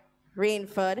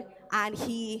Rainford, and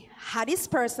he had his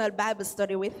personal Bible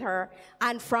study with her.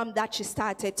 And from that, she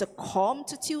started to come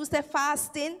to Tuesday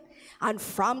fasting. And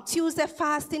from Tuesday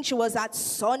fasting, she was at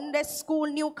Sunday school,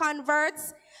 new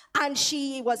converts. And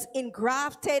she was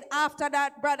engrafted after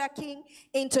that, Brother King,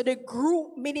 into the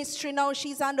group ministry now.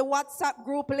 She's on the WhatsApp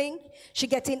group link. She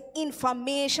getting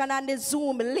information on the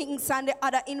Zoom links and the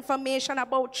other information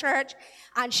about church.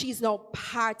 And she's now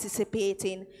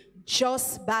participating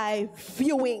just by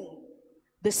viewing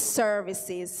the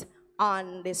services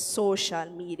on the social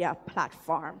media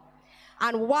platform.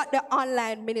 And what the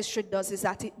online ministry does is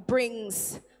that it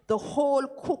brings the whole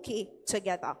cookie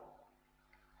together.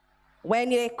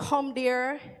 When they come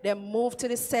there, they move to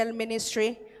the cell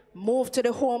ministry, move to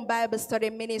the home Bible study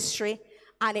ministry,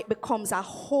 and it becomes a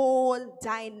whole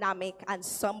dynamic, and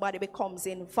somebody becomes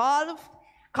involved,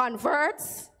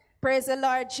 converts. Praise the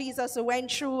Lord, Jesus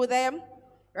went through them,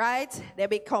 right? They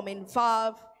become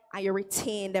involved, and you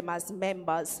retain them as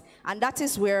members. And that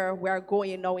is where we're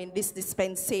going now in this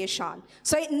dispensation.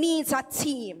 So it needs a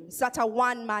team. It's not a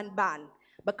one-man band,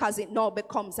 because it now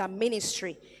becomes a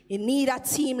ministry. You need a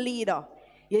team leader.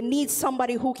 You need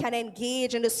somebody who can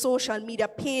engage in the social media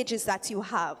pages that you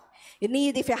have. You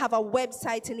need, if you have a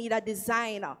website, you need a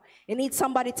designer. You need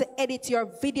somebody to edit your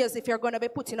videos if you're going to be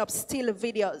putting up still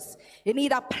videos. You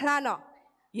need a planner.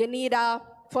 You need a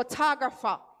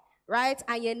photographer, right?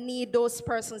 And you need those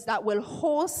persons that will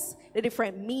host the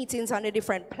different meetings on the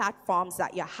different platforms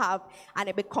that you have. And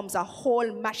it becomes a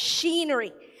whole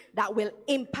machinery that will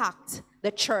impact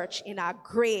the church in a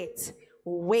great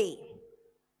way.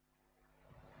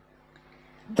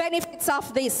 Benefits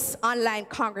of this online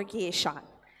congregation.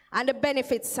 And the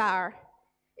benefits are,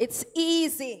 it's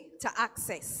easy to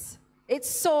access. It's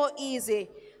so easy.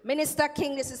 Minister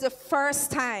King, this is the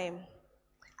first time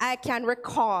I can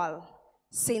recall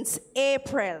since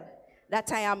April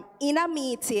that I am in a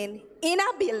meeting, in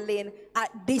a building at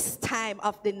this time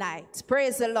of the night.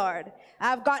 Praise the Lord.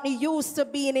 I've gotten used to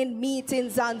being in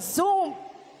meetings on Zoom.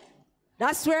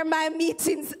 That's where my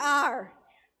meetings are.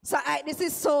 So this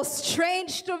is so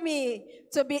strange to me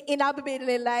to be in a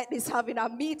building like this, having a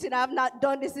meeting. I've not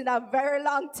done this in a very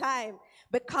long time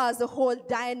because the whole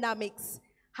dynamics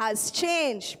has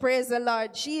changed. Praise the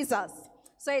Lord Jesus.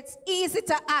 So it's easy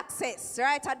to access,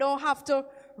 right? I don't have to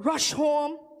rush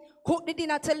home, cook the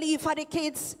dinner to leave for the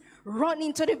kids, run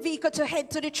into the vehicle to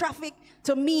head to the traffic,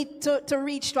 to meet, to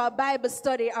reach to a Bible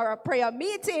study or a prayer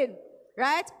meeting,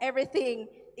 right? Everything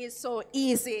is so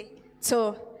easy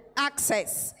to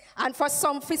access. And for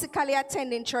some, physically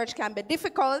attending church can be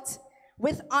difficult.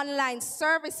 With online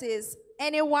services,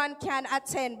 anyone can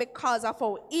attend because of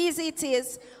how easy it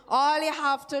is. All you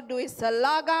have to do is to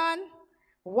log on,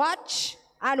 watch,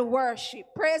 and worship.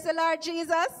 Praise the Lord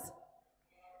Jesus.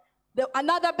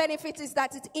 Another benefit is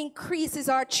that it increases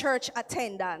our church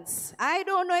attendance. I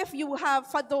don't know if you have,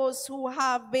 for those who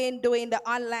have been doing the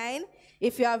online,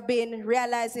 if you have been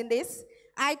realizing this,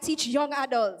 I teach young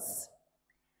adults.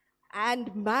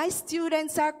 And my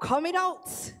students are coming out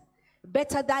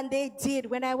better than they did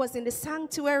when I was in the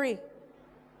sanctuary.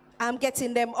 I'm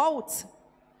getting them out,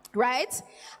 right?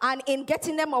 And in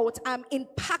getting them out, I'm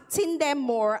impacting them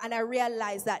more, and I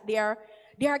realize that they are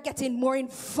getting more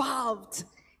involved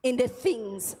in the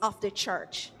things of the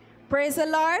church. Praise the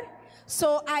Lord.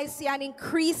 So I see an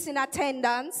increase in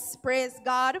attendance, praise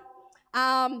God,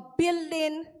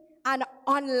 building an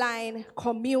online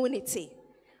community,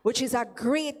 which is a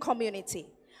great community.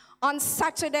 On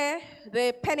Saturday,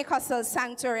 the Pentecostal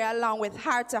Sanctuary, along with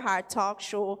Heart to Heart Talk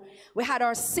Show, we had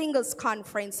our singles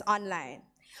conference online.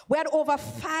 We had over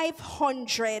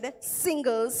 500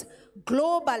 singles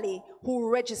globally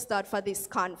who registered for this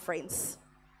conference.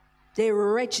 They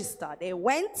registered. They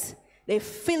went, they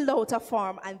filled out a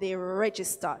form, and they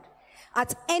registered.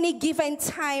 At any given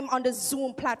time on the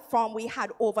Zoom platform, we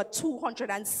had over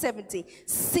 270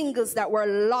 singles that were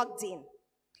logged in.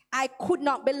 I could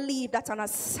not believe that on a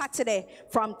Saturday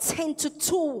from 10 to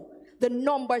 2, the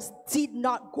numbers did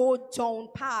not go down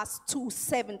past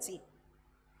 270.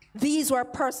 These were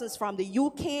persons from the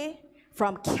UK,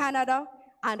 from Canada,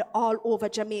 and all over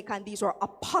Jamaica. And these were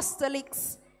apostolic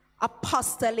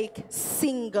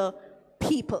single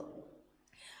people.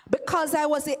 Because I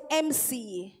was the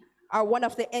MC, or one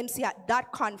of the MC at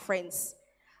that conference,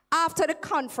 after the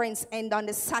conference ended on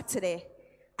the Saturday,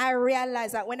 I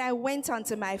realized that when I went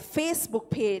onto my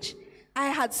Facebook page, I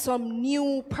had some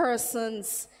new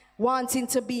persons wanting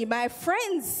to be my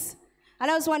friends.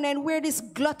 And I was wondering where this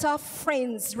glut of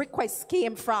friends requests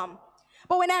came from.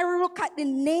 But when I look at the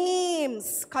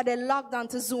names, because they logged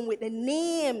onto Zoom with the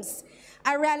names,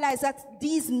 I realized that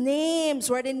these names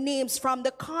were the names from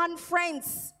the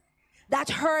conference. that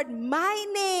heard my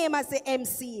name as the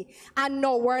MC and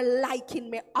now were liking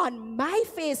me on my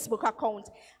Facebook account.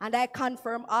 And I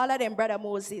confirm all of them, Brother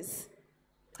Moses.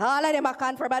 All of them are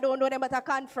confirmed. I don't know them, but I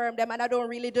confirm them, and I don't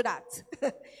really do that.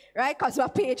 Right? Because my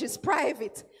page is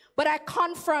private. But I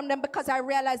confirmed them because I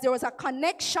realized there was a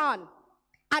connection.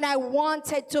 And I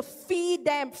wanted to feed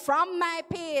them from my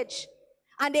page.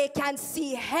 And they can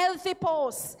see healthy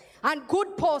posts and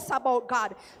good posts about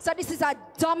God. So this is a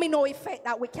domino effect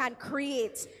that we can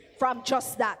create from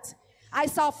just that. I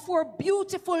saw 4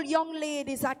 beautiful young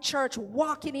ladies at church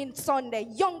walking in Sunday,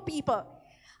 young people.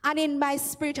 And in my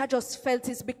spirit, I just felt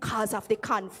it's because of the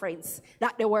conference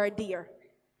that they were there.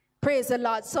 Praise the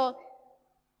Lord. So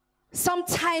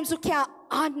sometimes we can't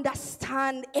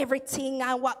understand everything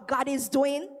and what God is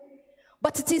doing.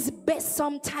 But it is best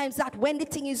sometimes that when the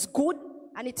thing is good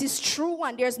and it is true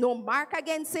and there's no mark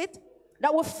against it,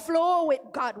 that we flow with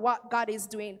God, what God is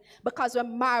doing, because we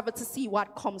marvel to see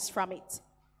what comes from it.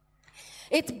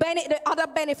 The other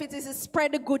benefit is to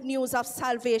spread the good news of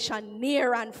salvation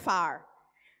near and far.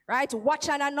 Right? Watch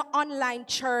an online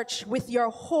church with your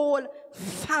whole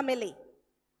family.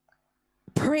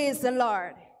 Praise the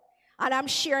Lord. And I'm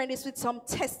sharing this with some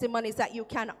testimonies that you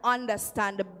can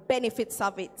understand the benefits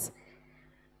of it.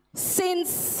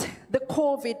 Since the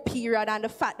COVID period and the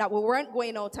fact that we weren't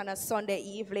going out on a Sunday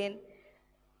evening,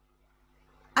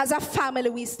 as a family,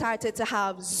 we started to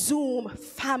have Zoom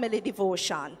family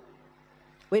devotion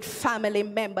with family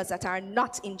members that are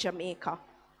not in Jamaica.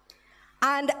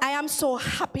 And I am so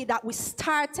happy that we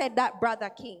started that, Brother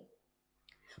King,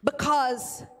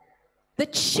 because the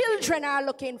children are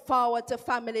looking forward to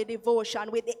family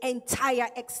devotion with the entire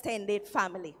extended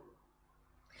family.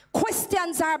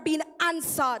 Questions are being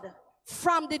answered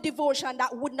from the devotion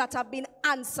that would not have been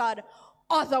answered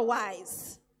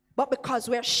otherwise. But because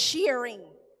we're sharing,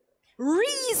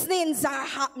 reasonings are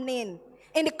happening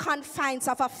in the confines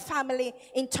of a family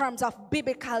in terms of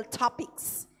biblical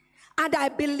topics. And I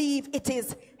believe it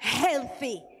is a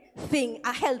healthy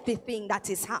thing that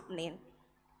is happening.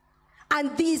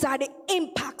 And these are the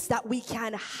impacts that we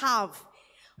can have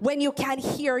when you can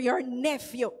hear your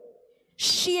nephew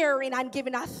sharing and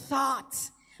giving a thought.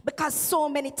 Because so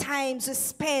many times we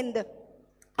spend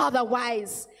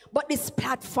otherwise. But this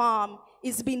platform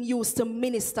is being used to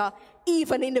minister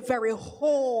even in the very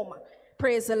home.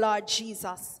 Praise the Lord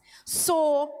Jesus.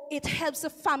 So it helps the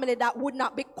family that would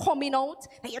not be coming out.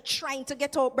 That you're trying to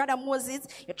get out, Brother Moses.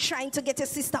 You're trying to get your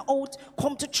sister out.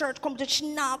 Come to church, come to church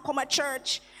now, come to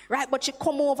church. Right? But you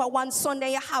come over one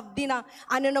Sunday, you have dinner,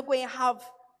 and you're not going to have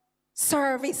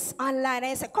service online.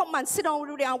 And you say, come on, sit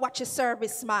down there and watch a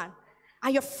service, man.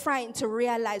 And you're frightened to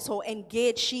realize how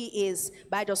engaged she is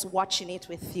by just watching it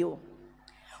with you.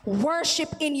 Worship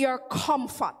in your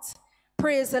comfort.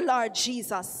 Praise the Lord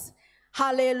Jesus.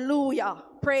 Hallelujah.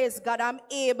 Praise God. I'm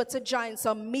able to join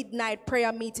some midnight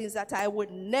prayer meetings that I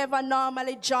would never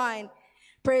normally join.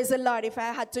 Praise the Lord if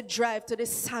I had to drive to the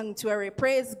sanctuary.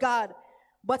 Praise God.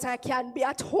 But I can be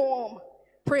at home.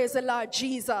 Praise the Lord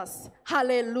Jesus.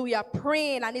 Hallelujah.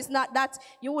 Praying. And it's not that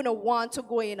you wouldn't want to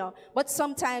go, but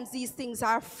sometimes these things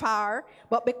are far.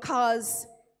 But because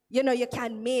you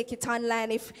can make it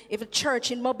online. If a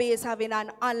church in Mobe is having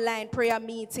an online prayer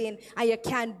meeting and you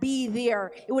can be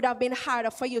there, it would have been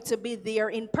harder for you to be there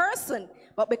in person.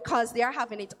 But because they are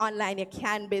having it online, you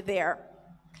can be there.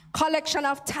 Collection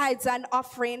of tithes and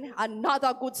offering,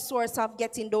 another good source of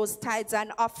getting those tithes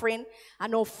and offering. I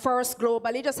know First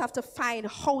Global, you just have to find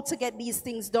how to get these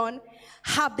things done.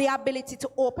 Have the ability to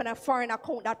open a foreign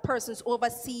account that persons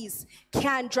overseas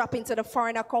can drop into the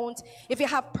foreign account. If you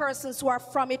have persons who are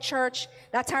from a church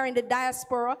that are in the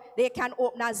diaspora, they can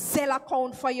open a Zelle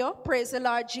account for you. Praise the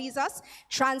Lord Jesus.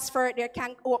 Transfer it. They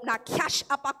can open a Cash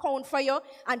App account for you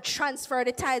and transfer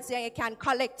the tithes there. You can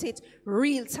collect it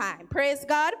real time. Praise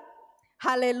God.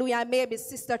 Hallelujah. Maybe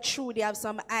Sister Trudy have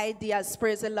some ideas,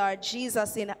 praise the Lord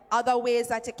Jesus, in other ways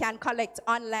that you can collect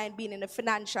online, being in the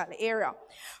financial area.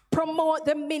 Promote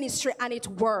the ministry and it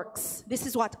works. This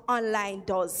is what online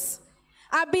does.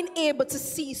 I've been able to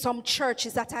see some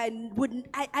churches that I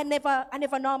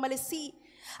never normally see.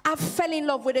 I fell in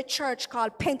love with a church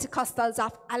called Pentecostals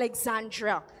of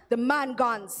Alexandria, the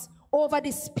Mangans, over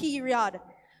this period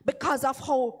because of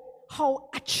how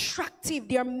attractive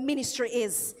their ministry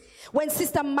is. When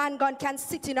Sister Mangan can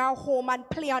sit in our home and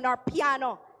play on our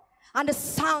piano, and the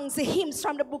songs, the hymns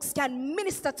from the books can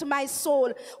minister to my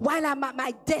soul while I'm at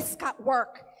my desk at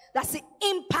work. That's the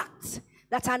impact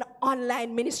that an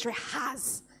online ministry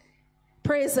has.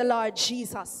 Praise the Lord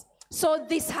Jesus. So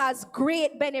this has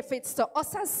great benefits to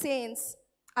us as saints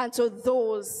and to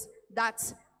those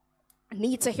that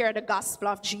need to hear the gospel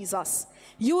of Jesus.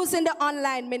 Using the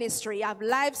online ministry, you have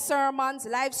live sermons,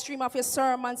 live stream of your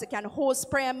sermons. You can host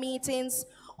prayer meetings,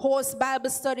 host Bible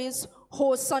studies,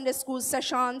 host Sunday school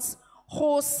sessions,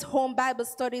 host home Bible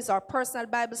studies or personal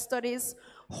Bible studies,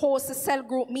 host cell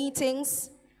group meetings,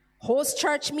 host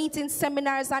church meetings,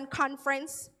 seminars, and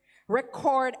conference,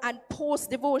 record and post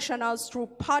devotionals through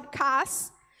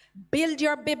podcasts, build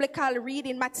your biblical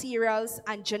reading materials,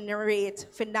 and generate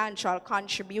financial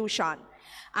contribution.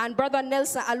 And Brother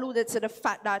Nelson alluded to the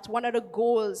fact that one of the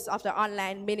goals of the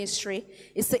online ministry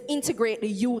is to integrate the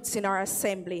youths in our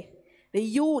assembly. The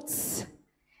youths,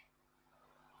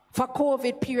 for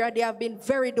COVID period, they have been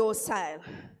very docile,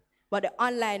 but the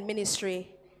online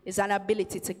ministry is an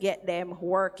ability to get them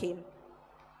working.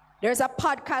 There's a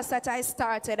podcast that I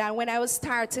started, and when I was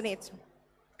starting it,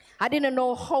 I didn't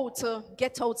know how to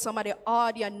get out some of the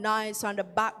audio noise on the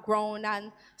background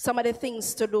and some of the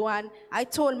things to do. And I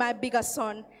told my bigger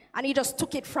son, and he just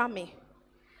took it from me.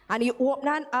 And he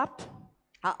opened an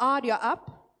audio app,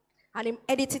 and he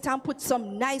edited it and put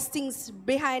some nice things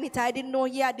behind it. I didn't know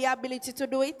he had the ability to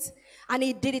do it. And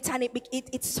he did it, and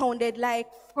it sounded like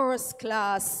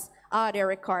first-class audio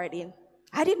recording.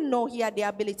 I didn't know he had the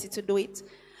ability to do it.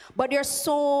 But there's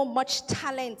so much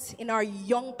talent in our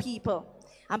young people.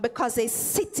 And because they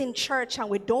sit in church and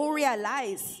we don't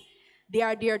realize, they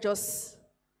are there just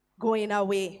going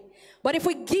away. But if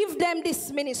we give them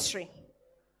this ministry,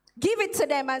 give it to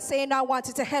them and say, no, I want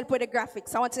you to help with the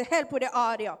graphics. I want you to help with the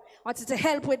audio. I want you to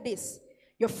help with this.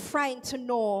 You're frightened to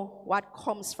know what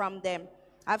comes from them.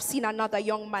 I've seen another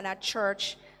young man at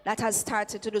church that has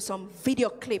started to do some video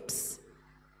clips,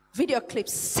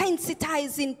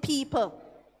 sensitizing people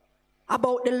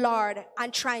about the Lord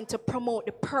and trying to promote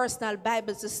the personal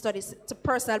Bible studies.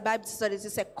 He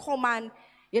said, come and,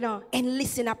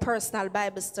 enlist in a personal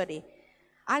Bible study.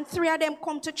 And 3 of them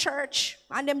come to church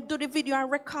and them do the video and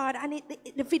record, and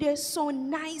the video is so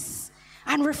nice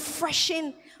and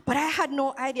refreshing. But I had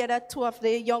no idea that 2 of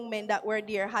the young men that were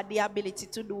there had the ability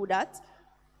to do that.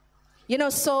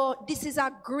 So this is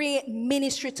a great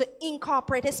ministry to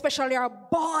incorporate, especially our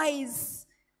boys.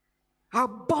 Our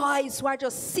boys who are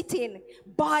just sitting.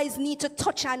 Boys need to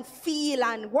touch and feel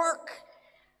and work.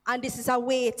 And this is a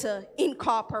way to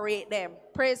incorporate them.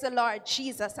 Praise the Lord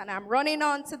Jesus. And I'm running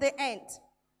on to the end.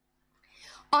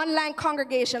 Online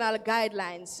congregational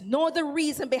guidelines. Know the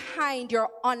reason behind your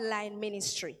online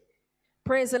ministry.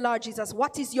 Praise the Lord Jesus.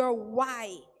 What is your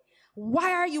why?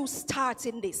 Why are you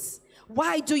starting this?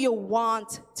 Why do you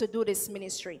want to do this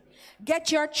ministry?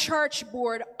 Get your church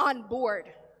board on board.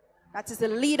 That is the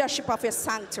leadership of your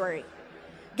sanctuary.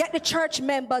 Get the church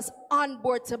members on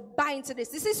board to buy into this.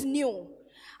 This is new.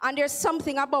 And there's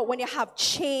something about when you have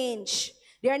change,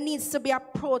 there needs to be a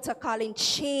protocol in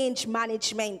change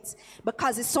management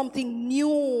because it's something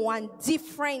new and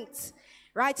different,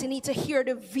 right? You need to hear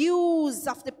the views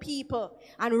of the people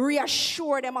and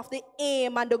reassure them of the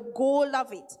aim and the goal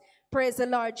of it. Praise the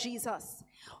Lord Jesus.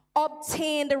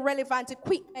 Obtain the relevant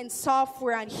equipment,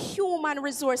 software, and human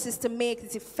resources to make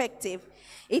it effective.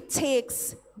 It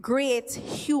takes great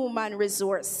human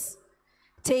resource.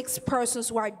 It takes persons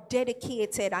who are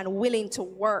dedicated and willing to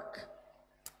work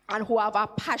and who have a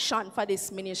passion for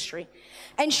this ministry.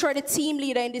 Ensure the team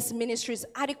leader in this ministry is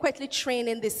adequately trained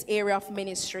in this area of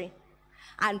ministry.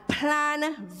 And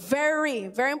plan very,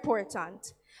 very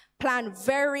important, plan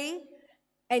very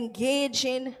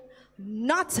engaging,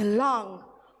 not long,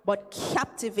 but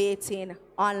captivating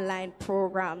online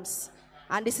programs.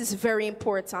 And this is very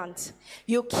important.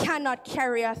 You cannot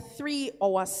carry a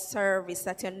 3-hour service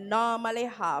that you normally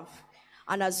have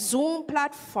on a Zoom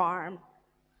platform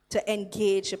to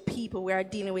engage people. We are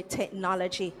dealing with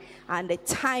technology, and the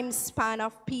time span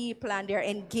of people and their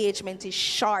engagement is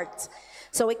short.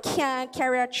 So we can't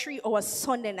carry a 3-hour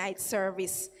Sunday night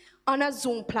service on a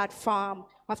Zoom platform.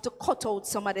 We have to cut out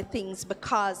some of the things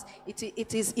because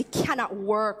it cannot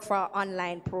work for our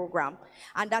online program.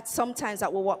 And that's sometimes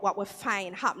what we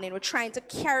find happening. We're trying to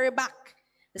carry back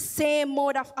the same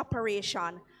mode of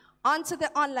operation onto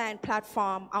the online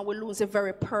platform, and we lose the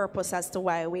very purpose as to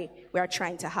why we are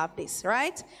trying to have this,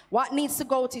 right? What needs to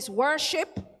go to is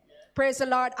worship, praise the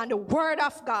Lord, and the word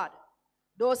of God.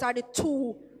 Those are the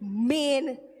 2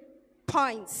 main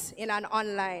points in an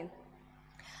online.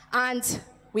 And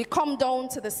we come down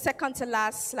to the second to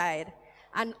last slide.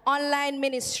 An online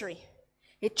ministry.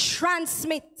 It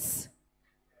transmits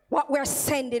what we're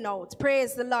sending out.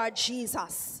 Praise the Lord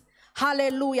Jesus.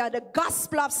 Hallelujah. The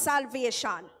gospel of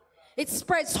salvation. It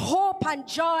spreads hope and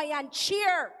joy and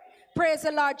cheer. Praise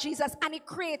the Lord Jesus. And it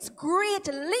creates great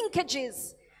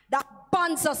linkages that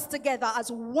bonds us together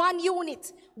as one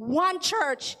unit, one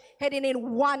church, heading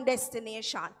in one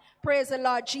destination. Praise the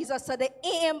Lord Jesus. So the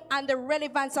aim and the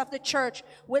relevance of the church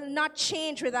will not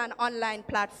change with an online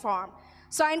platform.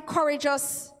 So I encourage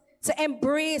us to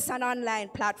embrace an online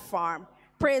platform.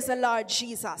 Praise the Lord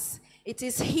Jesus. It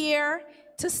is here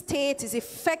to stay. It is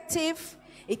effective.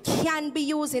 It can be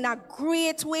used in a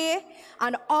great way.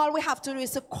 And all we have to do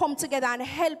is to come together and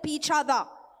help each other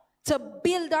to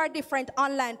build our different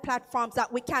online platforms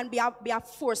that we can be a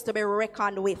force to be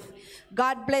reckoned with.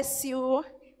 God bless you.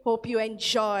 Hope you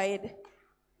enjoyed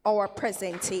our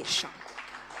presentation.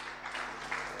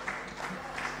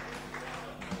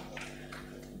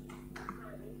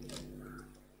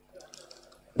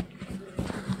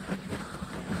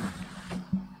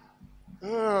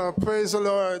 Praise the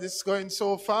Lord. It's going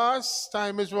so fast.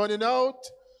 Time is running out.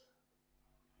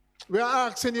 We are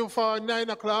asking you for 9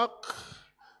 o'clock.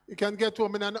 You can get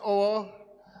home in an hour.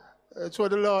 So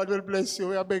the Lord will bless you.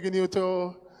 We are begging you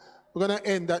to. We're going to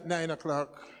end at 9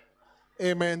 o'clock.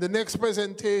 Amen. The next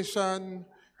presentation,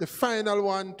 the final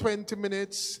one, 20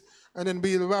 minutes. And then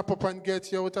we'll wrap up and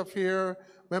get you out of here.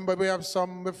 Remember, we have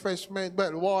some refreshment,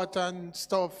 well, water and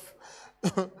stuff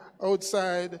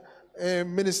outside.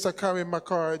 Minister Karim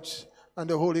McCarge and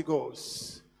the Holy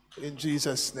Ghost. In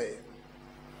Jesus' name.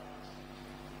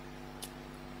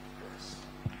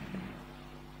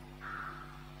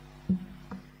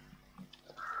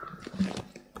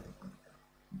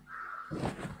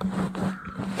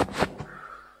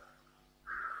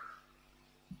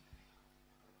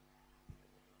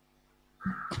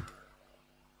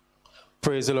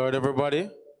 Praise the Lord, everybody.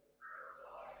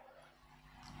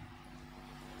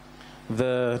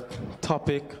 The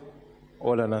topic,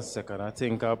 hold on a second, I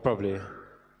think I'll probably,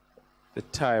 the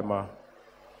timer,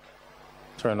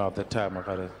 turn off the timer.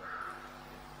 Got it.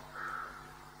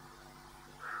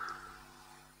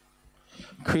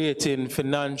 Creating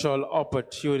financial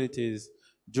opportunities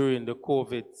during the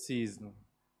COVID season.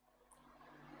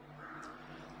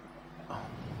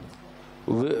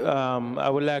 I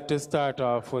would like to start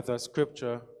off with a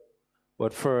scripture,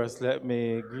 but first let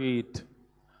me greet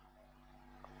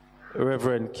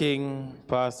Reverend King,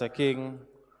 Pastor King,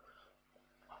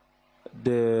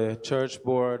 the church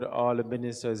board, all the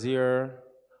ministers here,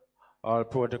 all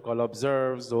protocol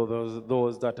observers,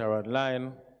 those that are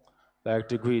online. I'd like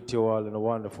to greet you all in the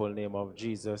wonderful name of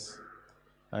Jesus.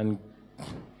 And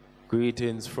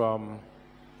greetings from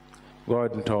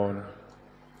Gordon Town.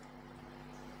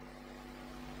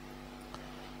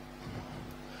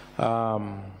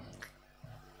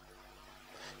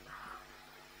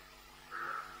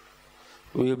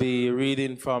 We'll be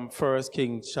reading from 1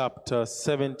 Kings chapter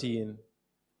 17.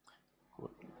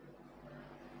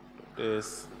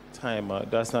 This timer,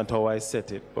 that's not how I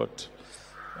set it, but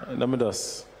let me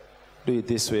just do it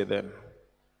this way then.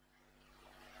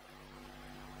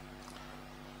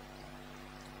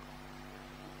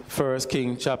 First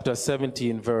Kings chapter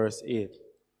 17, verse 8.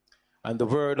 And the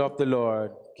word of the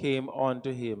Lord came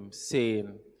unto him,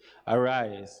 saying,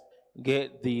 Arise,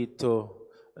 get thee to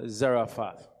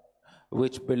Zarephath,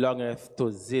 which belongeth to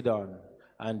Zidon,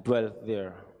 and dwell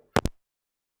there.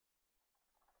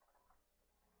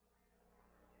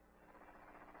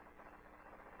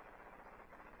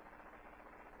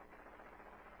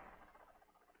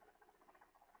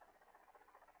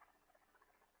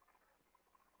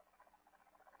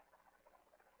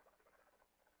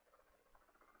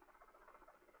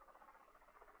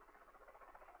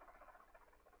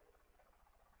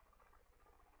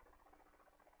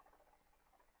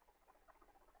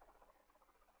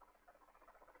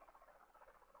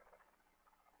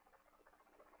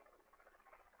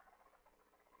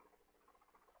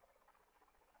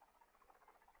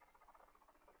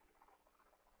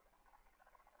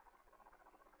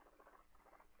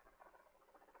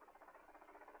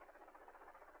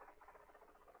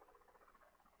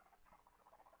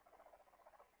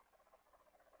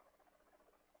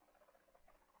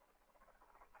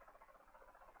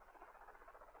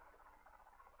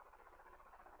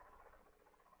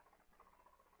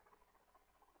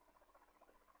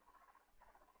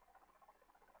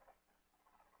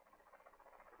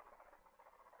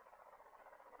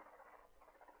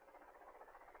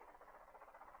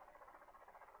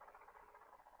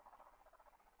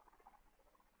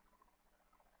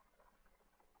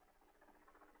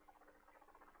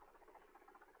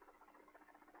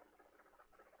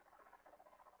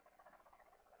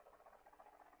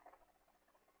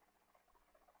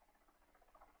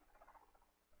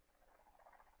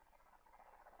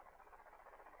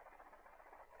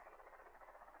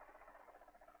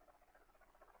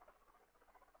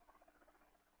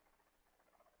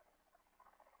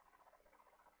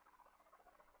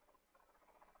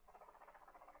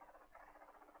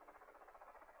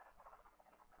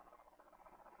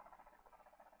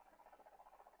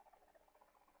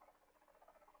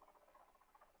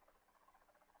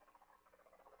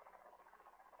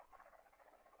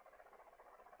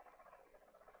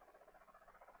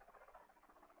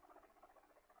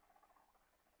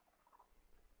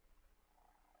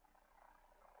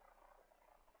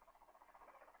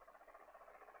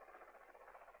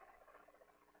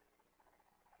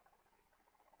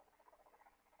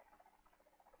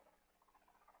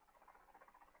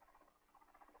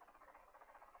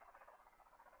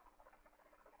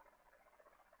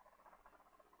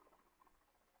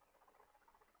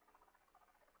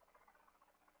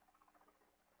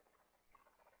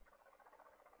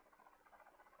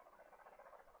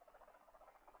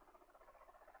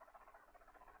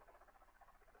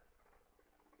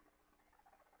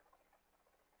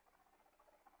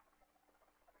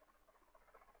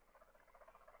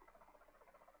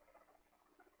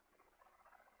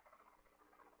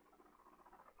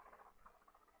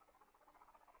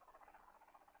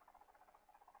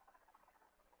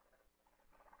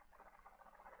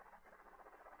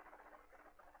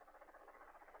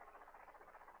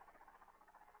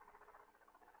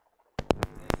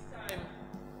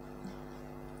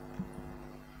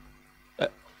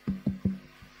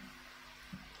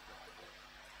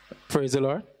 Praise the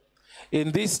Lord.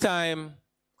 In this time,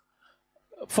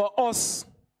 for us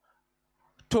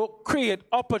to create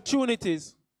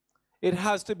opportunities, it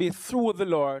has to be through the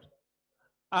Lord.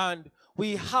 And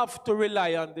we have to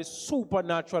rely on the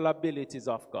supernatural abilities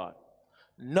of God,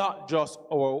 not just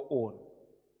our own.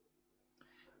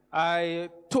 I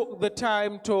took the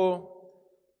time to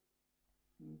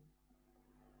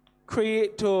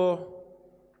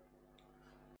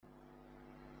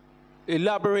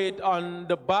elaborate on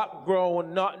the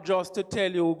background, not just to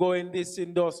tell you go in this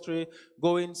industry,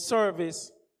 go in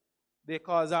service,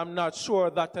 because I'm not sure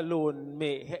that alone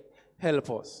may help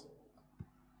us.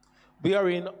 We are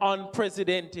in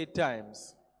unprecedented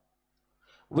times.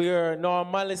 We are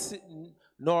normalcy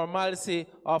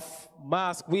of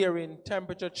mask wearing,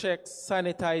 temperature checks,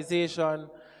 sanitization,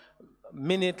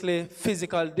 minutely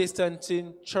physical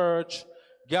distancing, church,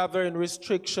 gathering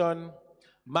restriction,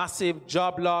 massive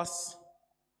job loss,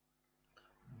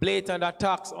 blatant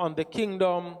attacks on the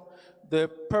kingdom, the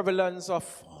prevalence of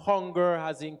hunger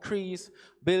has increased,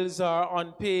 bills are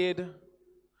unpaid,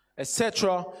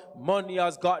 etc. Money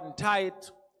has gotten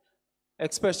tight,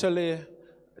 especially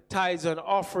tithes and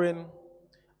offering.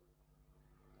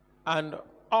 And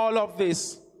all of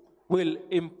this will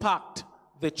impact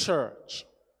the church.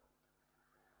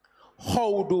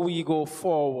 How do we go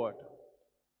forward?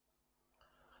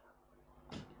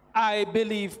 I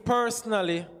believe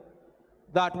personally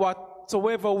that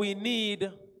whatsoever we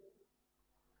need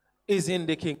is in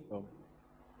the kingdom.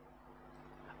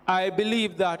 I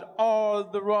believe that all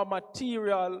the raw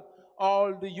material,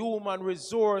 all the human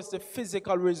resource, the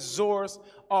physical resource,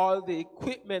 all the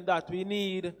equipment that we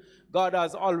need, God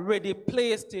has already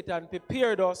placed it and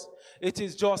prepared us. It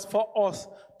is just for us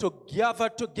to gather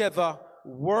together,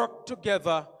 work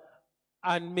together,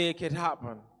 and make it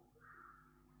happen.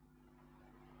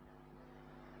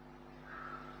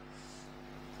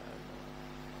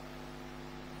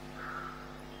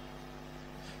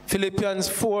 Philippians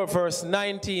 4 verse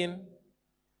 19.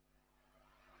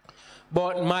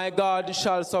 But my God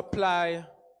shall supply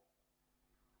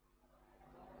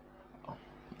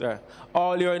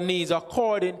all your needs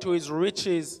according to his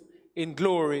riches in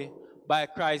glory by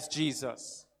Christ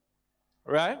Jesus.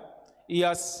 Right?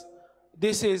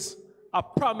 This is a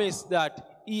promise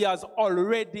that he has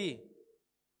already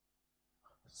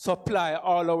supplied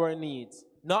all our needs.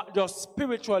 Not just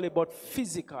spiritually, but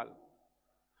physical.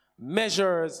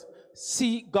 Measures,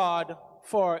 seek God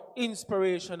for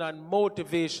inspiration and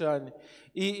motivation.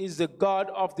 He is the God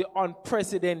of the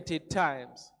unprecedented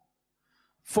times.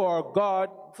 For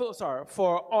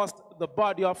us, the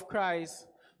body of Christ,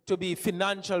 to be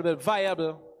financially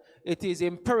viable, it is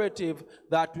imperative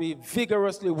that we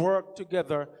vigorously work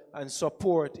together and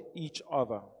support each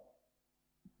other.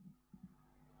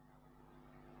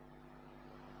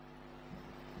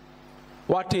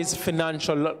 What is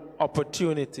financial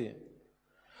opportunity?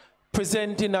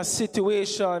 Presenting a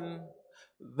situation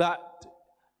that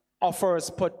offers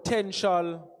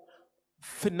potential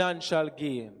financial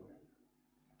gain.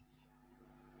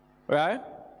 Right?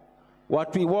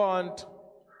 What we want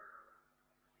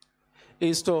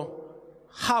is to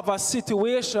have a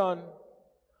situation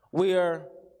where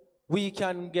we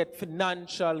can get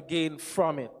financial gain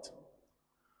from it.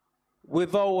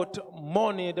 Without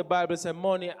money, the Bible says,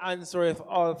 money answereth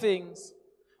all things.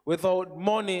 Without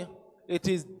money, it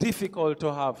is difficult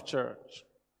to have church.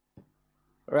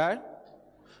 Right?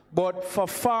 But for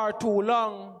far too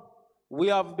long, we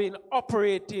have been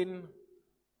operating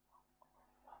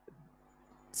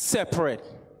separate.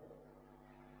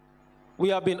 We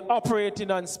have been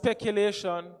operating on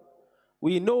speculation.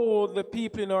 We know the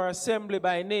people in our assembly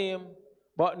by name,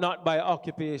 but not by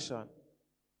occupation.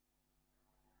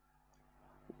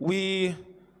 We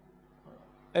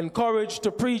encourage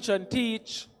to preach and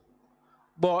teach,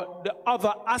 but the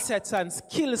other assets and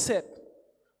skill set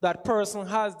that person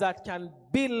has that can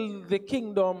build the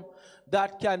kingdom,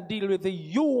 that can deal with the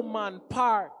human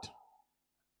part,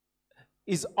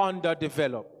 is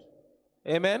underdeveloped.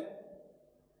 Amen?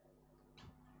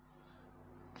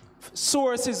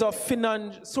 Sources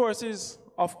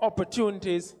of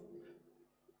opportunities,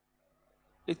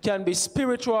 it can be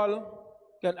spiritual,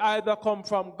 can either come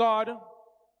from God,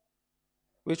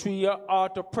 which we are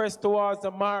to press towards the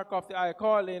mark of the high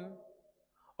calling,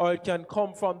 or it can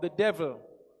come from the devil,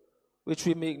 which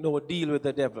we make no deal with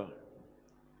the devil.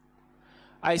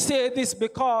 I say this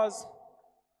because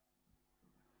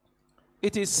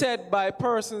it is said by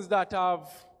persons that have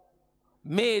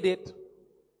made it,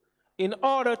 in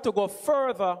order to go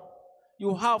further,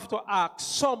 you have to ask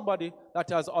somebody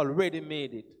that has already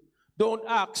made it. Don't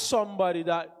ask somebody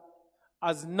that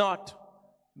has not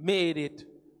made it.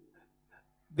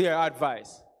 their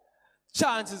advice,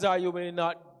 chances are you may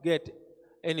not get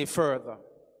any further.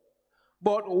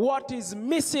 But what is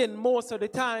missing most of the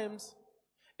times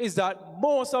is that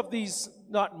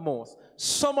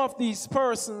some of these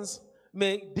persons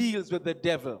make deals with the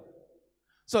devil.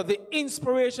 So the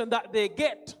inspiration that they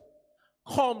get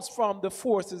comes from the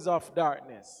forces of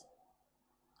darkness.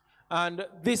 And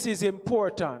this is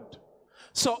important.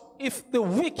 So if the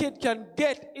wicked can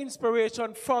get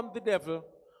inspiration from the devil,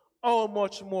 how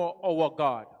much more our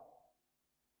God?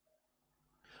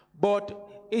 But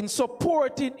in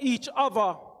supporting each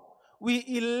other, we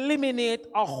eliminate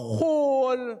a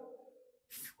whole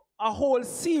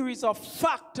series of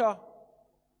factors.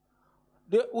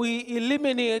 We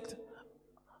eliminate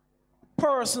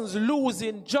persons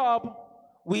losing job.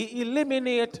 We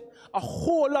eliminate a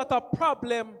whole lot of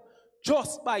problem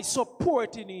just by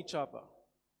supporting each other.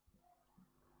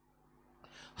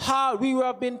 We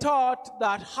have been taught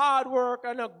that hard work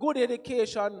and a good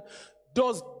education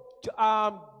does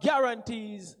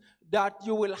guarantees that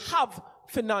you will have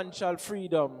financial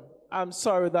freedom. I'm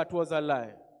sorry, that was a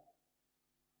lie.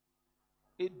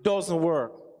 It doesn't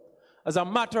work. As a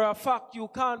matter of fact, you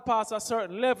can't pass a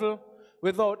certain level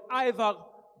without either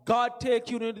God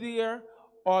taking you there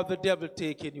or the devil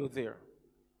taking you there.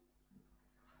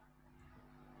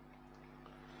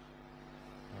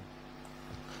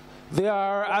 There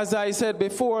are, as I said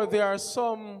before, there are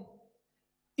some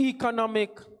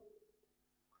economic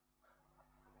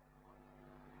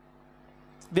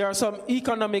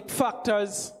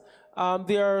factors.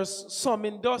 There are some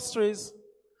industries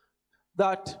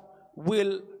that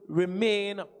will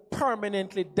remain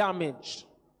permanently damaged.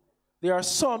 There are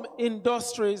some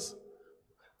industries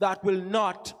that will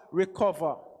not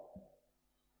recover.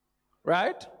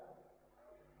 Right?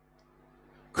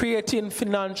 Creating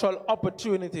financial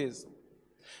opportunities.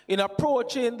 In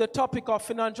approaching the topic of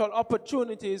financial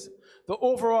opportunities, the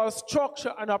overall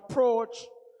structure and approach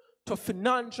to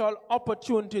financial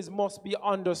opportunities must be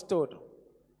understood.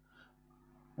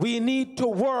 We need a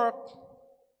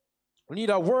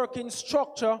working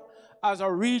structure as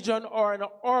a region or an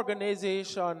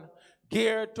organization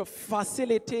geared to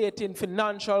facilitating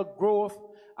financial growth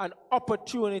and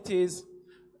opportunities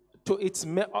to its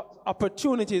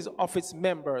opportunities of its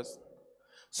members,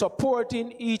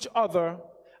 supporting each other,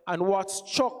 and what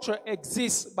structure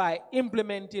exists by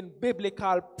implementing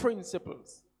biblical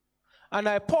principles. And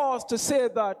I pause to say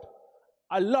that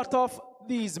a lot of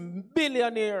these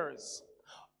billionaires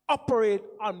operate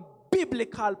on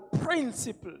biblical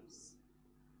principles.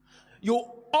 You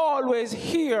always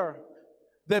hear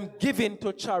them giving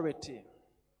to charity,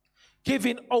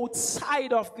 giving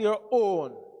outside of their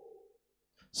own.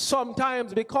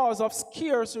 Sometimes because of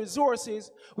scarce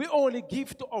resources, we only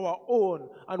give to our own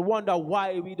and wonder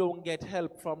why we don't get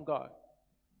help from God.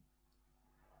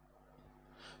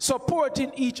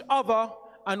 Supporting each other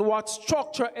and what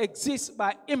structure exists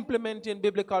by implementing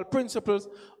biblical principles,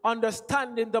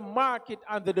 understanding the market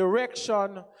and the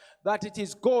direction that it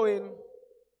is going,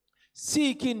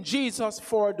 seeking Jesus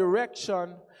for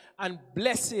direction and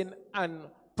blessing and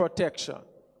protection.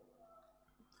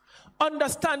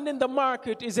 Understanding the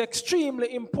market is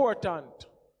extremely important.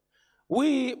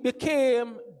 We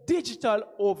became digital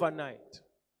overnight.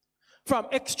 From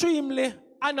extremely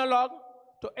analog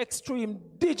to extreme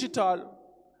digital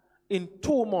in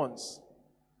 2 months.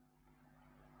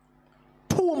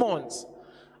 2 months.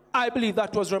 I believe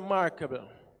that was remarkable.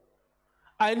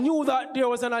 I knew that there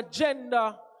was an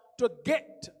agenda to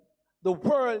get the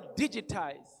world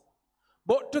digitized.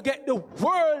 But to get the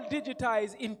world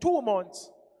digitized in 2 months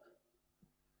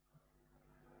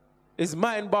is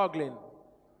mind-boggling.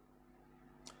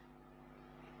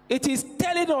 It is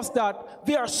telling us that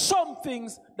there are some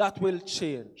things that will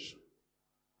change.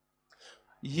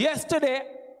 Yesterday,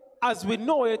 as we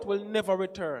know it, will never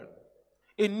return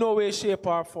in no way, shape,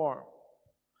 or form.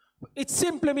 It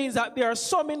simply means that there are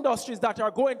some industries that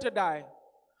are going to die.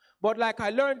 But like I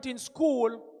learned in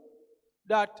school,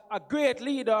 that a great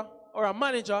leader or a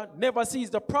manager never sees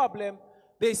the problem.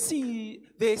 They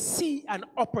see an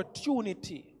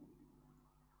opportunity.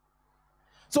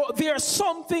 So there are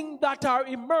something that are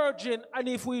emerging, and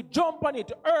if we jump on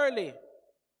it early,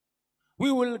 we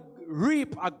will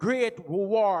reap a great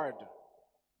reward.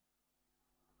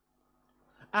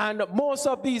 And most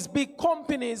of these big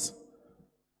companies,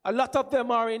 a lot of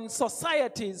them are in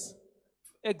societies.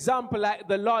 Example like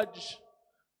the Lodge,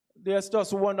 there's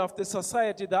just one of the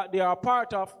society that they are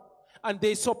part of, and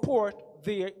they support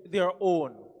their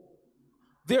own.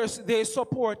 They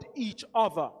support each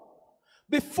other.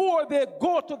 Before they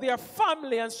go to their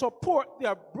family and support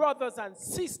their brothers and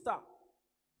sisters,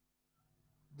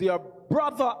 their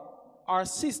brother our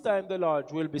sister in the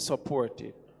Lord will be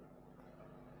supported.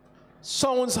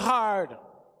 Sounds hard,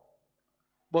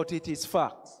 but it is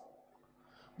fact.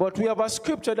 But we have a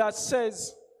scripture that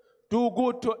says, do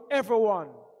good to everyone,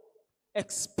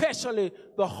 especially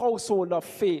the household of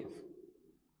faith.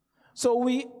 So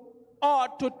we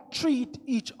ought to treat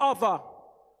each other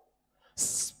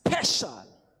special.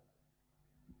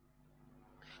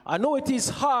 I know it is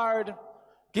hard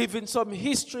giving some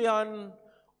history on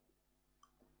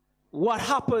what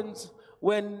happens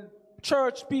when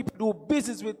church people do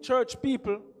business with church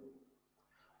people.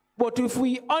 But if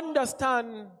we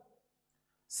understand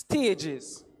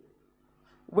stages,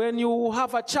 when you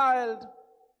have a child,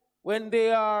 when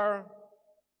they are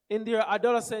in their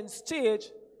adolescent stage,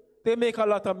 they make a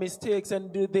lot of mistakes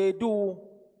and they do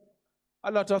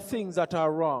a lot of things that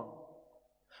are wrong.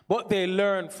 But they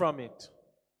learn from it.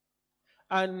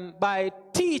 And by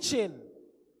teaching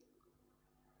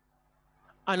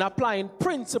and applying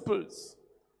principles,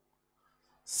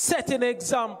 setting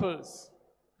examples,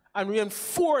 and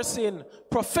reinforcing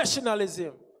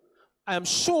professionalism, I am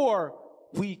sure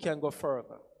we can go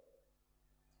further.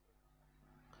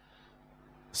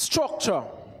 Structure.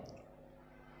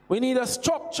 We need a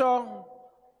structure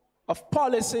of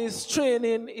policies,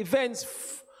 training, events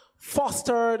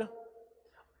fostered,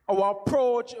 our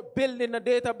approach, building a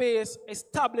database,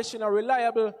 establishing a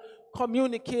reliable,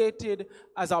 communicated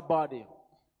as a body.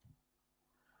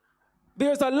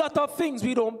 There's a lot of things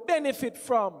we don't benefit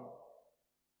from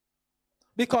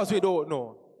because we don't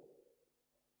know.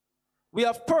 We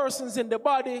have persons in the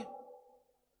body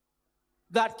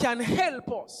that can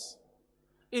help us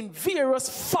in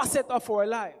various facets of our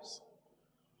lives.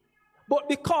 But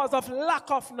because of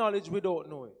lack of knowledge, we don't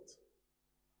know it.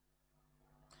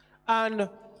 And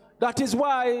that is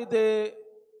why the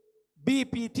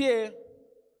BPTA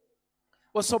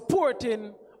was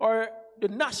supporting, or the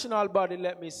national body,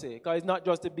 let me say, because it's not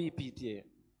just the BPTA,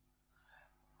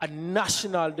 a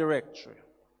national directory.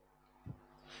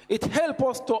 It helps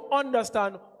us to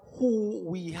understand who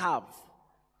we have.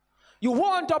 You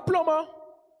want a plumber,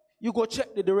 you go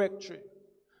check the directory.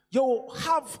 You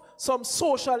have some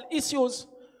social issues,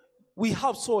 we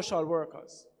have social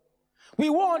workers.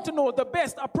 We want to know the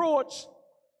best approach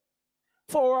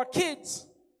for our kids.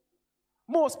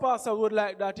 Most pastors would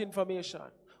like that information.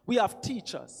 We have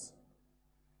teachers.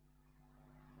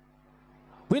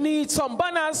 We need some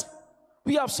banners.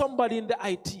 We have somebody in the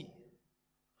IT.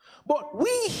 But we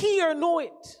here know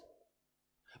it.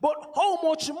 But how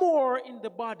much more in the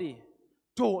body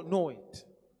don't know it?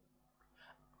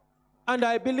 And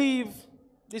I believe,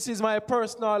 this is my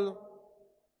personal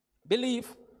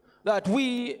belief, that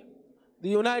we, the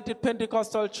United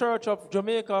Pentecostal Church of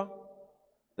Jamaica,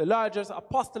 the largest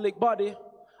apostolic body,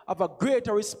 have a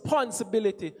greater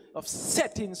responsibility of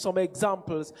setting some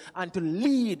examples and to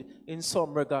lead in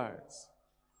some regards.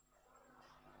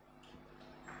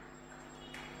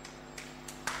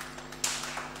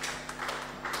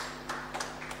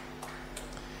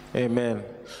 Amen.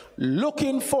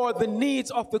 Looking for the needs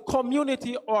of the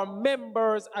community or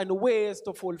members and ways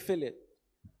to fulfill it.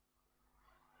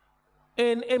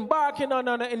 In embarking on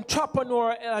an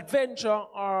entrepreneurial adventure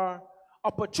or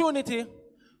opportunity,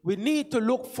 we need to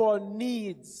look for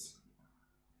needs.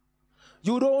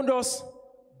 You don't just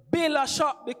build a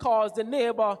shop because the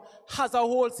neighbor has a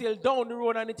wholesale down the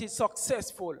road and it is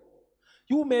successful.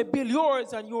 You may build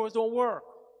yours and yours don't work.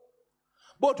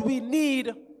 But we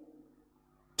need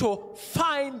to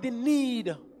find the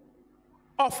need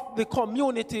of the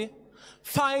community,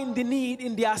 find the need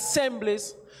in the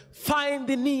assemblies, find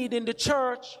the need in the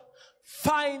church,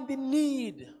 find the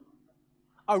need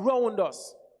around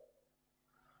us.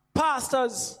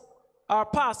 Pastors are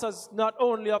pastors not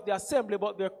only of the assembly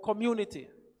but their community.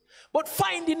 But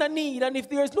finding a need, and if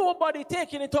there's nobody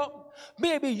taking it up,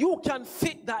 maybe you can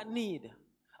fit that need.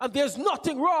 And there's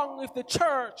nothing wrong if the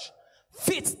church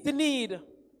fits the need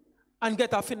and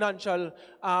get a financial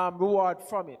reward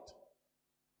from it.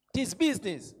 It is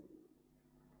business.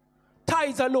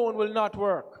 Tithes alone will not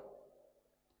work.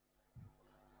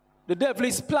 The devil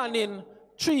is planning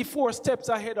 3-4 steps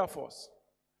ahead of us.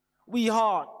 We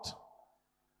ought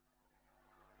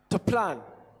to plan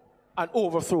and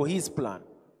overthrow his plan.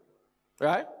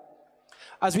 Right?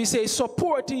 As we say,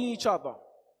 supporting each other.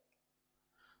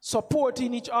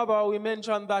 Supporting each other, we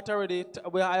mentioned that already.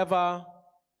 We have a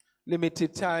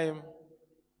limited time.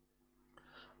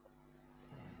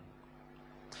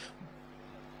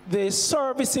 The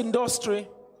service industry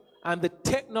and the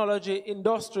technology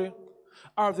industry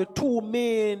are the two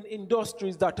main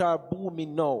industries that are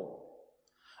booming now.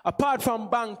 Apart from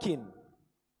banking,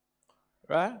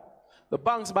 right? The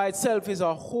banks by itself is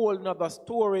a whole nother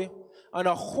story. and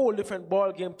a whole different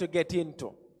ball game to get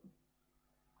into.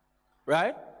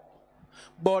 Right?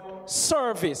 But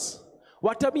service.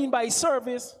 What I mean by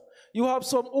service, you have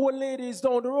some old ladies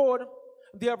down the road,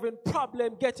 they're having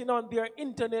problems getting on their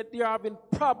internet, they're having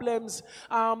problems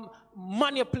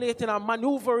manipulating and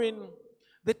maneuvering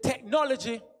the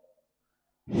technology.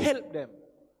 Help them.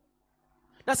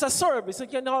 That's a service. It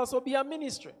can also be a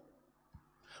ministry.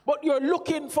 But you're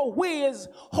looking for ways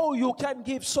how you can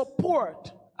give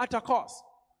support at a cost.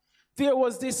 There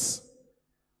was this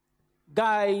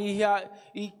guy,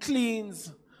 he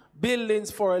cleans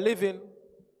buildings for a living,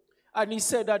 and he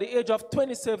said at the age of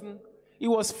 27, he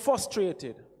was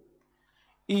frustrated.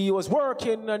 He was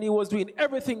working and he was doing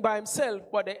everything by himself,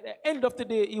 but at the end of the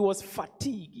day, he was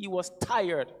fatigued, he was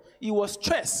tired, he was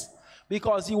stressed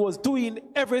because he was doing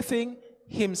everything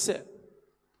himself.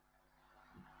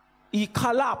 He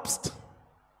collapsed.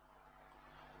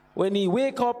 When he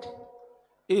wake up,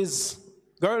 his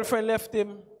girlfriend left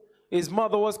him. His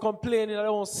mother was complaining, I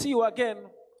don't see you again,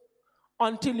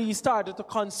 until he started to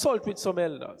consult with some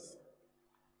elders.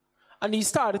 And he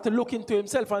started to look into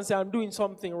himself and say, I'm doing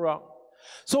something wrong.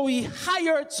 So he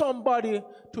hired somebody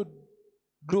to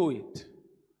do it.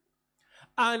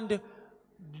 And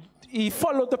he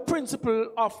followed the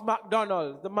principle of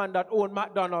McDonald's, the man that owned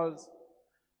McDonald's,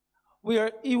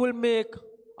 where he will make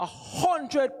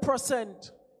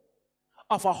 100%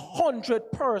 of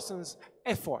 100 persons'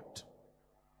 effort.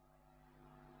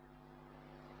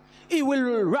 He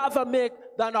will rather make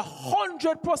than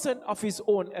 100% of his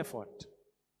own effort.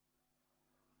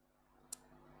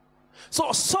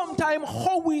 So sometimes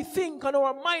how we think and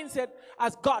our mindset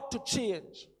has got to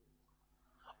change.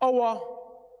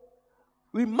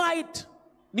 We might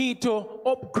need to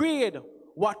upgrade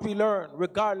what we learn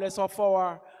regardless of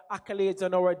our accolades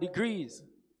and our degrees,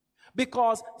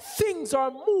 because things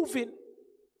are moving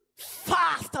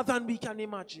faster than we can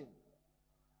imagine.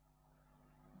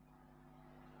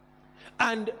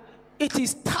 And it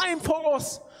is time for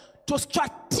us to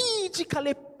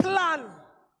strategically plan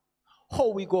how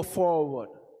we go forward,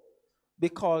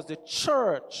 because the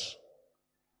church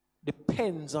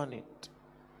depends on it.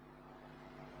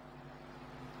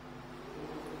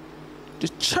 The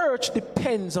church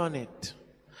depends on it.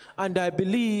 And I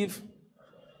believe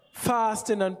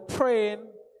fasting and praying,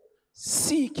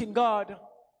 seeking God,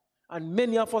 and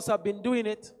many of us have been doing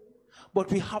it,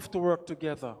 but we have to work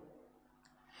together.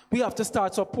 We have to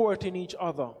start supporting each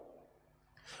other.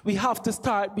 We have to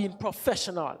start being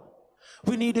professional.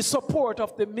 We need the support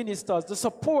of the ministers, the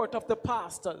support of the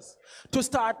pastors, to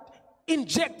start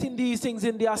injecting these things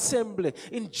in the assembly,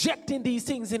 injecting these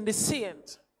things in the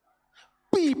saints.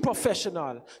 Be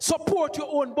professional. Support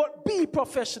your own, but be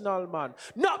professional, man.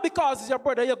 Not because it's your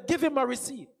brother, you give him a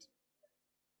receipt.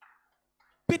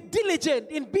 Be diligent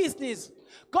in business.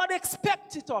 God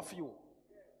expects it of you.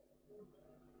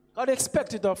 God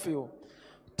expects it of you.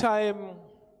 Time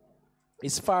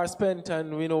is far spent,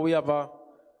 and we know we have a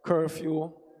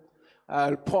curfew.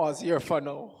 I'll pause here for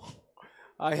now.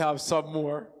 I have some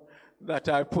more that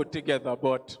I put together,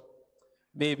 but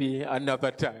maybe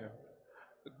another time.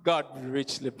 God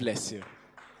richly bless you.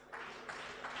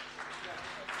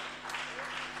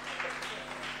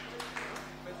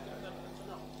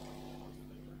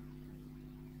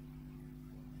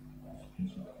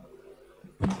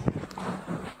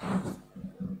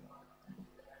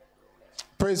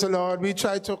 Praise the Lord. We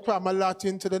try to cram a lot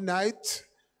into the night.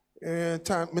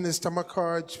 Thank Minister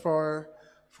McCarge for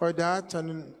that.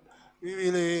 And we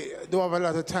really do have a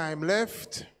lot of time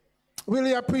left.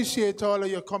 Really appreciate all of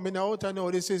you coming out. I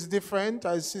know this is different.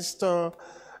 As Sister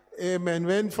Amen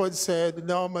Renford said,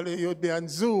 normally you'd be on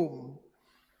Zoom,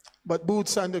 but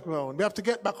boots on the ground. We have to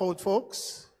get back out,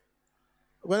 folks.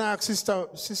 We're going to ask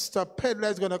Sister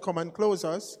Pedler is going to come and close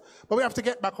us, but we have to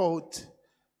get back out.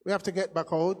 We have to get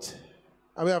back out,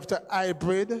 and we have to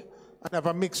hybrid and have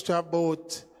a mixture of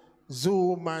both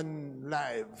Zoom and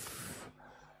live.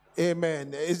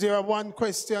 Amen. Is there one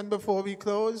question before we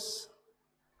close?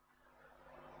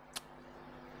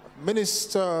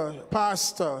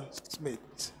 Pastor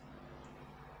Smith.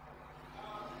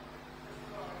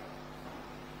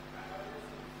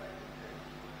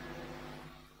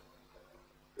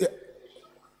 Yeah.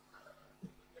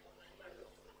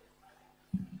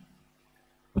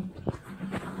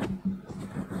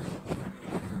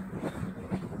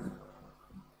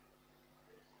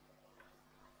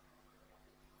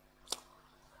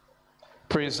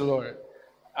 Praise the Lord.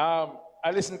 I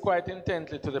listened quite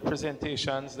intently to the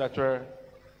presentations that were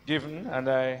given, and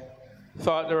I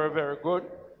thought they were very good,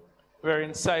 very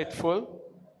insightful,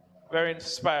 very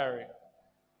inspiring.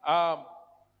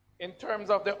 In terms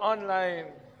of the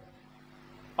online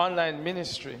online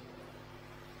ministry.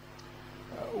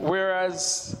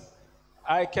 Whereas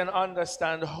I can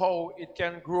understand how it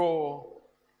can grow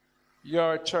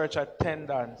your church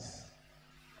attendance,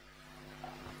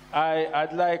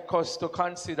 I'd like us to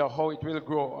consider how it will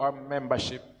grow our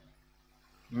membership.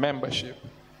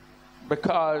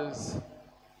 Because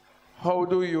how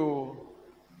do you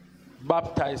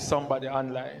baptize somebody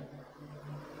online?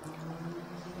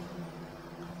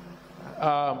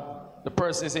 The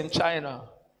person is in China.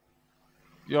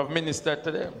 You have ministered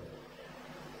to them.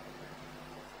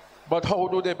 But how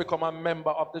do they become a member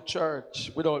of the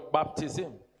church without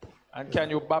baptism? And can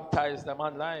you baptize them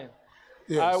online?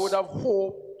 Yes. I would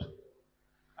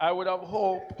have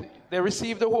hoped they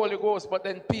received the Holy Ghost, but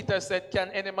then Peter said, can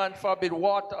any man forbid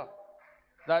water?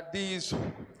 That these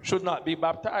should not be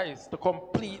baptized to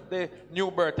complete the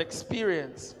new birth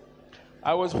experience.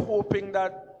 I was hoping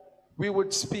that we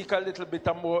would speak a little bit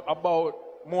more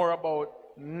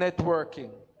about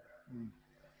networking.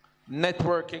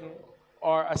 Networking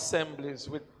our assemblies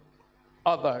with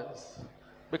others,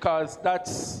 because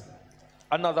that's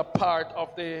another part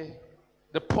of the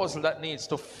puzzle that needs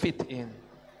to fit in.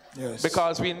 Yes.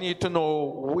 Because we need to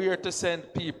know where to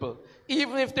send people.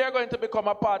 Even if they're going to become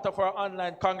a part of our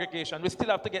online congregation, we still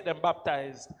have to get them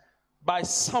baptized by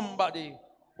somebody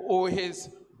who is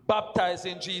baptized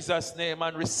in Jesus' name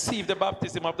and receive the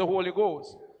baptism of the Holy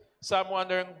Ghost. So I'm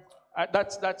wondering,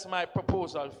 that's my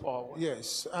proposal forward.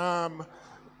 Yes.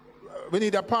 We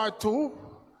need a part 2.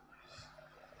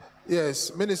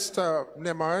 Yes, Minister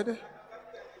Nemard.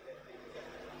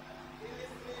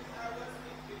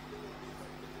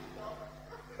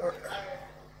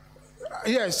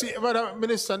 Yes,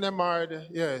 Minister Nemard,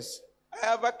 yes. I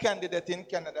have a candidate in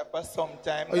Canada for some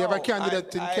time now. You have a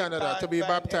candidate in Canada to be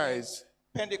baptized?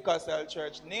 Pentecostal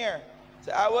church near.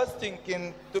 So I was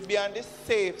thinking, to be on the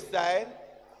safe side,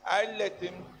 I'll let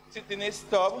him sit in his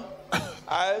tub,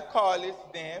 I'll call his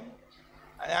name,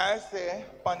 and I'll say,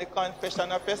 upon the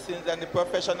confession of your sins and the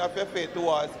profession of your faith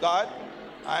towards God,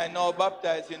 I now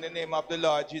baptize you in the name of the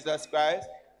Lord Jesus Christ.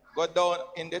 Go down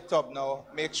in the tub now,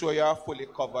 make sure you are fully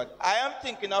covered. I am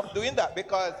thinking of doing that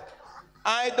because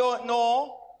I don't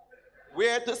know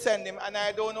where to send him, and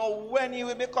I don't know when he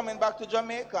will be coming back to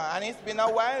Jamaica, and it's been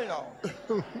a while now.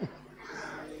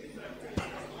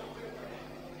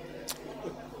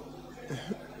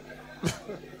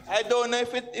 I don't know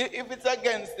if it's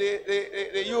against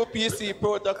the U.P.C.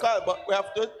 protocol, but we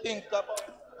have to think about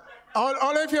it.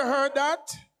 All of you heard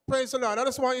that? Praise the Lord. I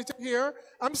just want you to hear.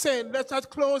 I'm saying let's not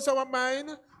close our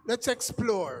mind. Let's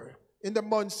explore in the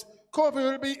months.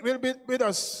 COVID will be with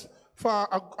us for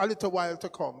a little while to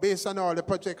come, based on all the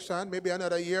projection, maybe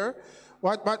another year.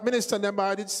 What Minister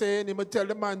Nemar did say, he would tell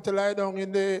the man to lie down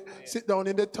sit down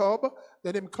in the tub,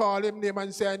 then him call him name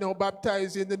and say, I now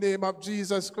baptize in the name of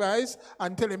Jesus Christ,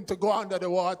 and tell him to go under the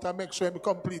water, make sure him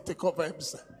complete to cover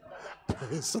himself.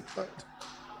 Praise the Lord.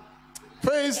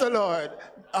 Praise the Lord.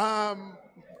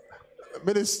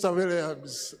 Minister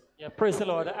Williams. Yeah, praise the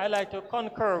Lord. I like to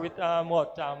concur with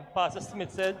what Pastor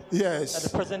Smith said. Yes. That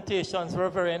the presentations were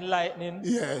very enlightening.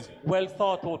 Yes. Well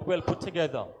thought out, well put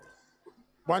together.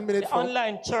 1 minute. The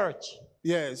online church.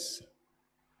 Yes.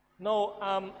 No,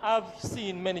 I've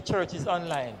seen many churches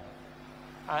online.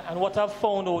 And what I've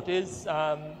found out is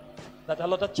that a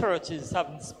lot of churches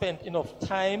haven't spent enough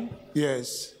time.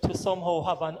 Yes. To somehow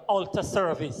have an altar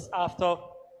service after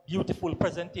beautiful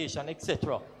presentation,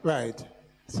 etc. Right.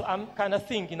 So I'm kind of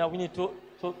thinking that we need to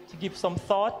give some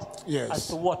thought as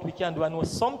to what we can do. I know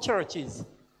some churches,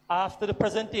 after the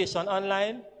presentation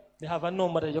online, they have a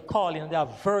number that you call in, and they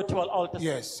have virtual altar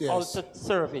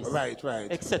service,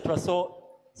 etc.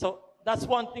 So that's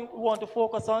one thing we want to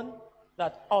focus on,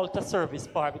 that altar service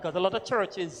part, because a lot of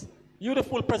churches,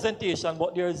 beautiful presentation,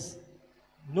 but there's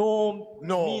no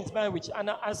means by which.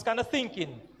 And I was kind of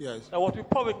thinking that what we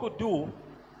probably could do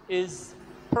is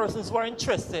persons who are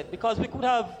interested, because we could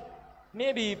have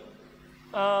maybe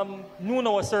noon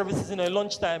hour services in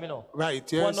lunchtime,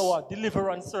 Right, yes. 1 hour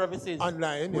deliverance services.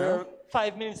 Online, where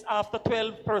 5 minutes after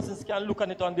 12, persons can look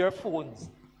on it on their phones.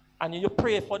 And you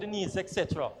pray for the needs,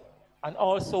 etc. And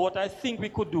also what I think we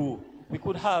could do, we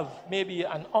could have maybe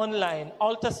an online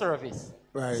altar service.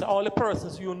 Right. So all the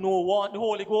persons want the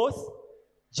Holy Ghost,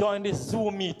 join this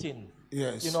Zoom meeting.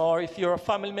 Yes. Or if you're a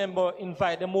family member,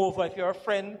 invite them over. If you're a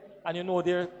friend and you know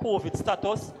their COVID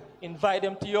status, invite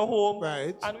them to your home.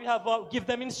 Right. And we have give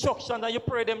them instruction and you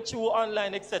pray them through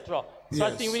online, etc. So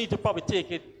I think we need to probably take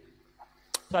it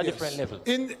to a different level.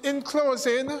 In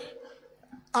closing,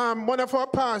 one of our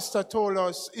pastors told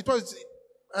us,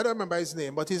 I don't remember his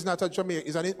name, but he's not a Jamaican,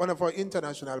 he's one of our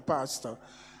international pastors.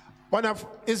 One of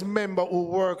his members who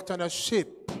worked on a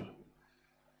ship,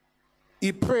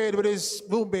 he prayed with his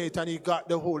roommate and he got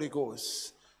the Holy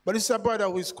Ghost. But it's a brother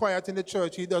who is quiet in the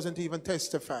church, he doesn't even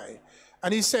testify.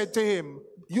 And he said to him,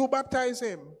 you baptize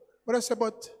him. But I said,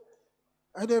 but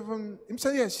I never, he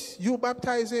said, yes, you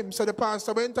baptize him. So the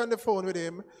pastor went on the phone with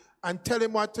him and tell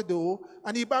him what to do,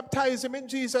 and he baptized him in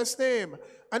Jesus' name.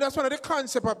 And that's one of the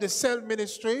concepts of the cell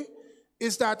ministry,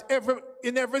 is that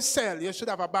in every cell you should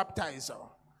have a baptizer.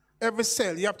 Every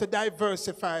cell, you have to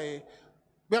diversify.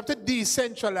 We have to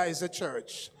decentralize the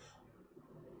church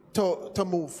to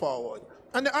move forward.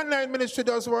 And the online ministry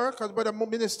does work, as Brother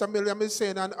Minister William is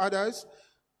saying, and others.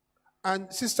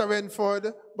 And Sister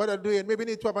Renford, Brother Dwayne, maybe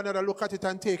we need to have another look at it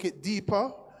and take it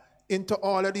deeper into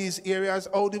all of these areas.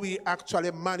 How do we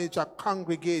actually manage a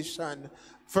congregation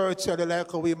virtually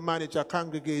like how we manage a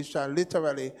congregation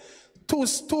literally?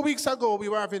 Two weeks ago, we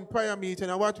were having prayer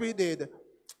meeting, and what we did,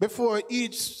 before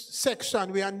each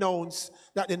section, we announced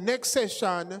that the next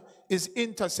session is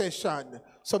intercession.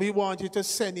 So we want you to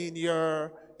send in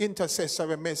your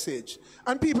intercessory message.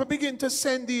 And people begin to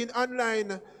send in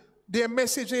online their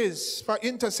messages for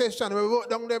intercession. We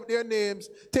wrote down their names,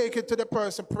 take it to the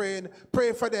person praying,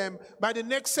 pray for them. By the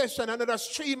next session, another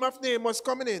stream of names was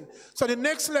coming in. So the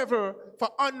next level for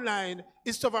online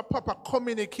is to have a proper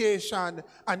communication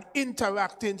and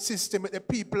interacting system with the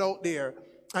people out there.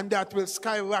 And that will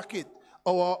skyrocket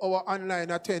our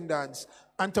online attendance.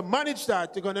 And to manage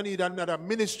that, you're going to need another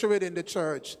ministry within the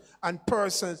church and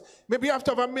persons. Maybe you have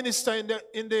to have a minister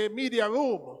in the media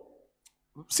room,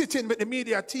 sitting with the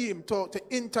media team to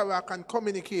interact and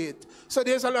communicate. So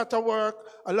there's a lot of work,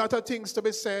 a lot of things to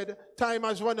be said. Time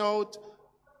has run out.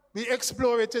 We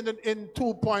explore it in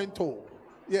 2.0.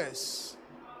 Yes.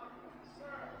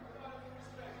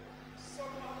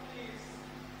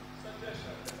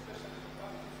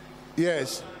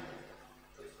 Yes.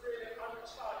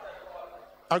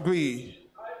 Agree.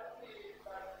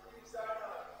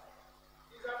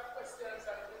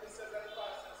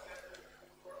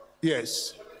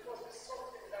 Yes.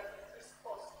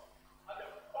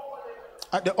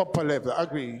 At the upper level,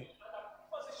 agree.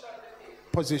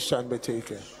 Position be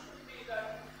taken.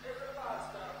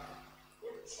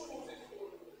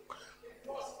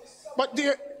 But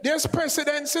there's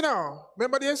precedence, you know.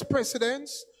 Remember, there's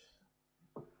precedence.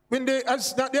 When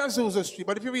not the Azusa Street,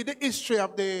 but if you read the history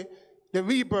of the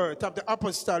rebirth of the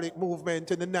apostolic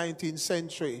movement in the 19th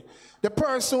century, the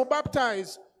person who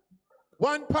baptized,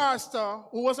 one pastor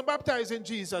who wasn't baptized in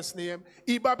Jesus' name,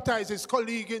 he baptized his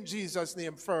colleague in Jesus'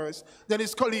 name first, then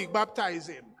his colleague baptized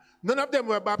him. None of them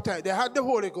were baptized. They had the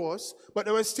Holy Ghost, but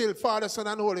they were still Father, Son,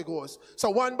 and Holy Ghost. So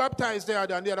one baptized the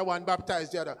other, and the other one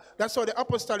baptized the other. That's how the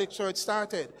apostolic church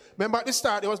started. Remember at the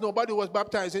start, there was nobody who was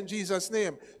baptized in Jesus'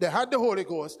 name. They had the Holy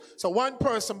Ghost. So one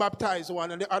person baptized one,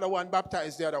 and the other one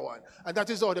baptized the other one. And that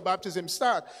is how the baptism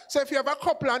starts. So if you have a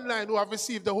couple online who have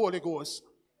received the Holy Ghost,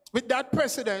 with that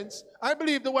precedence, I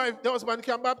believe the husband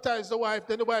can baptize the wife,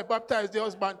 then the wife baptize the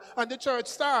husband, and the church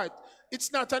start.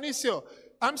 It's not an issue.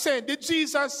 I'm saying,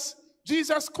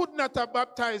 Jesus could not have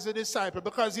baptized the disciple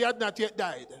because he had not yet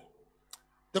died.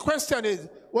 The question is,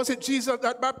 was it Jesus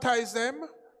that baptized them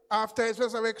after his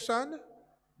resurrection?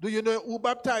 Do you know who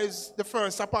baptized the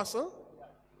first apostle?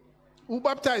 Who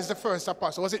baptized the first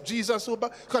apostle? Was it Jesus who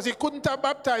baptized? Because he couldn't have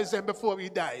baptized them before he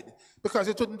died, because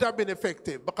it wouldn't have been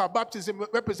effective, because baptism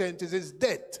represents his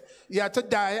death. He had to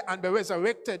die and be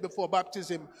resurrected before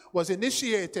baptism was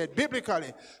initiated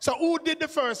biblically. So who did the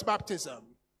first baptism?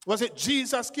 Was it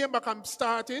Jesus came back and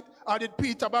started, or did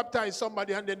Peter baptize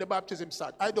somebody and then the baptism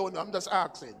started? I don't know, I'm just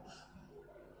asking.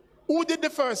 Who did the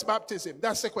first baptism?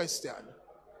 That's the question.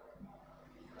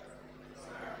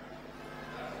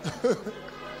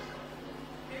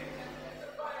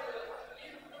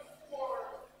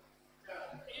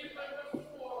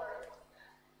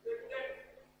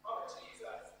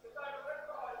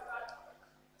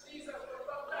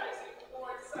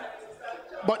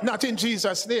 But not in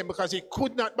Jesus' name, because he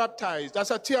could not baptize. That's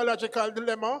a theological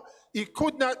dilemma. He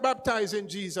could not baptize in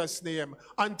Jesus' name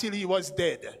until he was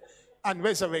dead and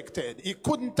resurrected. He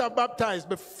couldn't have baptized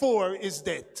before his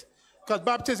death, because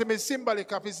baptism is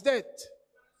symbolic of his death.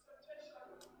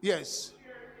 Yes.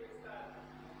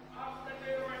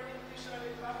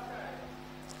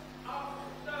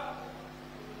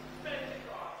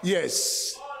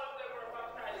 Yes.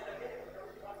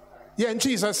 Yeah, in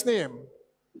Jesus' name.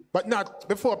 But not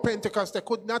before Pentecost, they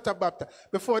could not have baptized.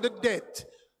 Before the death,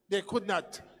 they could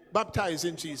not baptize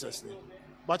in Jesus' name.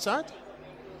 What's that?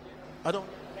 I don't.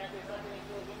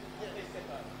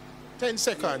 10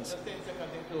 seconds. Just 10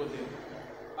 seconds in closing.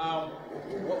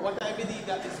 What I believe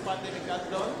that this pandemic has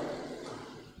done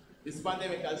this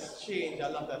pandemic has changed a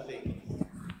lot of things.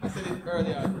 I said it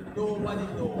earlier, nobody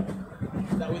knows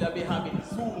that we'll be having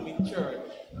Zoom in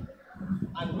church.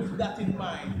 And with that in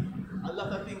mind, a lot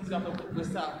of things we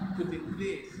start put in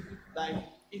place. Like,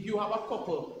 if you have a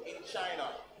couple in China,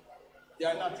 they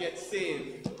are not yet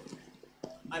saved,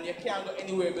 and you can't go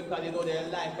anywhere because you know their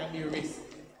life can be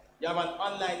risked. You have an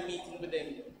online meeting with them,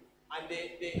 and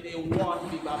they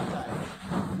want to be baptized.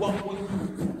 What would you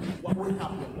do? What would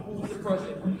happen? Who's the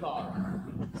person who call?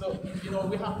 So,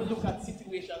 we have to look at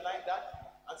situations like that.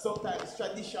 And sometimes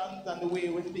traditions and the way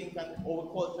we think and our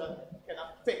culture can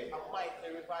affect a mighty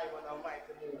revival and a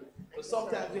mighty move. So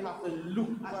sometimes we have to look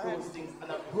at those things in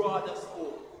a broader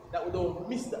scope, that we don't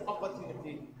miss the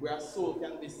opportunity where a soul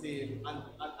can be saved and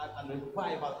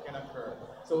revival can occur.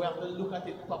 So we have to look at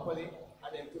it properly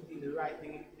and then put in the right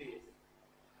thing in place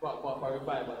for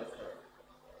revival to occur.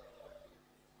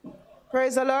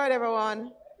 Praise the Lord,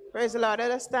 everyone. Praise the Lord.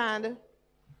 Let us stand.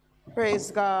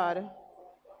 Praise God.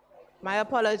 My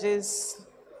apologies,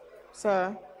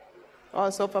 sir,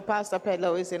 also for Pastor Pedler,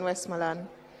 who is in Westmoreland.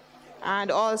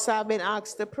 And also I've been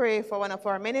asked to pray for one of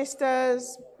our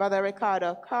ministers, Brother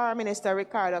Ricardo Carr, Minister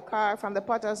Ricardo Carr from the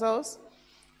Potter's House,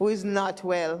 who is not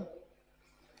well.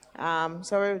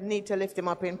 So we need to lift him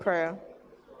up in prayer.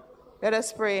 Let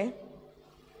us pray.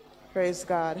 Praise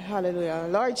God. Hallelujah.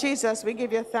 Lord Jesus, we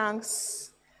give you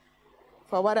thanks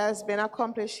for what has been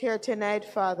accomplished here tonight,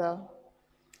 Father.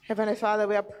 Heavenly Father,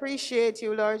 we appreciate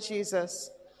you, Lord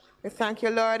Jesus. We thank you,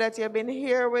 Lord, that you've been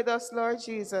here with us, Lord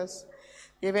Jesus,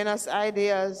 giving us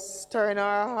ideas, stirring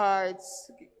our hearts.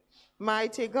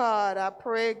 Mighty God, I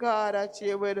pray, God, that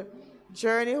you would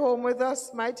journey home with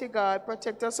us, mighty God.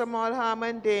 Protect us from all harm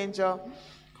and danger.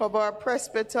 Cover our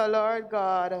presbyter, Lord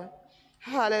God.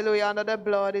 Hallelujah, under the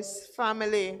blood, his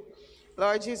family.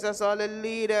 Lord Jesus, all the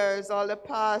leaders, all the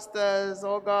pastors,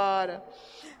 oh God.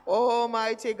 Oh,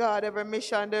 mighty God, every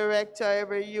mission director,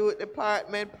 every youth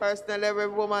department personnel, every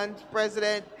woman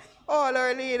president, all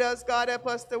our leaders, God, help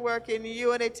us to work in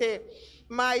unity.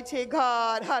 Mighty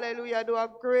God, hallelujah, do a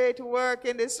great work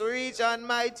in this region,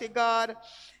 mighty God,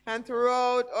 and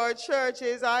throughout our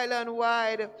churches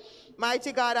island-wide.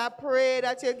 Mighty God, I pray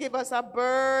that you give us a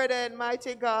burden,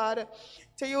 mighty God,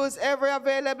 to use every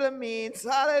available means,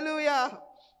 hallelujah,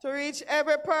 to reach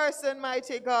every person,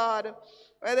 mighty God,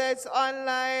 whether it's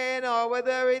online or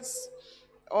whether it's,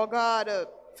 oh God,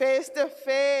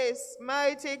 face-to-face,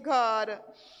 mighty God.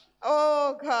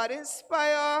 Oh God,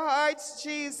 inspire our hearts,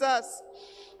 Jesus.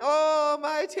 Oh,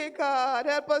 mighty God,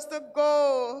 help us to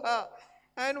go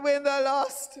and win the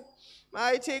lost.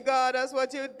 Mighty God, that's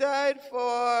what you died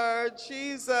for.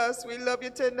 Jesus, we love you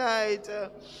tonight.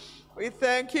 We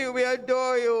thank you, we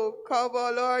adore you.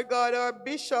 Cover, Lord God, our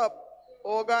bishop,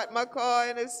 oh God, McCoy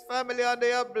and his family under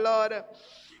your blood.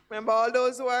 Remember all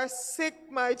those who are sick,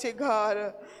 mighty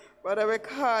God. Brother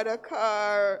Ricardo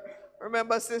Carr.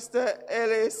 Remember Sister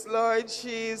Ellis, Lord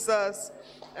Jesus.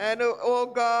 And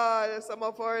oh God, some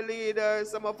of our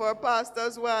leaders, some of our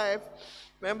pastor's wife.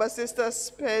 Remember Sister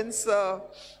Spencer.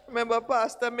 Remember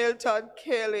Pastor Milton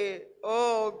Kelly.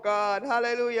 Oh God,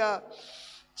 hallelujah.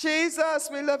 Jesus,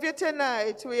 we love you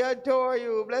tonight. We adore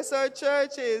you. Bless our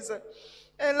churches.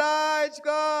 Enlarge,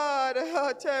 God,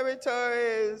 our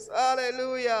territories.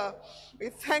 Hallelujah. We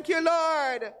thank you,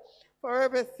 Lord, for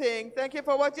everything. Thank you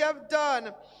for what you have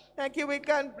done. Thank you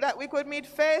that we could meet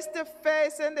face to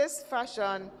face in this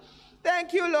fashion.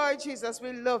 Thank you, Lord Jesus.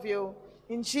 We love you.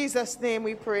 In Jesus' name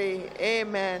we pray.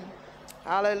 Amen.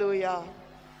 Hallelujah.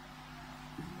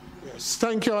 Yes,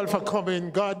 thank you all for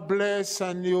coming. God bless,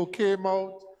 and you came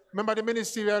out. Remember the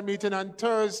ministerial meeting on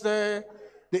Thursday.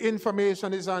 The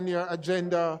information is on your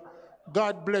agenda.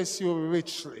 God bless you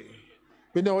richly.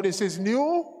 We know this is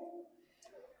new,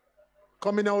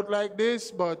 coming out like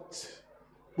this, but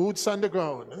boots on the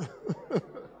ground.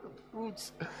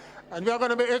 Boots. And we are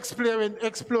going to be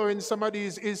exploring some of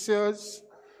these issues.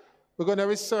 We're going to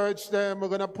research them. We're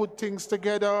going to put things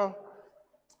together.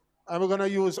 And we're going to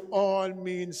use all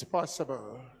means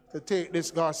possible to take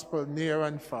this gospel near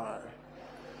and far.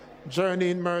 Journey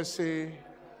in mercy.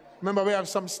 Remember, we have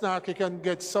some snack. You can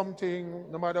get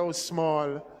something, no matter how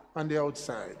small, on the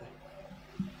outside.